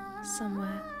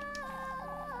 Somewhere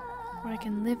where I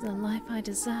can live the life I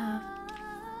deserve.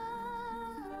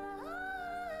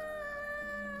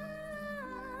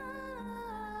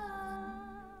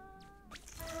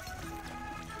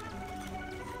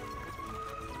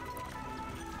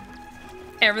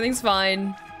 Everything's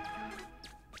fine.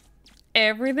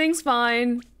 Everything's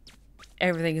fine.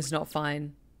 Everything is not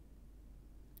fine.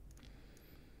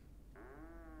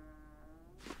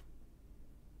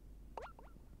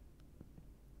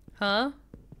 Huh?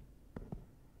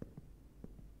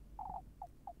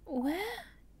 Where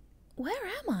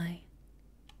am I?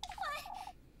 What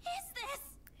is this?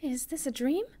 Is this a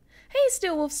dream? Hey,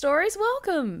 Steelwolf Stories,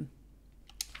 welcome.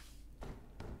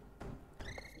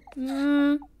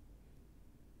 Hello?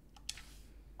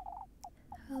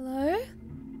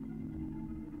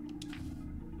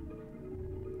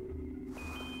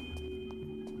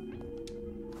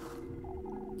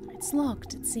 It's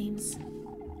locked, it seems.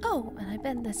 Oh, and I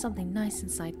bet there's something nice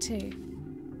inside too.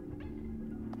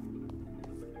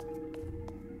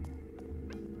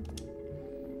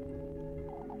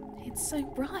 It's so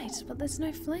bright, but there's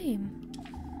no flame.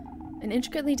 An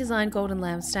intricately designed golden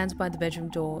lamp stands by the bedroom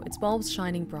door, its bulbs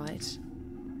shining bright.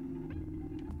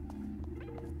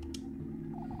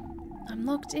 I'm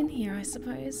locked in here, I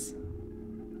suppose.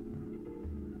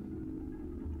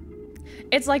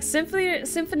 It's like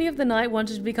Symphony of the Night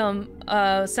wanted to become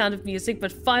Sound of Music,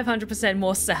 but 500%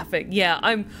 more sapphic.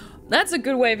 Yeah, that's a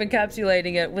good way of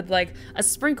encapsulating it with like a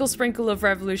sprinkle of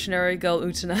Revolutionary Girl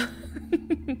Utena.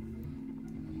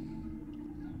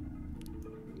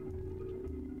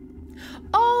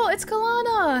 Oh, it's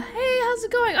Kalana! Hey, how's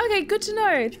it going? Okay, good to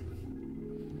know.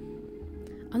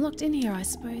 I'm locked in here, I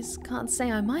suppose. Can't say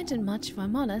I minded much if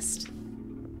I'm honest.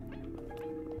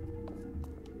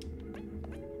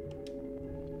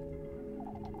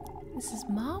 This is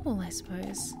marble, I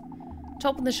suppose.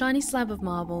 Top of the shiny slab of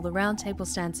marble, the round table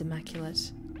stands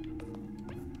immaculate.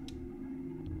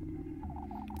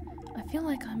 I feel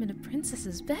like I'm in a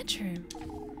princess's bedroom.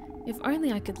 If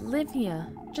only I could live here,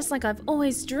 just like I've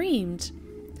always dreamed.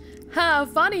 How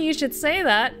funny you should say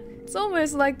that. It's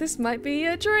almost like this might be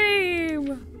a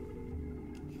dream.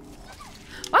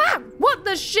 Ah! What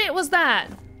the shit was that?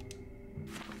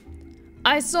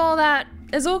 I saw that.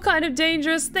 There's all kind of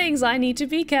dangerous things. I need to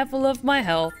be careful of my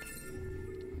health.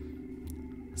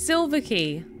 Silver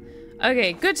key.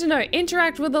 Okay, good to know.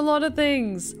 Interact with a lot of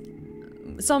things.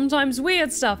 Sometimes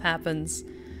weird stuff happens.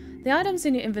 The items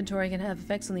in your inventory can have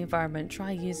effects on the environment.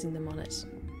 Try using them on it.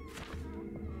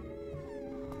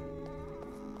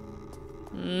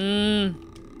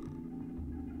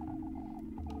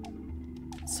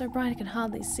 So bright I can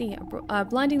hardly see. A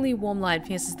blindingly warm light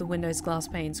pierces the window's glass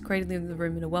panes, cradling the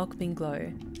room in a welcoming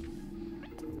glow.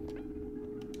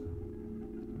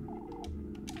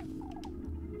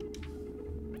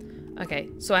 Okay,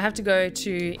 so I have to go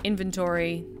to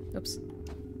inventory. Oops.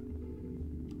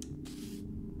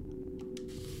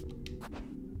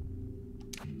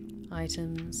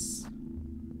 Items.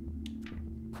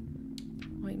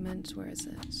 Ointment, where is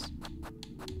it?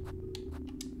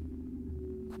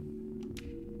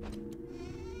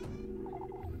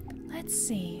 Let's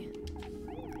see.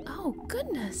 Oh,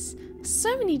 goodness.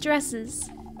 So many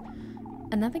dresses.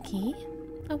 Another key?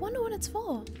 I wonder what it's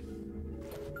for.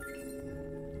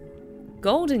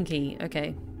 Golden key,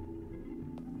 okay.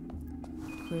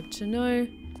 Good to know.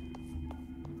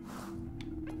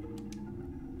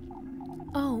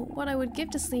 Oh, what I would give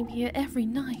to sleep here every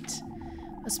night.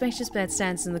 A spacious bed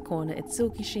stands in the corner, its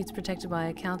silky sheets protected by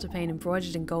a counterpane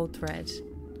embroidered in gold thread.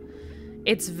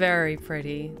 It's very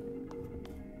pretty.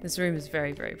 This room is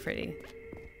very, very pretty.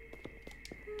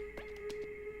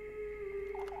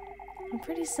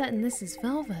 pretty certain this is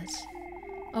velvet.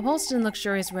 Upholstered in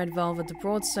luxurious red velvet, the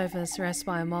broad sofa surrounded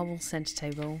by a marble center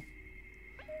table.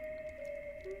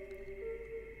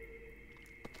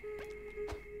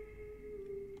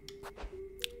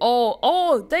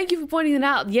 Oh, thank you for pointing it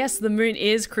out. Yes, the moon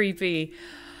is creepy.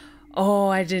 Oh,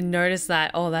 I didn't notice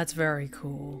that. Oh, that's very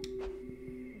cool.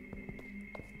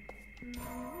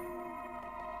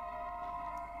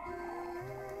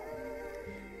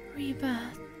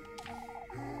 Rebirth.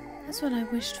 That's what I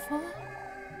wished for.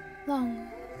 Long,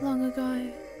 long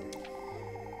ago.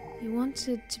 You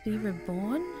wanted to be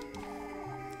reborn?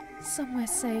 Somewhere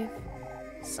safe.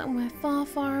 Somewhere far,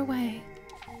 far away.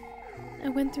 I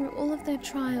went through all of their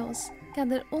trials,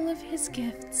 gathered all of his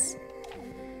gifts.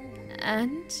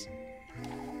 And...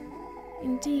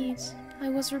 indeed, I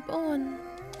was reborn.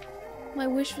 My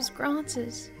wish was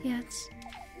granted, yet...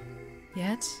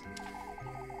 Yet?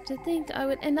 To think I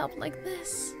would end up like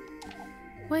this.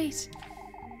 Wait,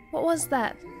 what was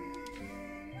that?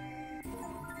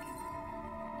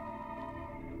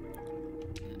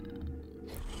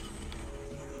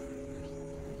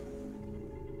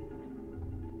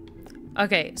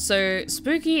 Okay, so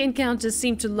spooky encounters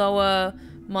seem to lower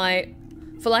my,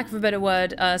 for lack of a better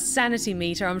word, sanity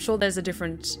meter. I'm sure there's a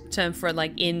different term for it,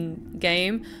 like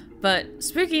in-game, but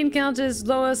spooky encounters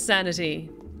lower sanity.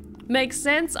 Makes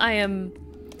sense.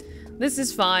 This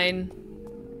is fine.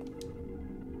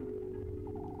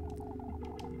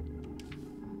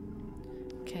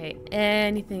 Okay,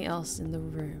 anything else in the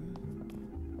room?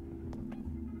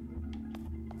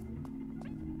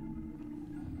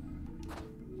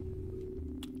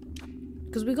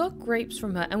 Because we got grapes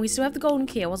from her, and we still have the golden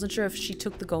key. I wasn't sure if she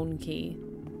took the golden key.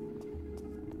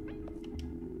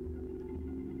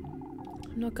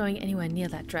 I'm not going anywhere near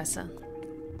that dresser.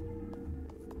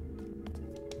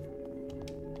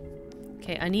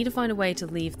 Okay, I need to find a way to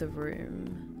leave the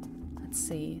room. Let's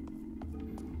see.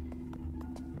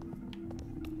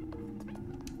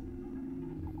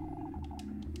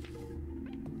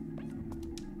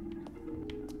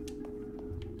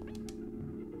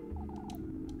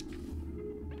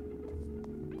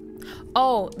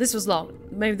 Oh, this was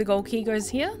locked. Maybe the gold key goes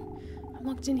here? I'm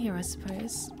locked in here, I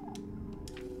suppose.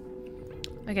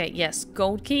 Okay, yes.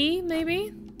 Gold key,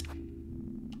 maybe?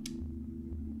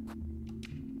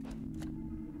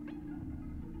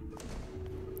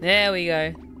 There we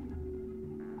go.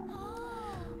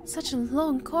 Such a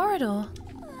long corridor.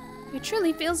 It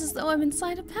truly feels as though I'm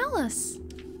inside a palace.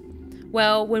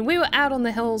 Well, when we were out on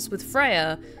the hills with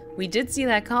Freya, we did see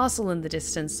that castle in the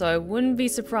distance, so I wouldn't be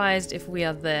surprised if we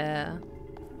are there.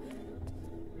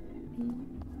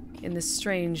 In this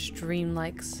strange,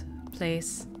 dreamlike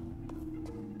place.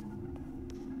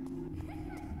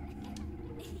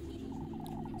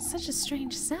 Such a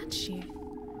strange statue.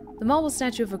 The marble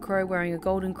statue of a crow wearing a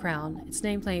golden crown. Its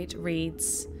nameplate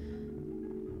reads...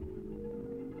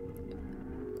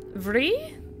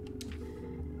 Vri?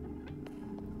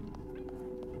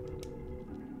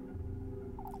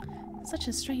 Such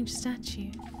a strange statue.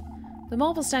 The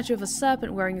marble statue of a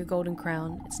serpent wearing a golden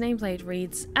crown. Its nameplate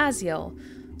reads Aziel.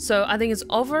 So I think it's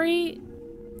Ovario,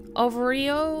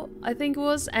 I think it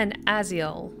was, and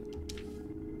Aziel.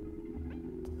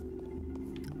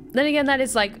 Then again, that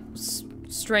is like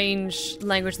strange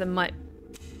language that might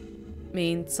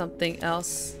mean something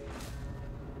else.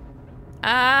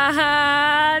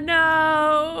 Ah,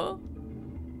 no!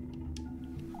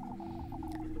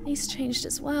 These changed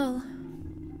as well.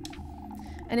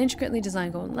 An intricately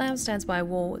designed golden lamp stands by a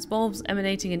wall, its bulbs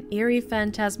emanating an eerie,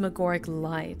 phantasmagoric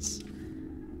light.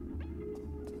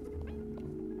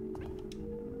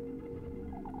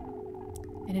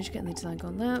 An intricately designed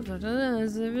golden lamp,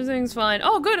 everything's fine.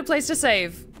 Oh, good, a place to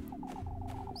save!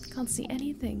 Can't see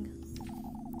anything.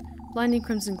 Blinding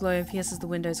crimson glow pierces the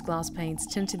window's glass panes,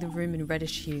 tinting the room in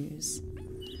reddish hues.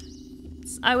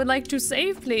 I would like to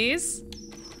save, please.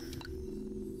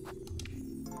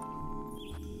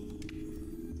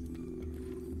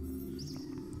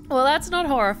 Well, that's not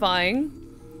horrifying.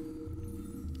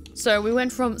 So we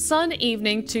went from sun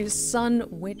evening to sun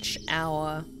witch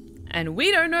hour. And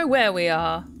we don't know where we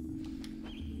are.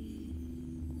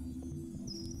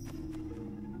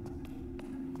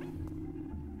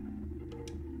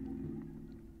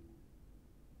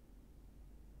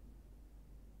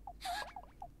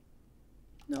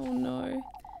 Oh no.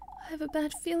 I have a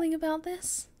bad feeling about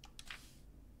this.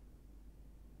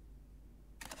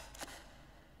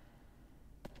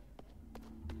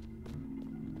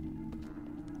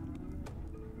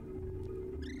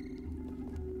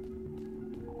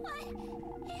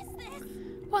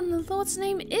 What in the Lord's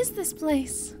name is this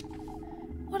place?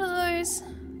 What are those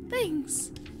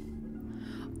things?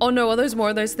 Oh no, are those more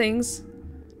of those things?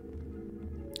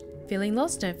 Feeling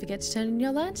lost? Don't forget to turn on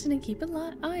your lantern and keep an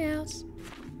eye out.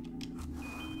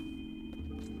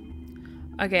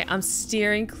 Okay, I'm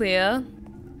steering clear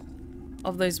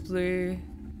of those blue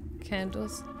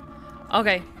candles.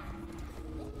 Okay.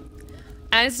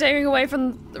 And steering away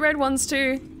from the red ones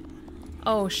too.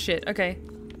 Oh shit, okay.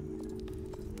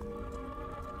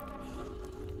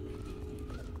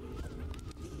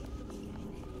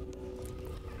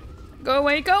 Go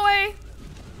away, go away!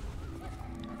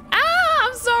 Ah!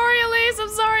 I'm sorry, Elise! I'm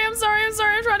sorry, I'm sorry, I'm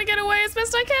sorry. I'm trying to get away as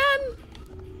best I can.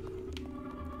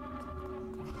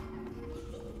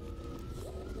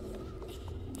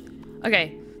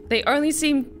 Okay. They only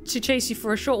seem to chase you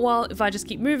for a short while. If I just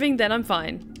keep moving, then I'm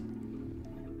fine.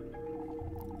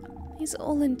 These are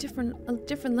all in a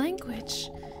different language.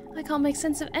 I can't make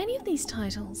sense of any of these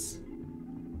titles.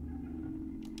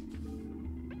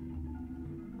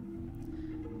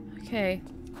 Okay.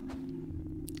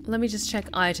 Let me just check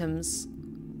items.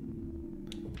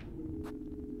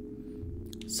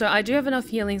 So I do have enough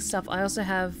healing stuff. I also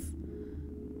have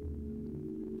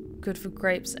good for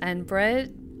grapes and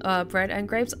bread. Bread and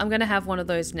grapes. I'm gonna have one of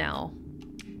those now.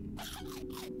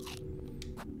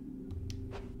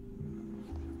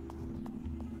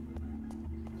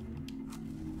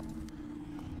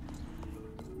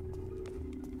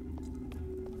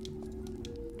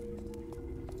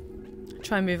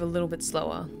 Try and move a little bit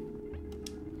slower.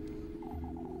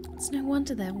 It's no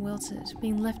wonder they're wilted,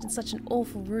 being left in such an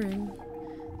awful room.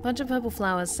 A bunch of purple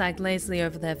flowers sagged lazily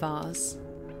over their vase.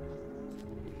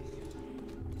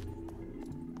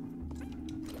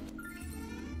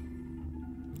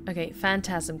 Okay,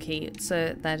 phantasm key.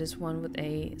 So that is one with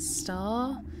a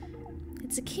star.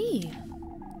 It's a key.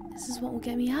 This is what will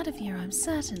get me out of here, I'm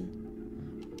certain.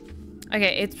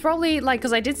 Okay, it's probably like,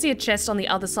 because I did see a chest on the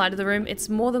other side of the room. It's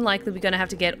more than likely we're going to have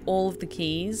to get all of the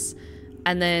keys.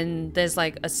 And then there's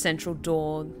like a central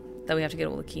door that we have to get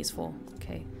all the keys for.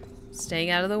 Okay. Staying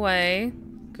out of the way.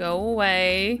 Go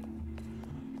away.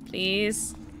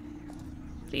 Please.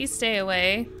 Please stay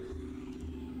away.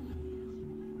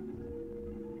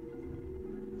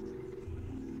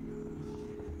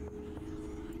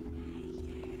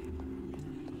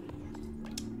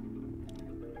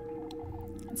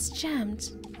 It's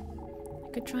jammed. I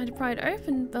could try to pry it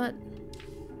open, but...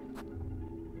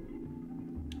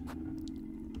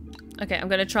 Okay, I'm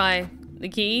gonna try the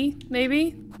key,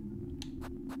 maybe?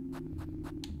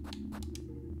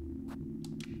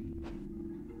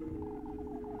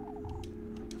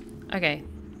 Okay,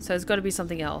 so it's gotta be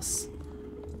something else.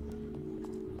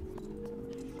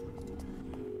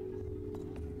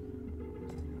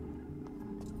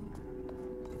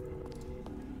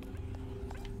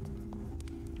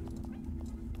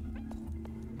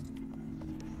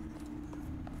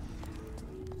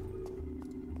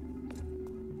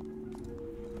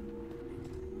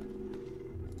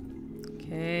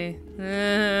 Okay.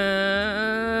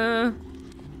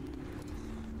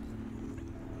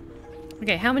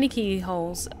 Okay, how many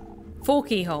keyholes? 4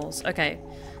 keyholes. Okay.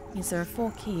 Means there are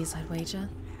 4 keys, I'd wager.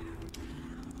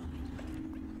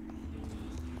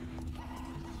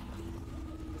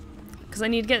 Because I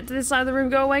need to get to this side of the room.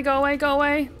 Go away, go away, go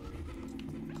away.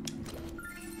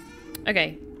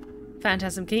 Okay.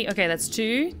 Phantasm key. Okay, that's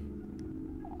 2.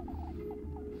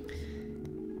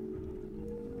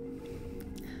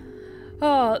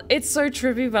 Oh, it's so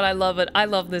trippy, but I love it. I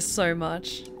love this so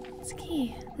much. It's a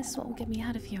key. This is what will get me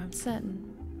out of here, I'm certain.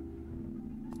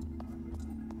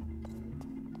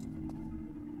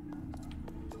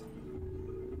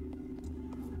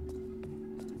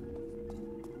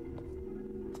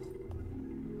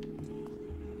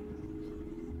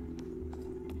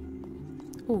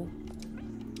 Ooh.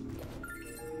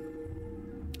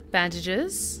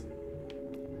 Bandages.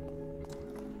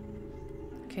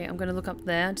 Okay, I'm gonna look up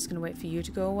there. I'm just gonna wait for you to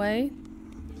go away.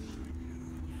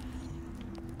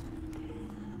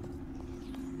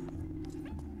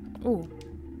 Ooh.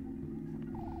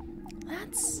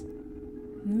 That's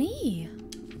me.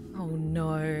 Oh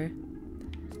no.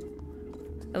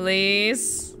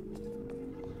 Elise.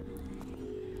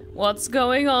 What's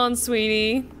going on,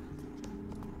 sweetie?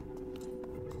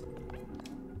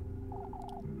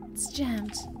 It's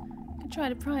jammed. I could try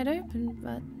to pry it open,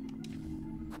 but...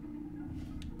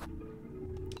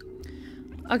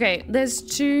 Okay, there's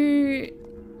 2...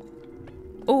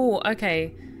 Oh,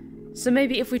 okay. So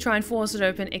maybe if we try and force it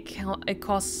open, it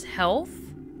costs health?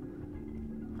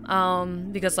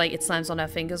 Because, like, it slams on our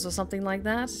fingers or something like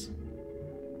that?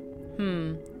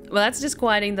 Well, that's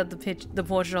disquieting that the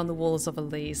portrait on the wall is of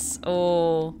Elise.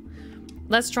 Oh.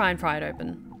 Let's try and pry it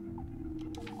open.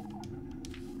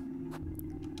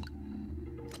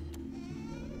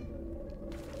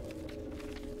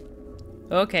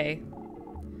 Okay.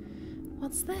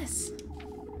 What's this?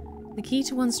 The key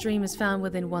to one's dream is found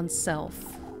within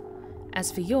oneself.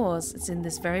 As for yours, it's in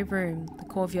this very room, the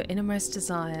core of your innermost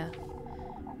desire.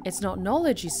 It's not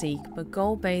knowledge you seek, but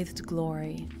gold-bathed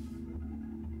glory.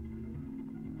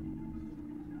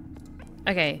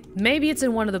 Okay, maybe it's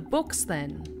in one of the books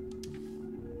then.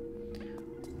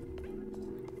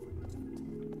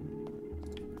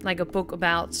 Like a book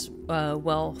about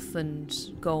wealth and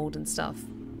gold and stuff.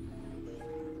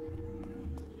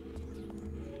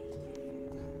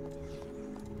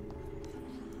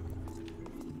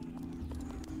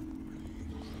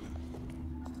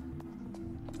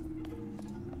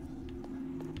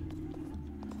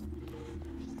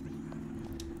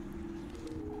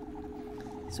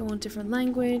 So all different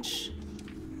language.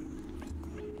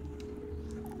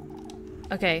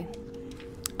 Okay.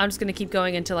 I'm just gonna keep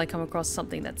going until I come across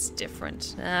something that's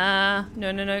different. Ah,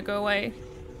 no, no, no, go away.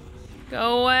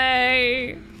 Go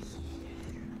away!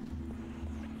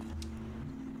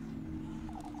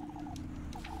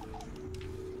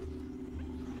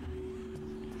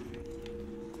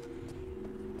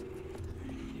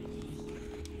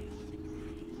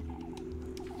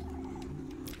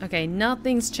 Okay,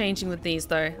 nothing's changing with these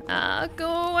though. Ah, go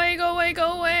away, go away,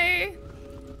 go away!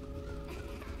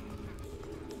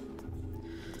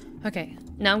 Okay,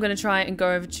 now I'm gonna try and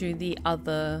go over to the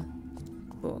other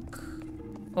book.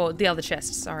 Or the other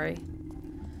chest, sorry.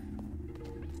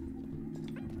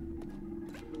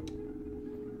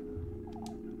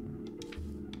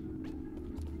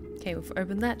 Okay, we've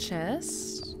opened that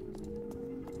chest.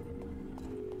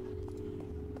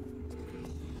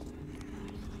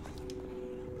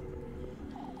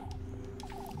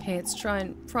 Okay, let's try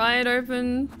and pry it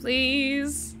open,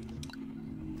 please.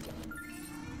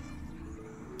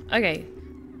 Okay,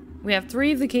 we have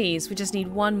 3 of the keys. We just need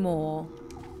 1 more.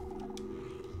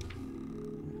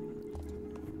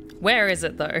 Where is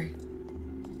it though?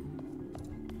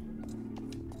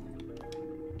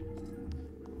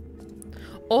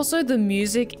 Also, the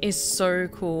music is so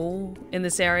cool in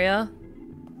this area.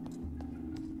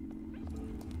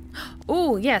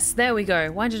 Oh, yes, there we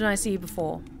go. Why didn't I see you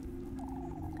before?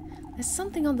 There's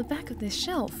something on the back of this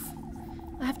shelf.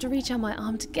 I have to reach out my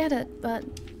arm to get it, but...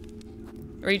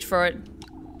 Reach for it.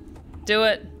 Do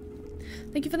it.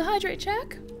 Thank you for the hydrate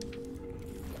check.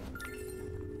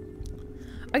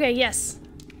 Okay, yes.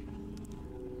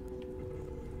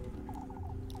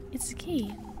 It's the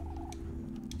key.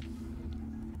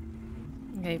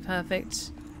 Okay,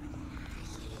 perfect.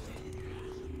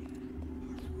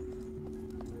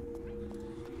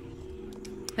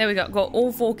 There we go. Got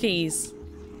all 4 keys.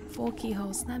 4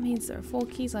 keyholes. That means there are 4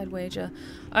 keys, I'd wager.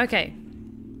 Okay.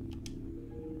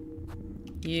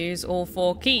 Use all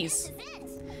 4 keys.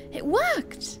 It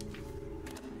worked!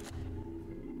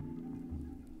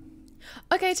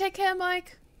 Okay, take care,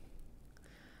 Mike.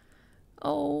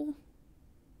 Oh.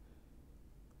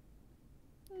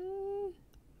 What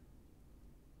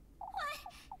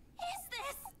is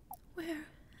this? Where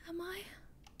am I?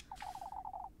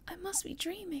 I must be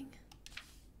dreaming.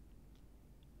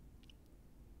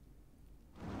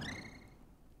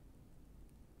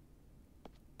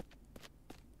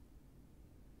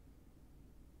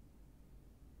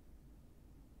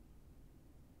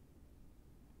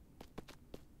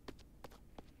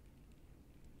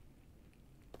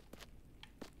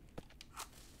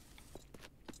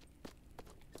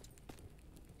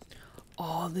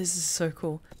 Oh, this is so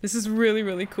cool. This is really,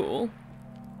 really cool.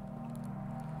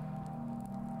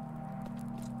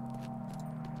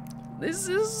 This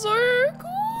is so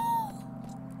cool.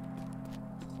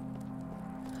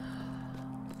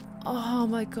 Oh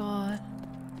my god.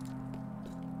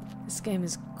 This game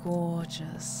is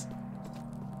gorgeous.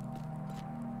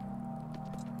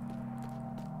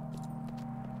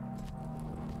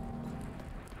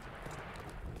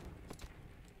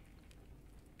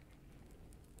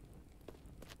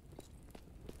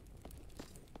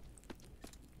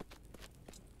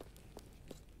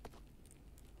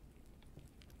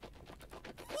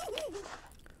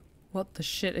 What the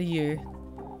shit are you?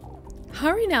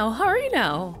 Hurry now, hurry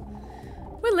now!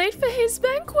 We're late for his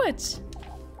banquet!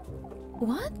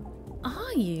 What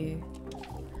are you?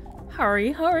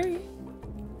 Hurry, hurry!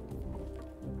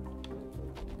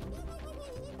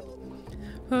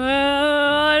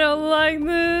 I don't like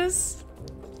this!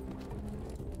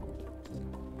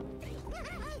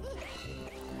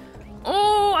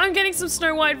 Oh, I'm getting some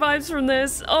Snow White vibes from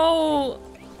this! Oh!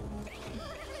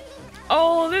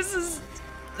 Oh, this is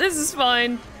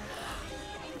fine.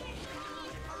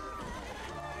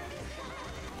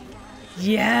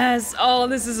 Yes! Oh,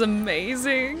 this is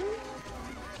amazing.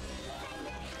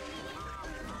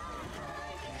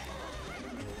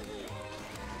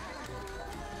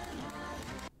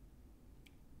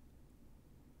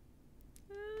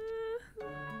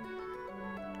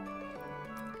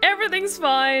 Everything's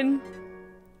fine.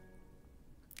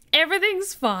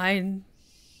 Everything's fine.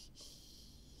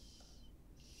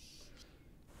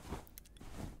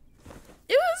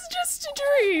 It was just a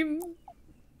dream.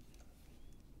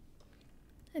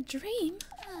 A dream?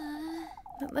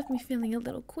 That left me feeling a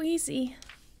little queasy.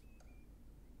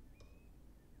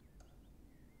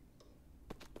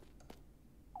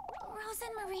 Rose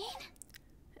and Marine?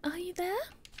 Are you there?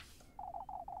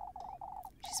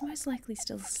 She's most likely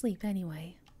still asleep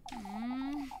anyway.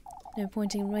 No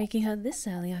point in waking her this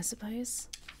early, I suppose.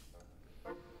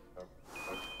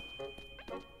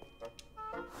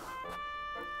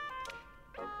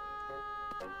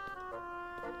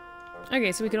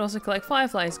 Okay, so we can also collect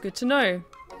fireflies. Good to know.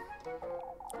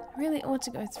 I really ought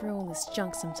to go through all this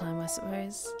junk sometime, I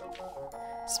suppose.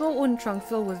 Small wooden trunk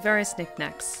filled with various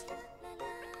knickknacks.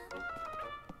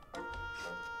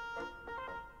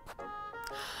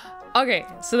 Okay,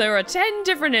 so there are 10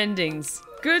 different endings.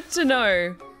 Good to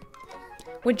know.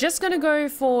 We're just gonna go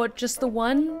for just the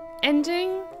one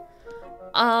ending.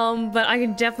 But I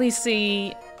can definitely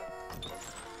see...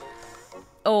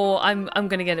 Oh, I'm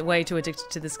gonna get way too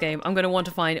addicted to this game. I'm gonna want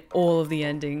to find all of the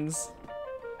endings.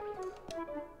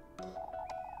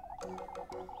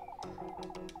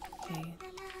 Okay.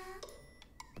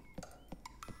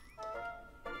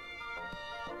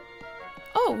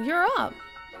 Oh, you're up.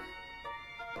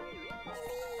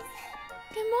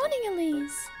 Good morning,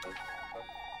 Elise.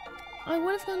 I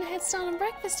would have gotten a head start on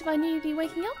breakfast if I knew you'd be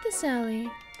waking up this early.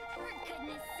 For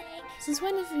goodness sake.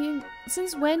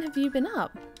 Since when have you been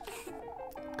up?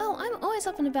 Oh, I'm always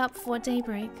up and about before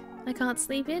daybreak. I can't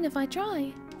sleep in if I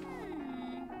try.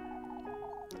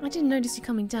 I didn't notice you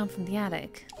coming down from the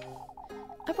attic.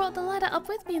 I brought the ladder up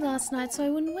with me last night so I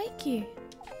wouldn't wake you.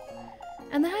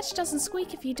 And the hatch doesn't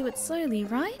squeak if you do it slowly,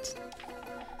 right?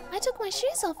 I took my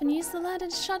shoes off and used the ladder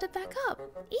to shut it back up.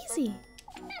 Easy.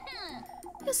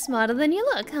 You're smarter than you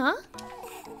look, huh?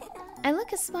 I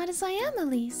look as smart as I am,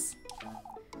 Elise.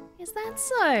 Is that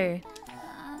so?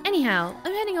 Anyhow,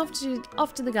 I'm heading off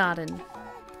to the garden.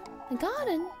 The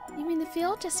garden? You mean the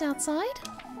field just outside?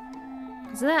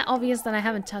 Isn't that obvious that I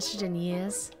haven't touched it in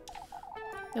years?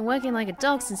 Been working like a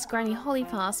dog since Granny Holly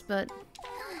passed, but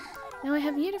now I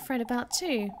have you to fret about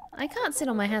too. I can't sit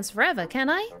on my hands forever, can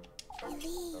I?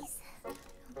 Elise.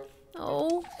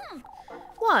 Oh.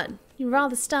 What? You'd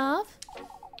rather starve?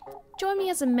 Join me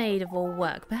as a maid of all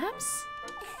work, perhaps?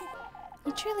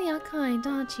 You truly are kind,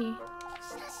 aren't you?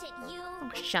 Shush it, you.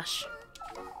 Oh, shush.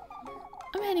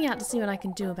 I'm heading out to see what I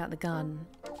can do about the garden.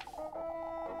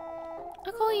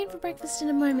 I'll call you in for breakfast in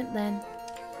a moment then.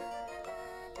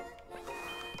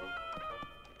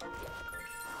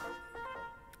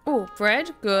 Oh,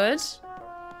 bread, good.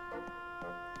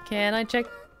 Can I check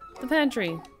the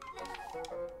pantry?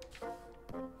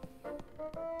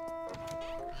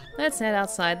 Let's head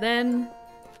outside then.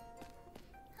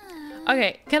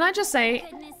 Okay, can I just say,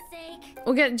 Goodness sake.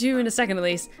 we'll get to you in a second at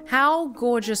least. How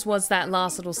gorgeous was that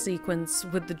last little sequence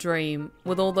with the dream,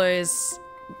 with all those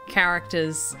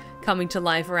characters coming to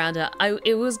life around her?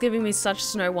 It was giving me such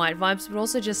Snow White vibes, but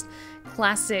also just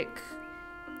classic,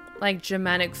 like,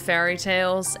 Germanic fairy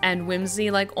tales and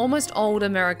whimsy, like almost old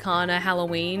Americana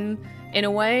Halloween in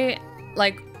a way.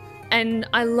 Like, and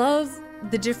I love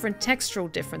the different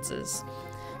textural differences.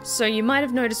 So you might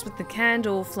have noticed with the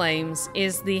candle flames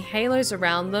is the halos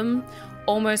around them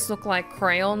almost look like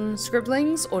crayon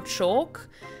scribblings or chalk,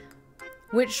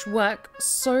 which work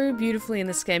so beautifully in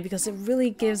this game because it really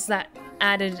gives that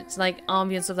added like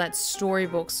ambience of that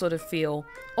storybook sort of feel.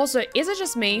 Also, is it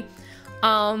just me?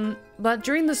 But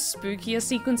during the spookier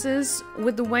sequences,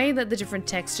 with the way that the different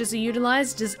textures are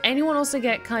utilized, does anyone also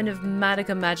get kind of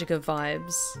Madoka Magica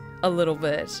vibes? A little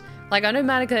bit. Like, I know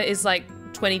Madoka is like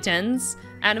 2010s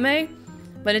anime,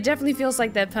 but it definitely feels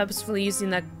like they're purposefully using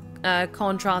that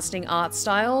contrasting art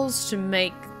styles to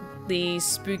make the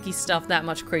spooky stuff that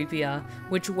much creepier,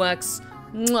 which works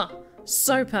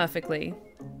so perfectly.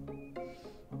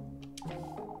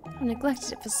 I've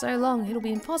neglected it for so long, it'll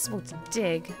be impossible to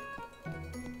dig.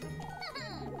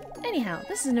 Anyhow,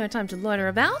 this is no time to loiter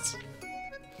about.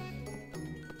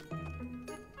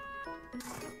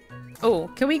 Oh,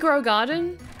 can we grow a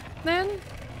garden then?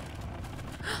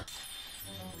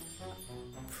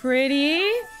 Pretty.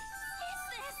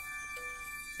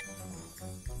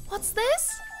 What's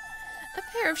this? A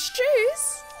pair of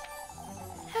shoes?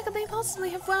 How could they possibly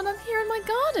have wound up here in my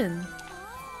garden?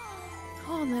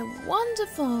 Oh, they're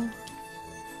wonderful.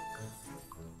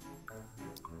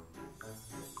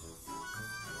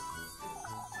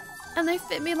 And they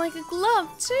fit me like a glove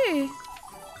too.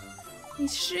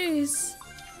 These shoes.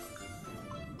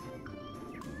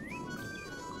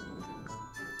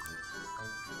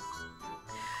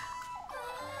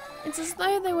 It's as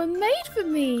though they were made for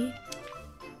me.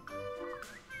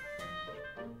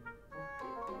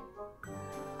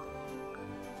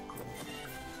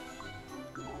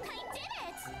 I did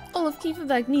it! All of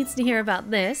Kieferberg needs to hear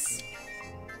about this.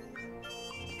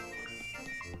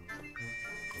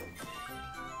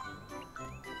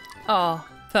 Oh,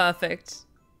 perfect.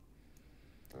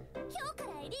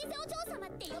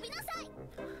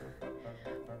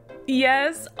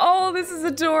 Yes. Oh, this is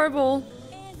adorable.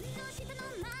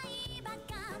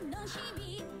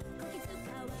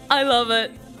 I love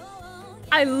it.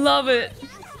 I love it.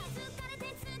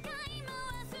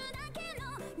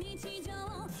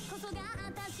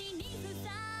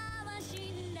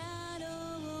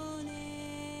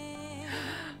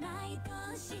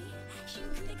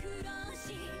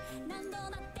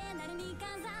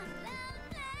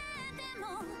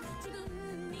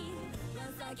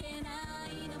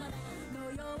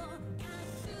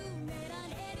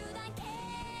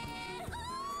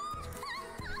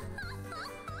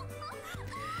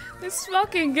 This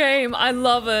fucking game, I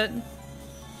love it.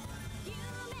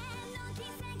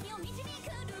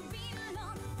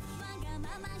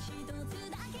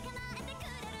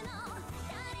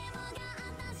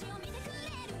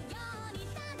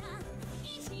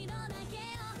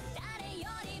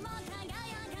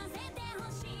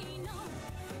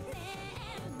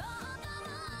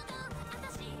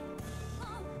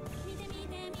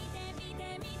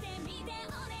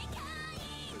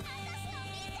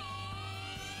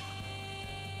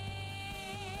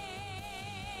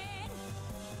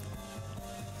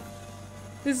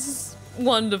 This is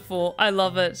wonderful. I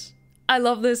love it. I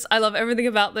love this. I love everything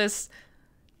about this.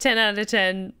 10 out of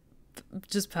 10.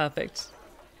 Just perfect.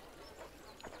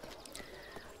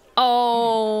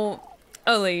 Oh,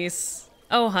 Elise.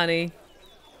 Oh, honey.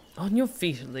 On your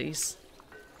feet, Elise.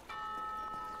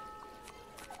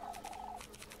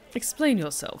 Explain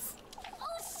yourself.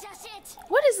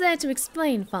 What is there to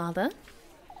explain, Father?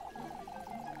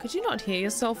 Could you not hear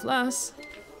yourself, lass?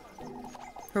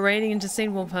 Parading into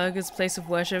St. Walpurga's place of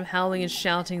worship, howling and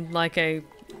shouting like a...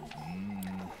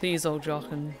 Please, old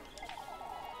Jochen.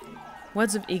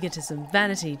 Words of egotism,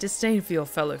 vanity, disdain for your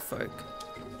fellow folk.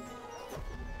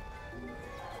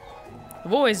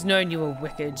 I've always known you were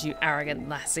wicked, you arrogant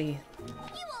lassie. You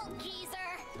old geezer!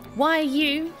 Why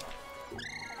you?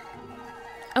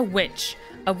 A witch.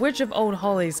 A witch of old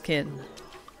Holly's kin.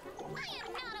 I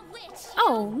am not a witch!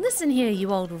 Oh, listen here,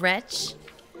 you old wretch.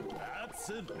 That's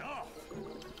enough.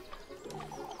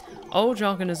 Old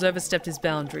Jochen has overstepped his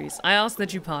boundaries. I ask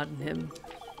that you pardon him.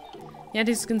 Yet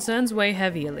his concerns weigh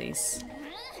heavy, Elise.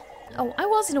 Oh, I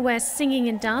wasn't aware singing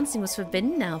and dancing was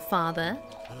forbidden now, Father.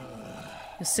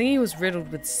 Your singing was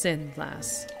riddled with sin,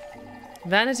 lass.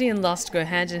 Vanity and lust go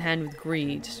hand in hand with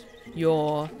greed.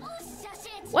 Your...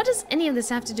 What does any of this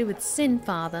have to do with sin,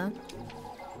 Father?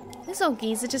 This old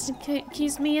geezer just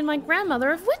accused me and my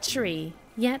grandmother of witchery.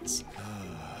 Yet...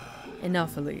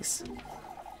 Enough, Elise.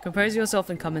 Compose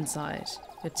yourself and come inside.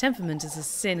 Your temperament is a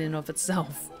sin in of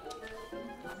itself.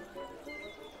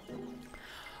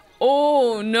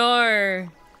 Oh no!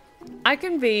 I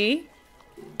can be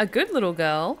a good little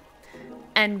girl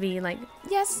and be like,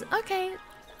 yes, okay,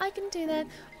 I can do that.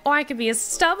 Or I could be a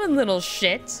stubborn little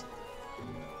shit.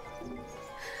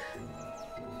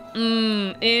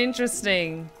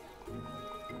 Interesting.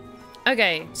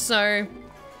 Okay, so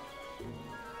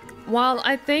while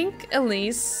I think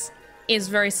Elise is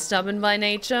very stubborn by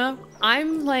nature,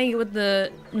 I'm playing with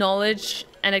the knowledge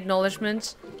and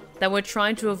acknowledgement that we're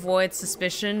trying to avoid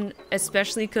suspicion,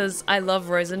 especially because I love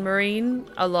Rosenmarine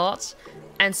a lot,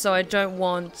 and so I don't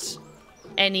want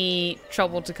any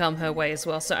trouble to come her way as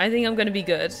well. So I think I'm gonna be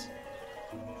good.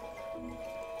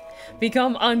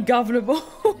 Become ungovernable.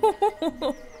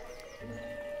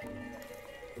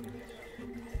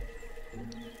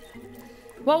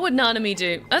 What would Nanami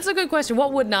do? That's a good question.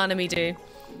 What would Nanami do?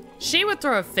 She would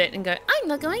throw a fit and go, I'm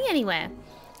not going anywhere.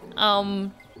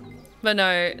 But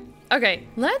no. Okay,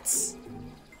 let's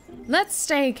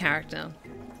stay in character.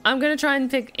 I'm gonna try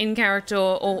and pick in character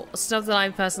or stuff that I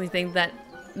personally think that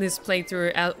this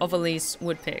playthrough of Elise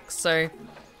would pick. So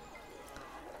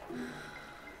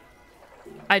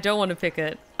I don't want to pick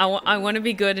it. I want to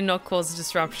be good and not cause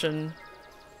disruption.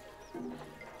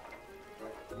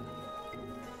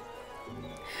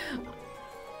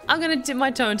 I'm gonna dip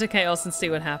my toe into chaos and see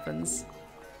what happens.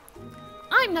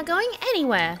 I'm not going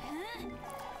anywhere.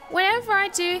 Whatever I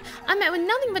do, I'm met with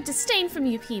nothing but disdain from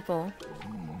you people.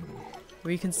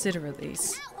 Reconsider,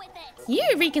 Elise. Out with it! You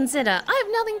reconsider. I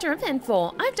have nothing to repent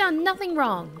for. I've done nothing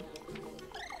wrong.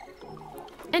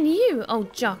 And you,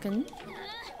 old Jochen,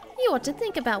 you ought to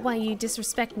think about why you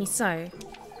disrespect me so.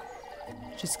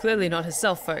 She's clearly not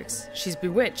herself, folks. She's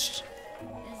bewitched.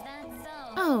 Is that so?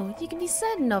 Oh, you can be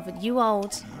certain of it, you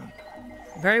old...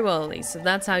 Very well, Elise, if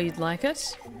that's how you'd like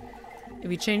it.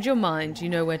 If you change your mind, you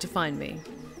know where to find me.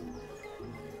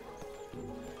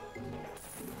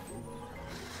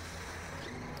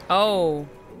 Oh.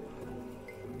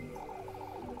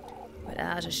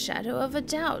 Without a shadow of a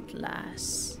doubt,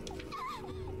 lass.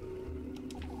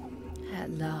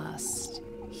 At last,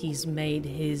 he's made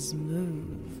his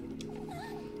move.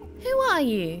 Who are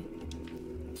you?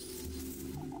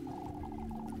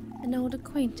 An old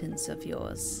acquaintance of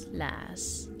yours,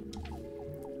 lass.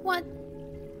 What?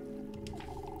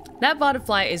 That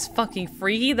butterfly is fucking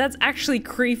freaky. That's actually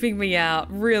creeping me out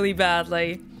really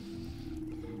badly.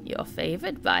 You're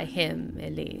favored by him,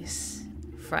 Elise.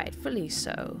 Frightfully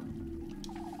so.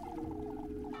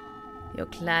 You're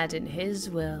clad in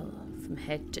his will, from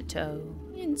head to toe,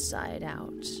 inside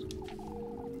out.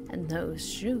 And those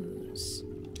shoes.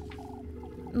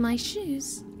 My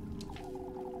shoes?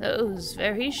 Those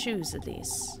very shoes,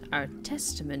 Elise, are a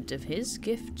testament of his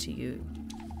gift to you.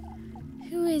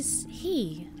 Who is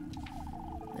he?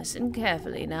 Listen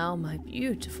carefully now, my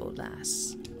beautiful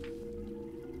lass.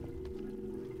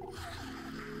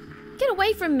 Get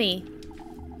away from me!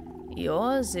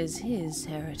 Yours is his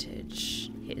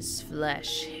heritage, his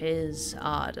flesh, his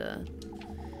ardor.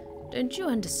 Don't you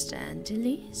understand,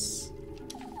 Elise?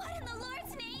 What in the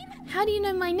Lord's name? How do you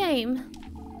know my name?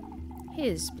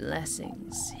 His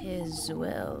blessings, his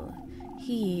will.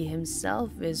 He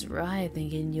himself is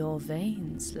writhing in your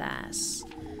veins, lass.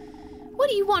 What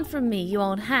do you want from me, you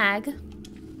old hag?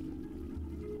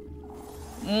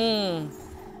 You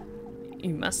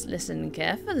must listen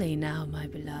carefully now, my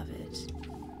beloved.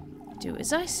 Do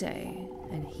as I say,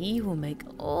 and he will make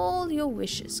all your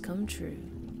wishes come true.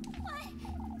 What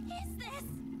is this?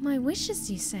 My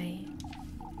wishes, you say?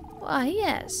 Why,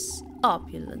 yes.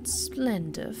 Opulence,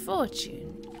 splendor,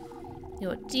 fortune.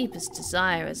 Your deepest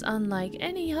desire is unlike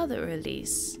any other,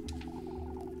 Elise.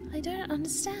 I don't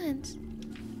understand.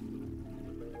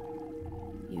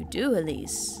 You do,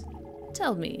 Elise.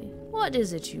 Tell me, what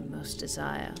is it you most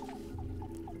desire?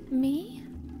 Me?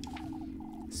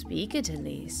 Speak it,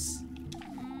 Elise.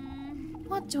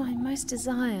 What do I most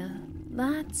desire?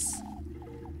 That's...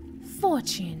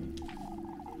 fortune.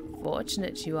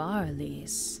 Fortunate you are,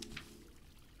 Elise.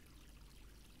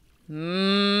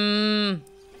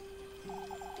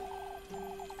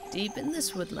 Deep in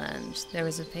this woodland, there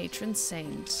is a patron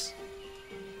saint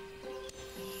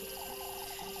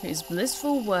whose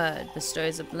blissful word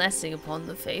bestows a blessing upon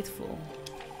the faithful.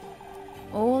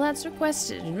 All that's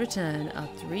requested in return are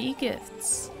 3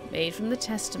 gifts made from the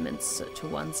testaments to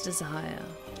one's desire.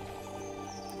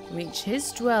 Reach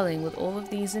his dwelling with all of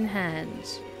these in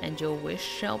hand, and your wish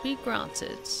shall be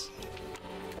granted.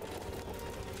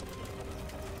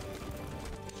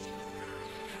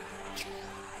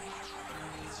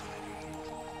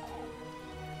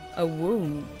 A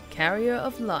womb, carrier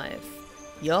of life.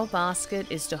 Your basket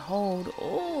is to hold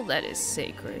all that is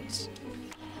sacred.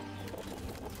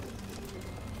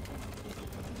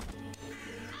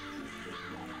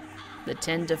 The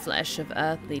tender flesh of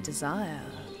earthly desire.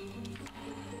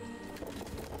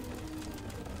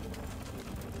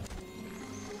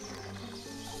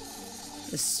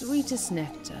 The sweetest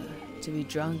nectar to be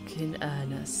drunk in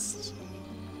earnest.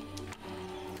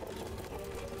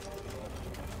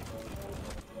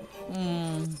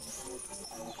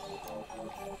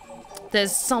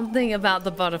 There's something about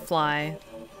the butterfly.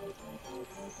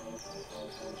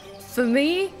 For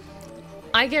me,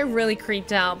 I get really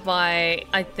creeped out by,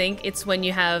 I think it's when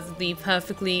you have the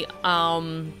perfectly,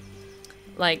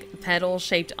 like,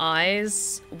 petal-shaped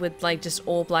eyes with, like, just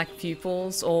all black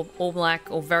pupils or all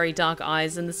black or very dark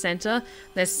eyes in the center.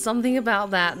 There's something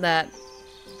about that that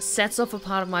sets off a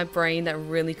part of my brain that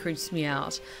really creeps me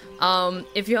out.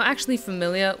 If you're actually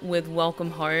familiar with Welcome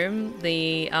Home,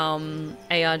 the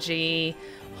ARG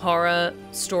horror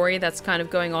story that's kind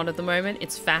of going on at the moment,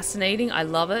 it's fascinating. I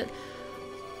love it.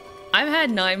 I've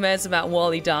had nightmares about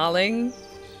Wally Darling.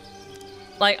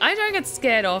 Like, I don't get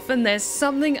scared often. There's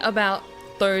something about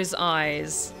those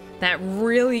eyes that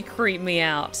really creep me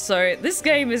out. So this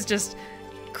game is just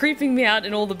creeping me out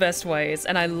in all the best ways,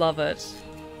 and I love it.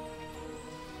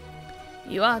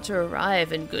 You are to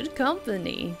arrive in good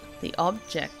company, the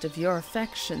object of your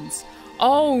affections.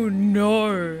 Oh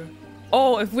no!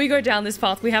 Oh, if we go down this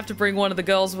path, we have to bring one of the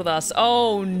girls with us.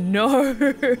 Oh no!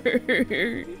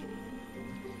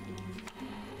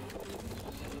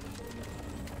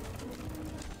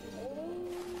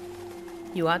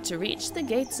 You are to reach the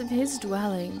gates of his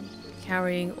dwelling,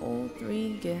 carrying all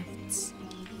 3 gifts.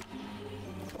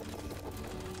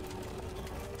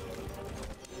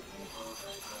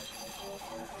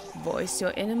 Voice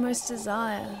your innermost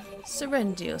desire.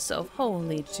 Surrender yourself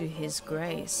wholly to his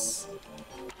grace.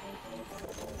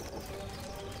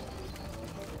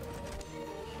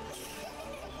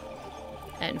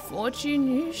 And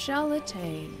fortune you shall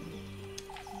attain.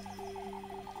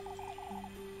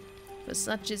 For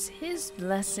such is his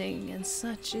blessing, and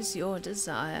such is your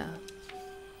desire.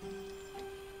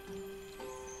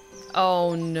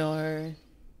 Oh no.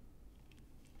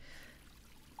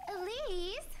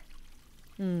 Elise?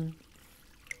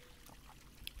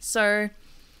 So,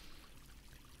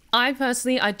 I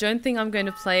don't think I'm going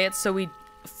to play it so we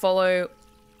follow,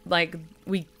 like,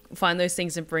 we find those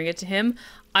things and bring it to him.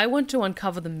 I want to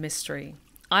uncover the mystery.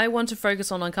 I want to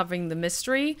focus on uncovering the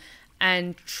mystery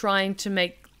and trying to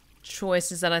make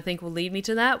choices that I think will lead me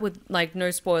to that with, like,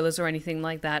 no spoilers or anything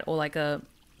like that, or like a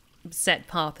set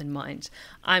path in mind.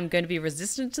 I'm going to be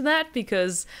resistant to that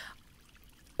because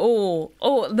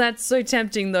oh, that's so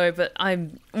tempting though, but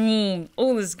I'm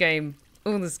all this game.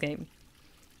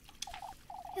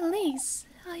 Elise,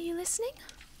 are you listening?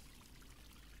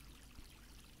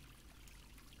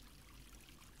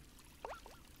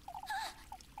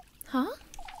 Huh?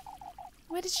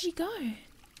 Where did she go?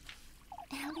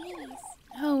 Elise.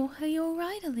 Oh, are you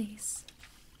alright, Elise?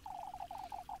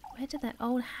 Where did that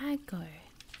old hag go?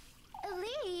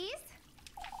 Elise?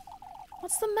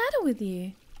 What's the matter with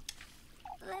you?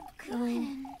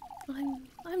 Lebkuchen.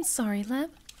 I'm sorry, Leb.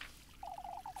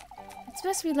 It's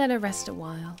best we let her rest a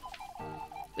while.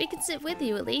 We can sit with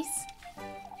you, Elise.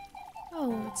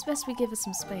 Oh, it's best we give her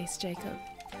some space, Jacob.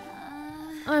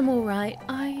 I'm alright.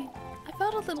 I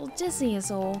felt a little dizzy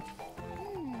is all.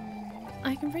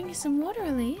 I can bring you some water,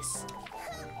 Elise.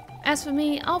 As for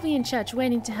me, I'll be in church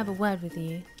waiting to have a word with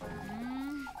you.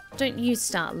 Don't you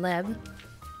start, Leb.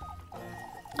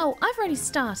 Oh, I've already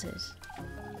started.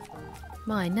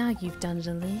 My, now you've done it,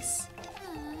 Elise.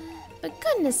 For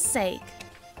goodness sake.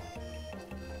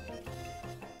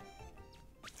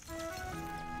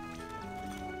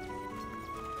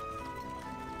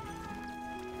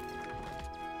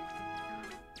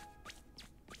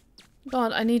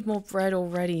 God, I need more bread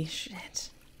already. Shit.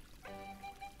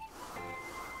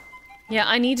 Yeah,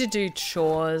 I need to do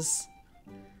chores.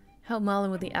 Help Marlon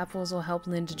with the apples or help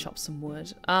Lynn to chop some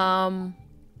wood.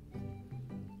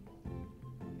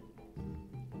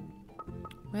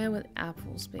 Where would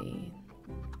apples be?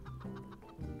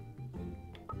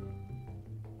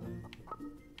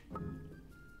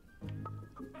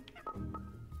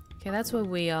 Okay, that's where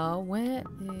we are. Where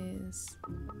is...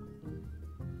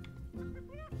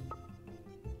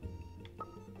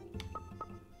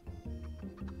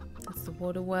 That's the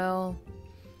water well.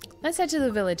 Let's head to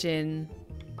the village inn.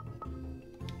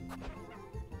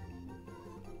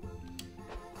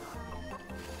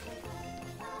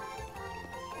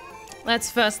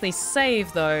 Let's firstly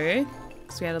save though,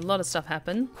 because we had a lot of stuff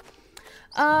happen.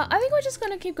 I think we're just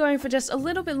going to keep going for just a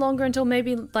little bit longer until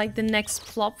maybe like the next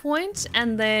plot point,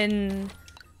 and then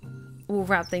we'll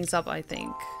wrap things up, I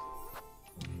think.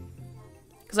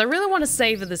 Because I really want to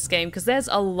savor this game, because there's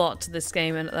a lot to this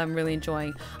game and I'm really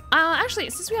enjoying. Actually,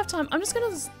 since we have time, I'm just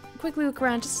going to quickly look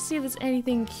around just to see if there's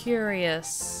anything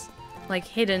curious, like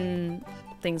hidden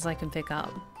things I can pick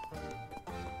up.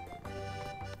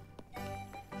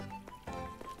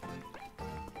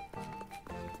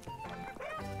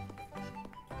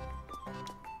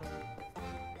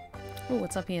 Oh,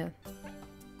 what's up here?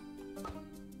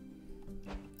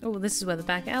 Oh, this is where the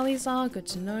back alleys are. Good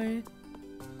to know.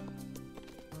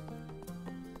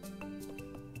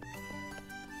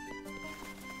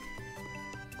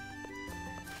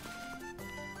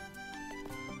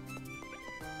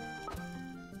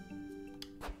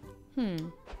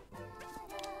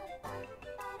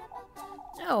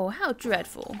 Oh, how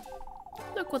dreadful.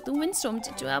 Look what the windstorm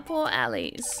did to our poor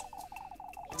alleys.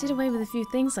 It did away with a few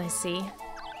things, I see.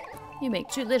 You make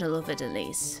too little of it,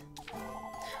 Elise.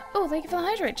 Oh, thank you for the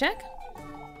hydrate check.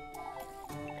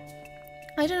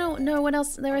 I don't know what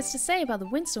else there is to say about the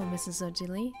windstorm, Mrs.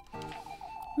 O'Dilly.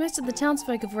 Most of the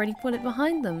townsfolk have already put it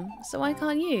behind them, so why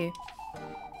can't you?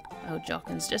 Oh,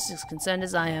 Jockin's just as concerned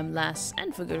as I am, lass,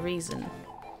 and for good reason.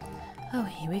 Oh,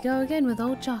 here we go again with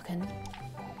old Jockin.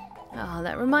 Ah,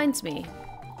 that reminds me.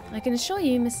 I can assure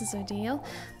you, Mrs. O'Deal,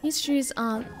 these shoes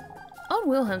aren't... Old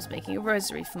Wilhelm's making a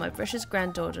rosary for my precious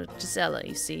granddaughter, Gisela,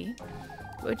 you see.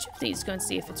 Won't you please go and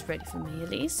see if it's ready for me,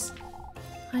 Elise?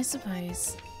 I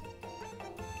suppose.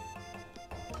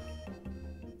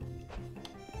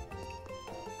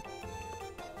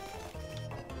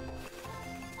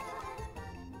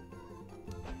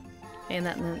 Okay, and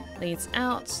that leads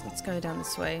out. Let's go down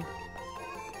this way.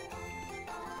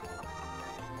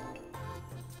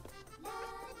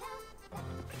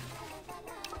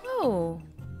 Oh.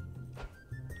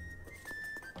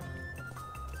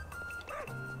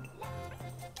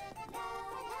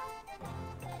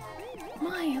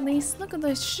 My, Elise, look at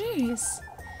those shoes.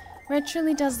 Red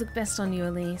truly does look best on you,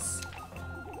 Elise.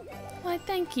 Why,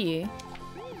 thank you.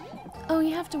 Oh,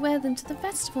 you have to wear them to the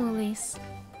festival, Elise.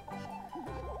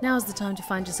 Now's the time to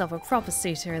find yourself a proper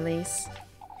suitor, Elise.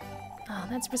 Ah,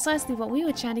 that's precisely what we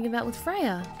were chatting about with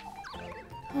Freya.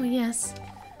 Oh, yes.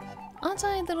 Aren't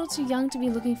I a little too young to be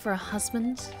looking for a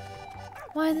husband?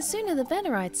 Why, the sooner the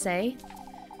better, I'd say.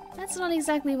 That's not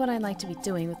exactly what I like to be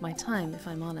doing with my time, if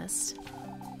I'm honest.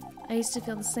 I used to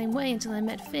feel the same way until I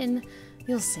met Finn.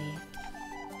 You'll see.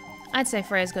 I'd say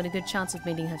Freya's got a good chance of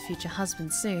meeting her future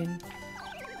husband soon.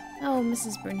 Oh,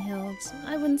 Mrs. Brunhild,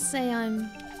 I wouldn't say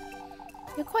I'm...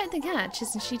 You're quite the catch,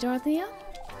 isn't she, Dorothea?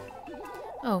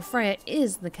 Oh, Freya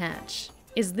is the catch.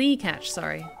 Is the catch,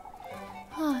 sorry.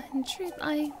 Ah, in truth,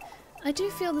 I do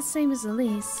feel the same as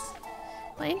Elise.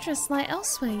 My interests lie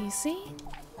elsewhere, you see.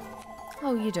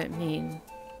 Oh, you don't mean...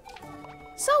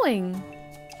 Sewing!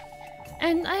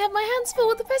 And I have my hands full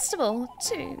with the festival,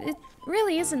 too. It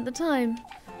really isn't the time.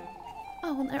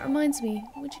 Oh, well, that reminds me.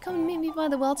 Would you come and meet me by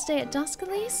the well today at dusk,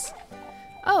 Elise?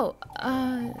 Oh,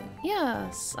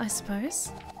 yes, I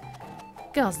suppose.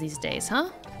 Girls these days, huh?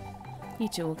 You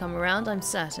two will come around, I'm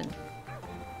certain.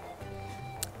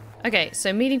 Okay,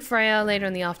 so meeting Freya later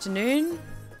in the afternoon.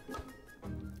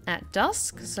 At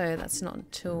dusk, so that's not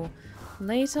until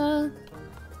later.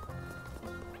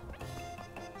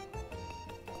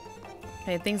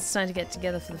 Okay, things are starting to get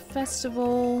together for the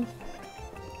festival.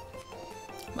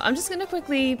 I'm just going to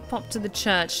quickly pop to the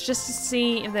church just to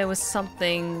see if there was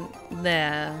something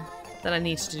there that I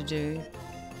needed to do.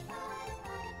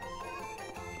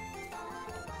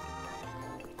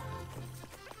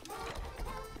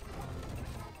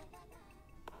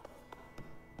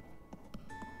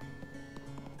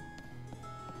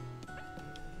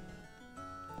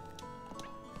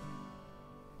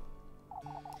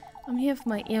 I'm here for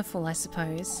my earful, I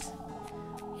suppose.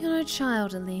 You're no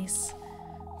child, Elise.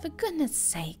 For goodness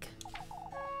sake.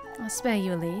 I'll spare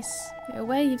you, Elise. You're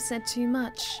aware you've said too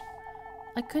much.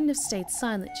 I couldn't have stayed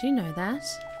silent, you know that.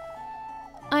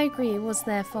 I agree it was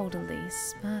their fault,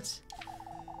 Elise, but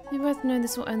we both know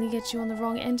this will only get you on the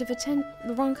wrong end of the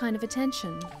wrong kind of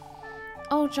attention.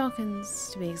 Old Jockins,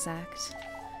 to be exact.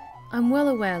 I'm well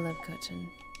aware, Lebcurtain.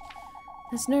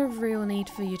 There's no real need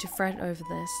for you to fret over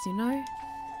this, you know?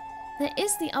 There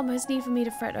is the utmost need for me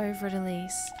to fret over it,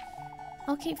 Elise.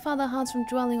 I'll keep Father Hans from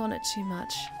dwelling on it too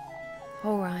much.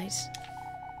 Alright.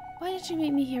 Why did you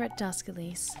meet me here at dusk,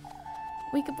 Elise?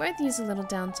 We could both use a little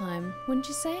downtime, wouldn't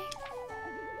you say?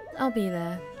 I'll be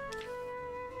there.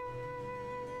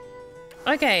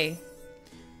 Okay.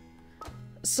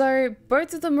 So,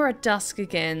 both of them are at dusk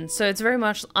again, so it's very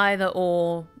much either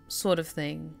or sort of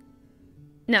thing.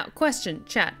 Now, question,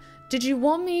 chat. Did you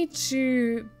want me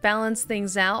to balance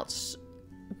things out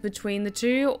between the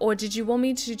two, or did you want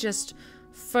me to just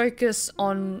focus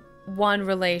on one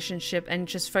relationship and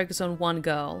just focus on one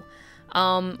girl?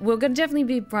 We're going to definitely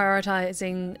be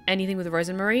prioritizing anything with Rose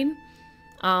and Marine.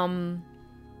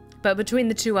 But between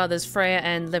the two others, Freya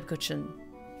and Lebkuchen.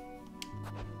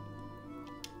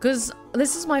 Because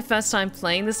this is my first time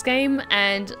playing this game,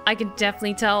 and I can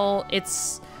definitely tell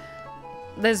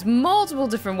there's multiple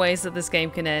different ways that this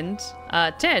game can end.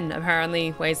 10,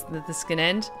 apparently, ways that this can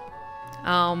end.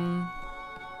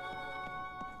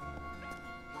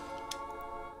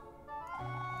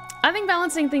 I think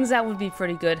balancing things out would be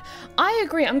pretty good. I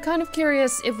agree, I'm kind of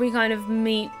curious if we kind of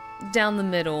meet down the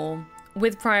middle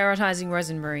with prioritizing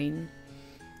Rose and Marine.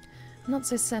 I'm not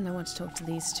so certain I want to talk to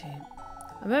these two.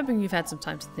 I'm hoping you've had some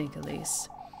time to think, Elise.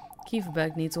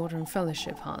 Kieferberg needs order and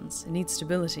fellowship, Hans. It needs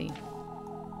stability.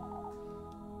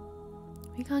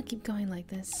 We can't keep going like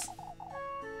this.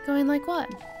 Going like what?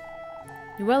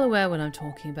 You're well aware what I'm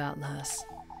talking about, lass.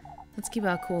 Let's keep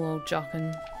our cool, old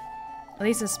Jockin.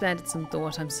 Elise has spared it some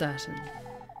thought, I'm certain.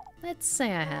 Let's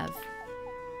say I have.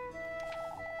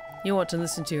 You ought to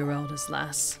listen to your elders,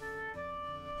 lass.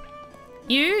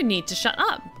 You need to shut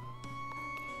up.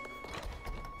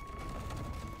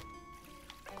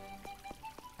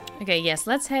 Okay, yes,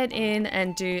 let's head in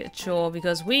and do a chore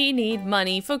because we need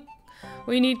money for...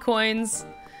 We need coins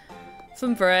for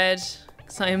bread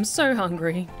because I am so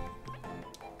hungry.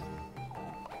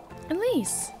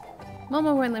 Elise!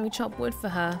 Mama won't let me chop wood for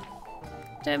her.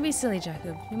 Don't be silly,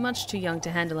 Jacob. You're much too young to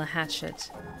handle a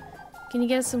hatchet. Can you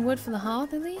get us some wood for the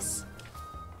hearth, Elise?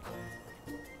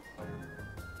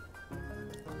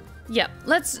 Yep,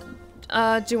 let's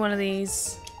do one of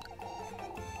these.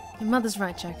 Your mother's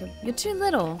right, Jacob. You're too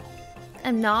little.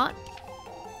 I'm not.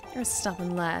 You're a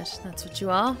stubborn lad, that's what you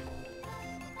are.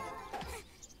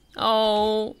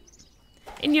 Oh,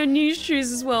 in your new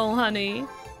shoes as well, honey.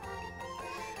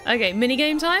 Okay,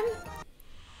 minigame time?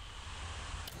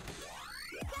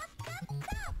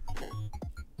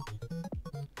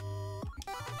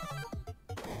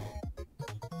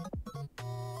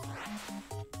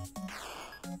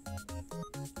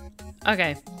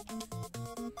 Okay.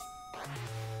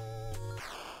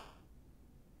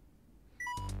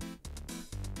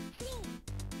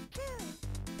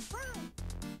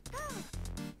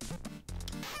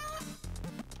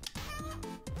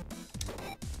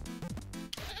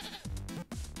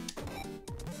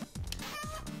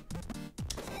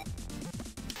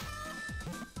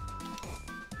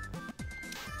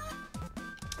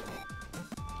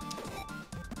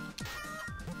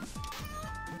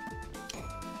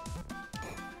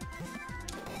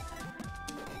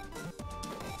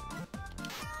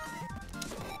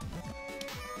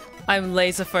 I'm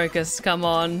laser focused, come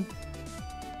on.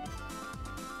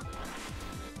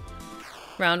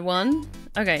 Round one.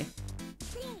 Okay.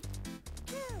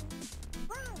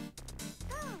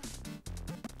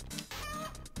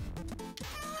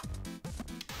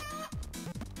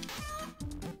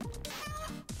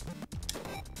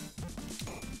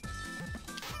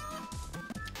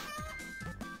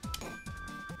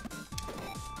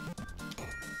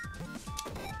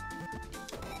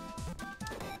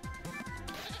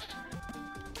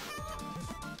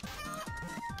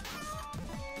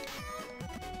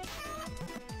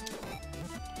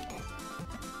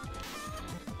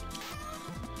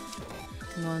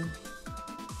 Come on.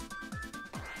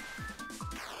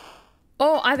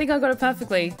 Oh, I think I got it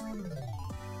perfectly.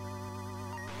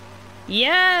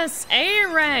 Yes! A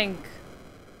rank!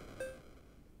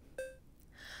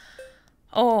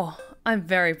 Oh, I'm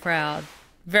very proud.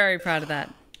 Very proud of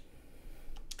that.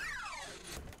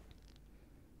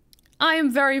 I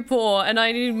am very poor and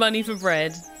I need money for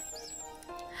bread.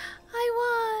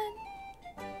 I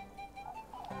won!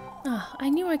 Oh, I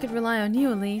knew I could rely on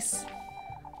you, Elise.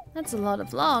 That's a lot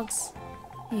of logs.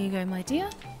 Here you go, my dear.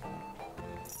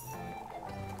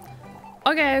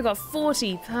 Okay, I got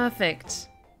 40. Perfect.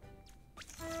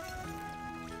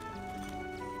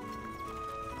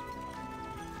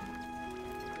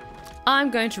 I'm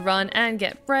going to run and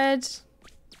get bread.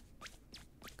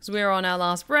 Because we're on our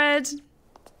last bread.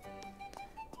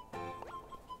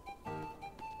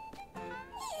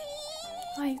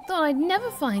 I thought I'd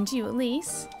never find you,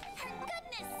 Elise.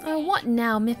 Oh, what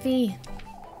now, Miffy?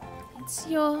 It's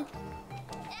your...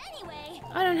 Anyway.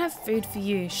 I don't have food for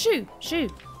you. Shoo, shoo.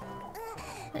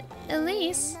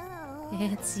 Elise? No.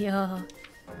 It's your...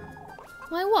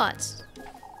 My what?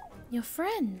 Your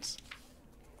friend.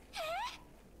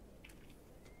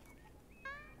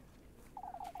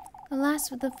 The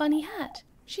lass with the funny hat.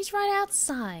 She's right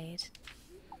outside.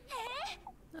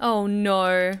 Oh no.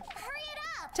 Hurry it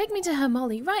up. Take me to her,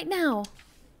 Molly, right now.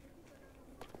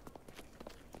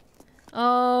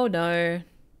 Oh no.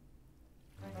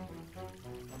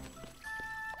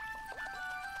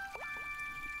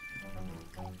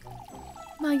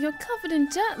 Ma, you're covered in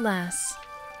dirt, lass.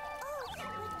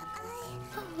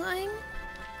 Oh, I'm...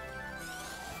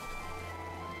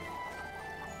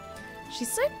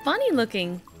 She's so funny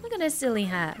looking. Look at her silly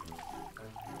hat.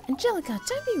 Angelica,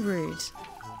 don't be rude.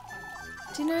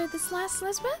 Do you know this lass,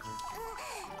 Lisbeth?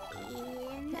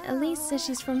 Elise says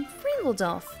she's from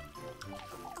Frimbledorf.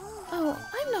 Oh,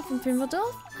 I'm not from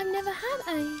Frimbledorf. I've never had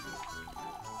a...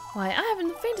 Why, I haven't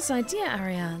the faintest idea,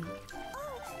 Ariane.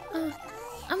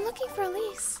 I'm looking for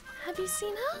Elise. Have you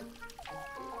seen her?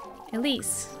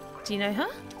 Elise, do you know her?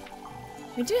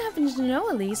 We do happen to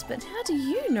know Elise, but how do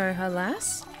you know her,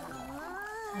 lass?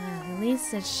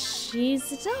 Elise said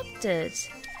she's adopted.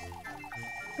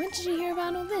 When did you hear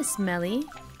about all this, Melly?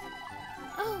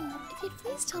 Oh, if you'd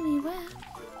please tell me where.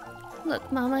 Look,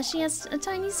 Mama, she has a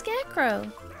tiny scarecrow.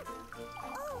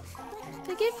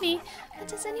 Forgive me, but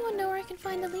does anyone know where I can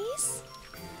find Elise?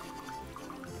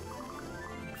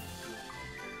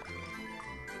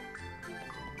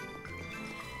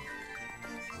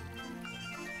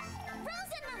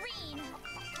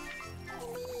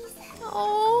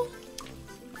 Oh.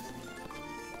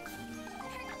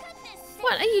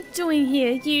 What are you doing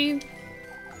here, you?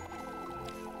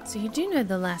 So you do know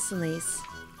the lass, Elise?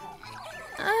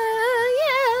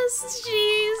 Yes,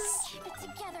 she's... Keep it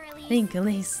together, Elise. Think,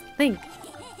 Elise, think.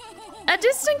 A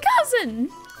distant cousin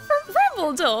from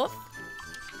Frimbledorf.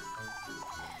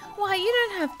 Why, you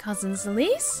don't have cousins,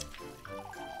 Elise.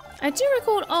 I do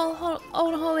recall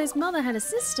old Holly's mother had a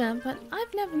sister, but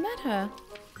I've never met her.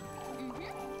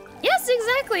 Yes,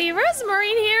 exactly.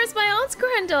 Rosemarine here is my aunt's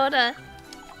granddaughter.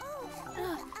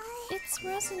 it's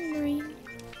Rosemary.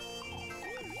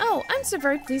 Oh, I'm so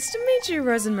very pleased to meet you,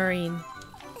 Rosemary.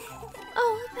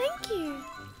 Oh, thank you.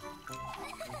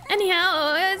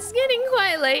 Anyhow, it's getting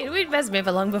quite late. We'd best move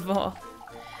along before.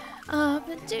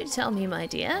 But do tell me, my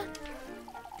dear.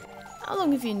 How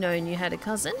long have you known you had a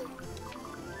cousin?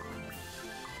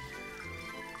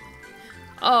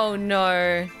 Oh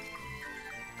no.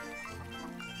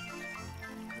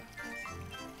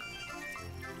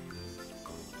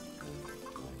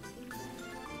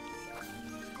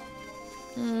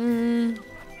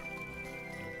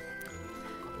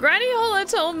 Granny Holla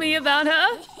told me about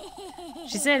her.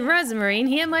 She said Rosemary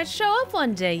here might show up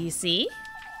one day, you see.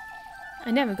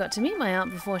 I never got to meet my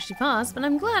aunt before she passed, but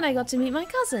I'm glad I got to meet my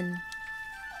cousin.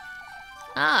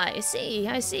 Ah, I see,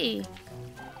 I see.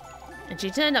 And she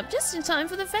turned up just in time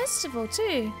for the festival,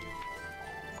 too.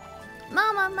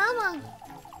 Mama, Mama,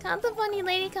 can't the funny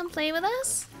lady come play with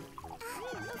us?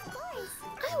 Of course.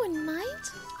 I wouldn't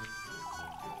mind.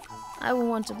 I won't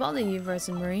want to bother you,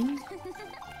 Rosemary.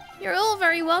 You're all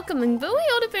very welcoming, but we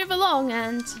ought to move along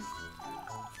and...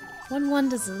 One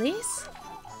wonders, Elise.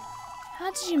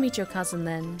 How did you meet your cousin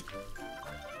then?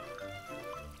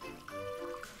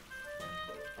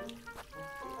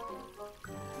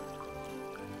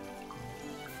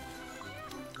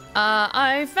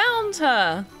 I found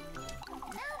her. Now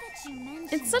that you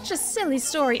mention It's such a silly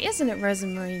story, isn't it,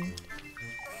 Rosemary?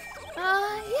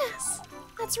 Yes,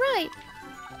 that's right.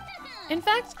 In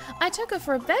fact, I took her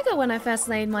for a beggar when I first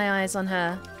laid my eyes on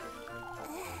her.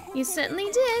 You certainly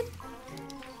did.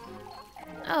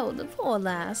 Oh, the poor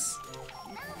lass.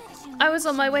 I was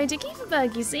on my way to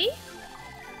Kieferberg, you see.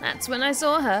 That's when I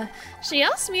saw her. She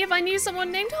asked me if I knew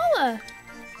someone named Holla.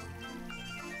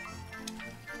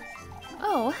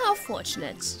 Oh, how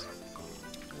fortunate.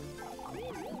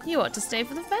 You ought to stay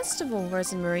for the festival,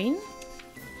 Rosemary. Of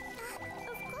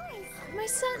course.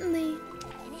 Most certainly.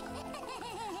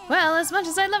 Well, as much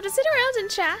as I'd love to sit around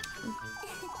and chat.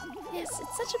 Yes,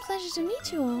 it's such a pleasure to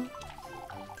meet you all.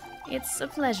 It's a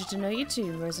pleasure to know you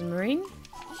too, Rosemary.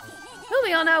 We'll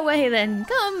be on our way then.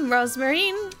 Come, Rosemary.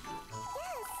 Yes.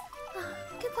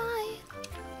 Goodbye.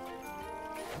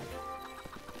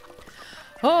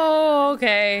 Oh,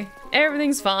 okay.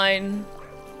 Everything's fine.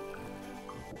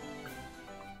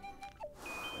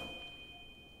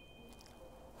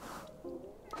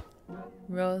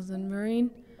 Rosemary.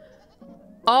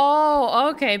 Oh,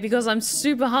 okay, because I'm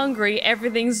super hungry,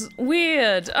 everything's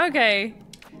weird. Okay.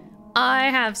 I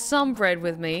have some bread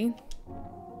with me.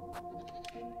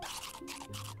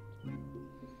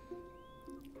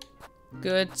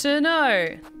 Good to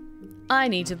know. I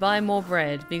need to buy more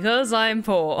bread because I'm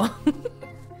poor.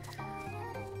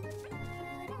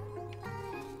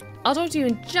 I'll talk to you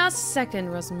in just a second,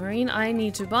 Rosemary. I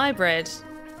need to buy bread.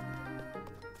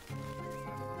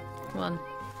 Come on.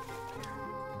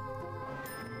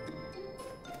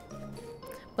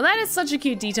 Well, that is such a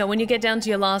cute detail. When you get down to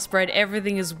your last bread,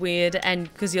 everything is weird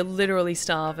and because you're literally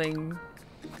starving.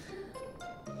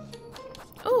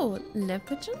 Oh,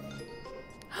 leprechaun?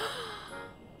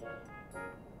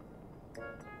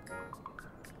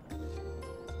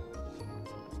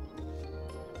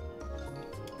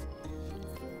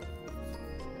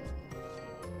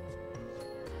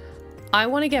 I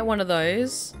want to get one of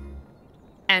those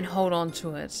and hold on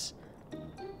to it.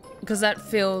 Because that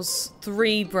feels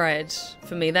 3 bread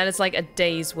for me. That is like a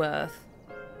day's worth.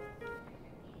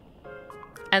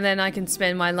 And then I can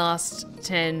spend my last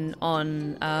 10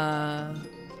 on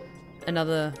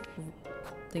another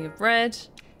thing of bread.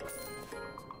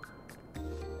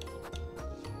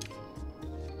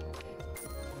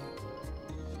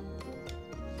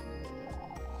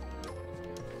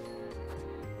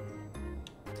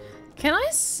 Can I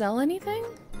sell anything?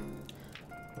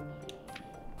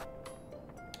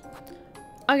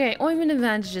 Okay, ointment and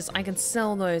bandages. I can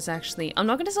sell those actually. I'm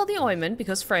not going to sell the ointment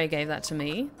because Freya gave that to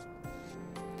me.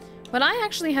 But I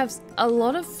actually have a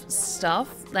lot of stuff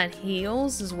that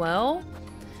heals as well.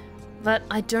 But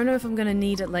I don't know if I'm going to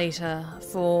need it later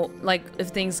for, like, if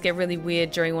things get really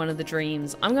weird during one of the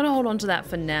dreams. I'm going to hold on to that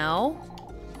for now.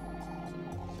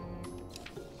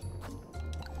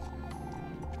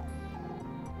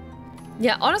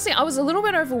 Yeah, honestly, I was a little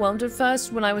bit overwhelmed at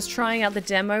first when I was trying out the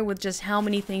demo with just how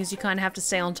many things you kind of have to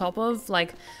stay on top of.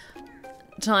 Like,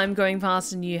 time going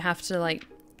past and you have to, like,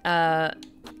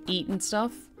 eat and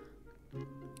stuff.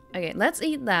 Okay, let's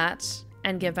eat that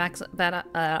and get back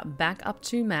up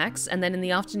to max. And then in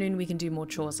the afternoon we can do more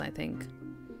chores, I think.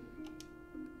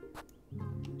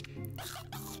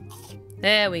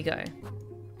 There we go.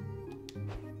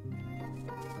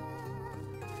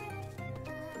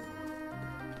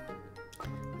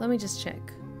 Let me just check.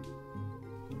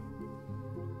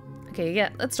 Okay, yeah,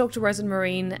 let's talk to Rose and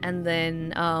Marine and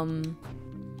then,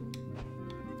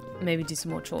 maybe do some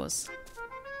more chores.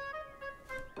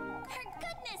 For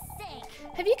goodness sake!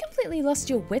 Have you completely lost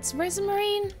your wits, Rose and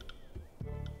Marine?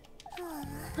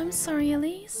 I'm sorry,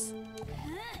 Elise.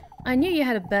 I knew you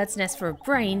had a bird's nest for a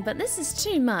brain, but this is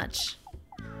too much.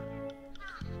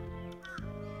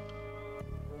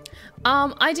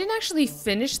 I didn't actually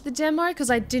finish the demo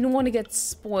because I didn't want to get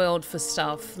spoiled for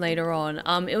stuff later on.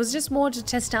 It was just more to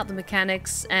test out the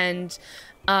mechanics and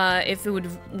if it would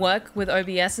work with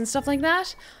OBS and stuff like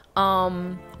that.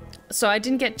 So I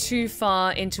didn't get too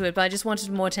far into it, but I just wanted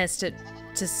to more test it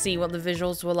to see what the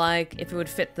visuals were like, if it would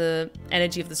fit the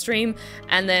energy of the stream.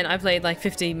 And then I played like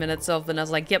 15 minutes of it and I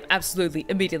was like, yep, absolutely,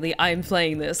 immediately, I am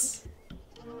playing this.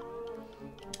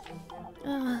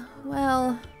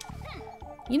 Well...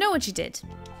 You know what you did.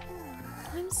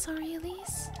 I'm sorry,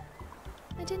 Elise.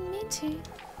 I didn't mean to.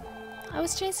 I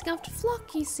was chasing after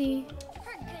Flock, you see.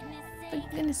 For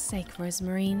goodness sake,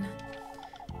 Rosemarine.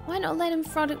 Why not let him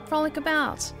frolic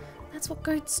about? That's what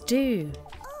goats do.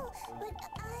 Oh, but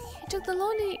He took the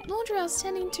laundry I was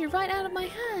tending to right out of my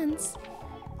hands.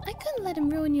 I couldn't let him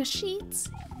ruin your sheets.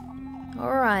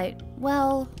 Alright,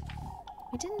 well...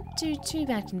 We didn't do too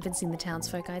bad convincing the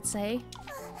townsfolk, I'd say.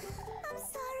 I'm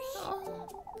sorry. Oh,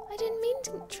 I didn't mean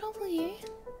to trouble you.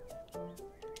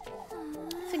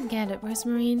 Forget it,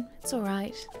 Rosemarine. It's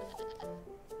alright.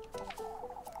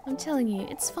 I'm telling you,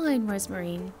 it's fine,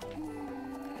 Rosemarine.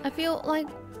 I feel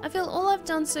all I've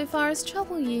done so far is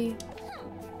trouble you.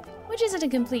 Which isn't a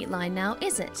complete lie now,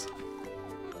 is it?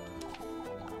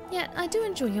 Yet, I do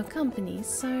enjoy your company,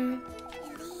 so...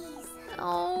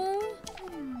 Oh...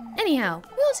 Anyhow,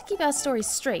 we ought to keep our stories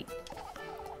straight.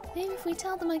 Maybe if we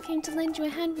tell them I came to lend you a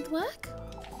hand with work?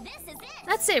 This is it.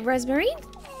 That's it, Rosemarine.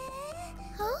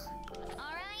 Huh?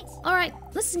 Alright. Alright,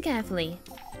 listen carefully.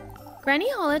 Granny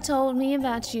Holler told me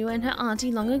about you and her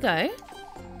auntie long ago.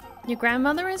 Your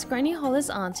grandmother is Granny Holler's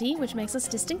auntie, which makes us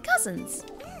distant cousins.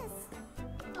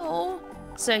 Oh,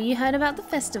 so you heard about the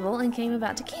festival and came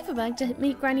about to Kieferberg to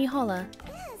meet Granny Holler.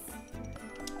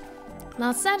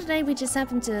 Last Saturday, we just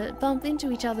happened to bump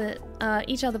into each other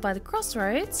by the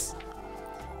crossroads.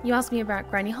 You asked me about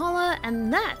Granny Holler,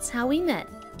 and that's how we met.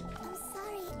 I'm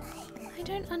sorry, I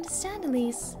don't understand,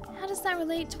 Elise. How does that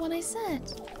relate to what I said?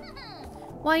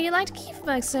 Why you liked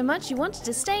Kieferberg so much, you wanted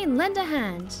to stay and lend a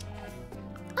hand.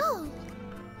 Oh.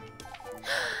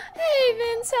 Hey,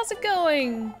 Vince, how's it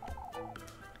going?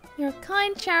 You're a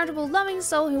kind, charitable, loving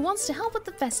soul who wants to help with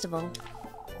the festival.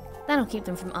 That'll keep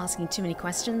them from asking too many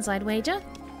questions, I'd wager.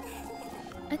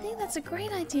 I think that's a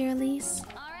great idea, Elise.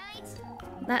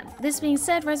 This being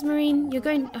said, Rosemarine, you're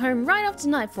going home right after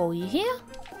nightfall, you hear?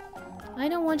 I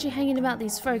don't want you hanging about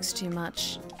these folks too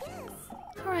much.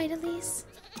 Alright, Elise.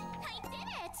 I did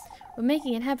it. We're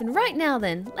making it happen right now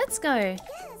then. Let's go. Yes.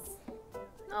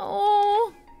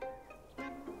 Oh.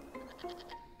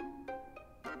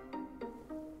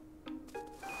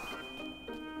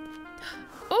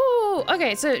 Oh,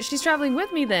 okay, so she's traveling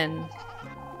with me then.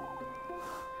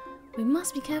 We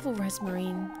must be careful,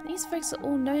 Rosemarine. These folks are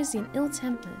all nosy and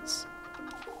ill-tempered.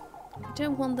 I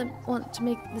don't want to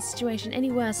make the situation any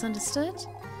worse, understood?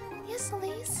 Yes,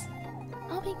 Elise.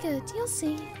 I'll be good, you'll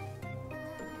see.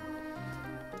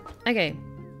 Okay.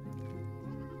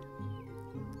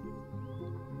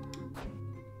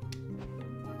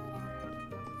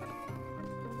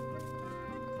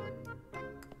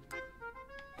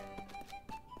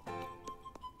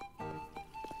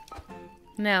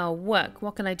 Now, work.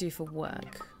 What can I do for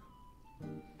work?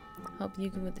 Help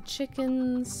Yugen with the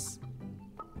chickens.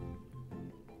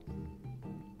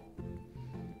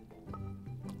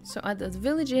 So either the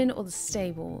village inn or the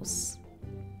stables.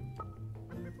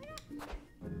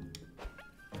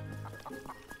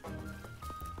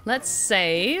 Let's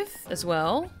save as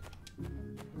well.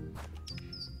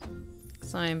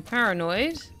 Because I'm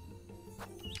paranoid.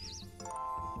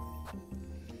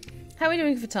 How are we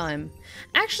doing for time?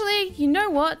 Actually, you know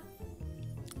what?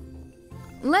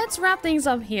 Let's wrap things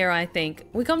up here, I think.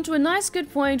 We come to a nice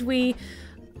good point. We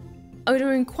are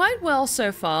doing quite well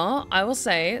so far, I will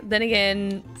say. Then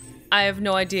again, I have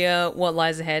no idea what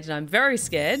lies ahead and I'm very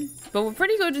scared. But we're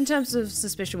pretty good in terms of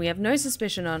suspicion. We have no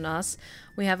suspicion on us.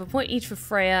 We have a point each for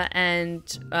Freya and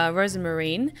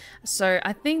Rosemarine. So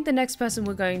I think the next person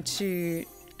we're going to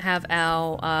have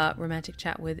our romantic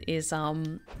chat with is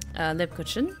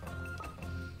Lebkuchen.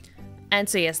 And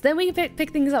so yes, then we can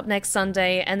pick things up next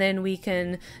Sunday, and then we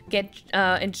can get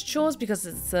into chores because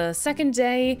it's the second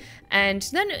day, and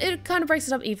then it kind of breaks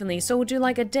it up evenly. So we'll do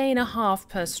like a day and a half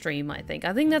per stream, I think.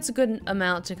 I think that's a good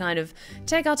amount to kind of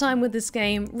take our time with this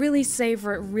game, really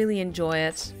savor it, really enjoy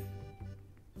it.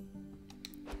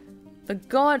 But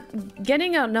God,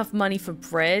 getting out enough money for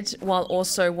bread while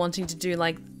also wanting to do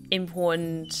like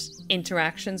important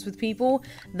interactions with people,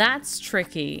 that's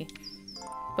tricky.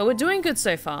 But we're doing good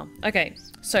so far. Okay,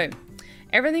 so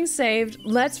everything's saved.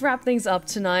 Let's wrap things up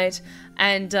tonight,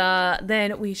 and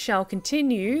then we shall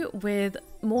continue with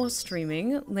more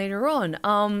streaming later on.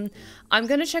 I'm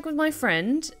gonna check with my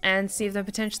friend and see if they're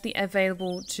potentially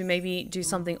available to maybe do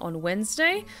something on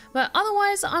Wednesday, but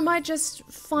otherwise I might just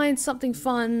find something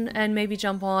fun and maybe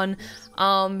jump on,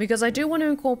 because I do want to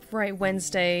incorporate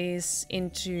Wednesdays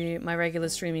into my regular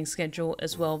streaming schedule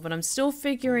as well, but I'm still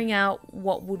figuring out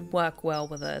what would work well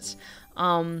with it.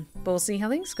 But we'll see how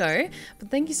things go. But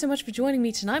thank you so much for joining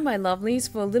me tonight, my lovelies,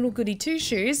 for Little Goody Two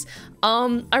Shoes.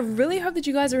 I really hope that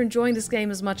you guys are enjoying this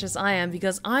game as much as I am,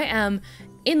 because I am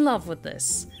in love with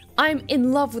this. I'm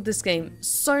in love with this game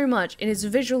so much. It is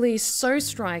visually so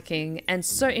striking and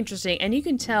so interesting, and you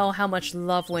can tell how much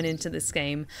love went into this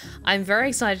game. I'm very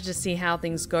excited to see how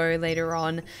things go later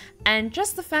on, and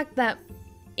just the fact that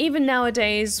even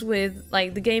nowadays, with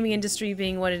like the gaming industry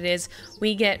being what it is,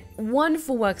 we get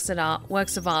wonderful works of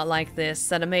art like this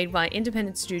that are made by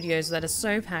independent studios that are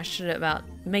so passionate about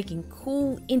making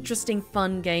cool, interesting,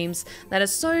 fun games that are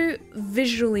so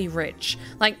visually rich.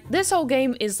 Like, this whole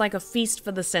game is like a feast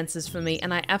for the senses for me,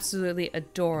 and I absolutely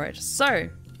adore it. So,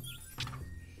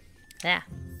 yeah.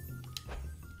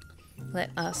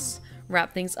 Let us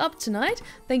wrap things up tonight.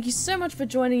 Thank you so much for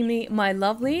joining me, my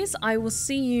lovelies. I will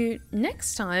see you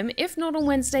next time. If not on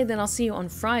Wednesday, then I'll see you on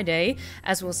Friday,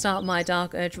 as we'll start my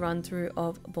Dark Urge run through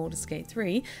of Baldur's Gate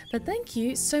 3. But thank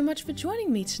you so much for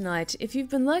joining me tonight. If you've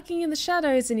been lurking in the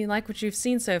shadows and you like what you've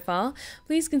seen so far,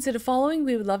 please consider following.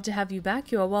 We would love to have you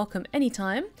back. You are welcome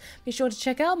anytime. Be sure to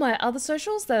check out my other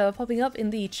socials that are popping up in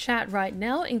the chat right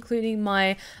now, including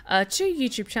my 2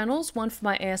 YouTube channels, one for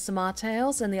my ASMR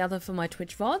tales and the other for my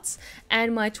Twitch VODs,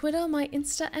 and my Twitter, my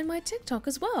Insta, and my TikTok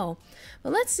as well.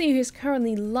 But let's see who's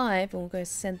currently live, and we'll go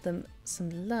send them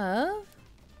some love.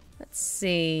 Let's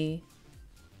see.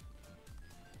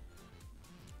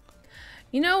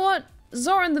 You know what?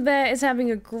 Zoran the Bear is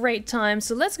having a great time,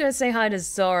 so let's go say hi to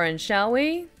Zoran, shall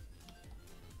we?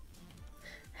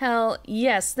 Hell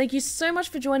yes. Thank you so much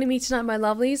for joining me tonight, my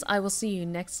lovelies. I will see you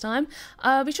next time.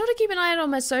 Be sure to keep an eye out on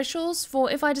my socials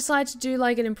for if I decide to do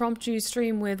like an impromptu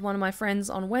stream with one of my friends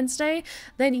on Wednesday,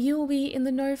 then you will be in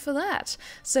the know for that.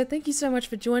 So thank you so much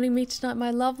for joining me tonight,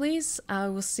 my lovelies. I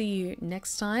will see you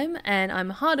next time, and I'm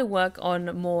hard at work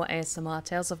on more ASMR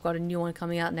tales. I've got a new one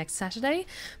coming out next Saturday.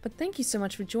 But thank you so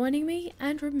much for joining me,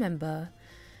 and remember,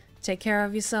 take care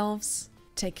of yourselves,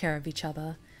 take care of each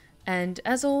other, and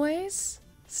as always,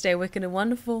 stay wicked and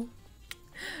wonderful.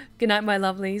 Good night, my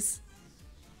lovelies.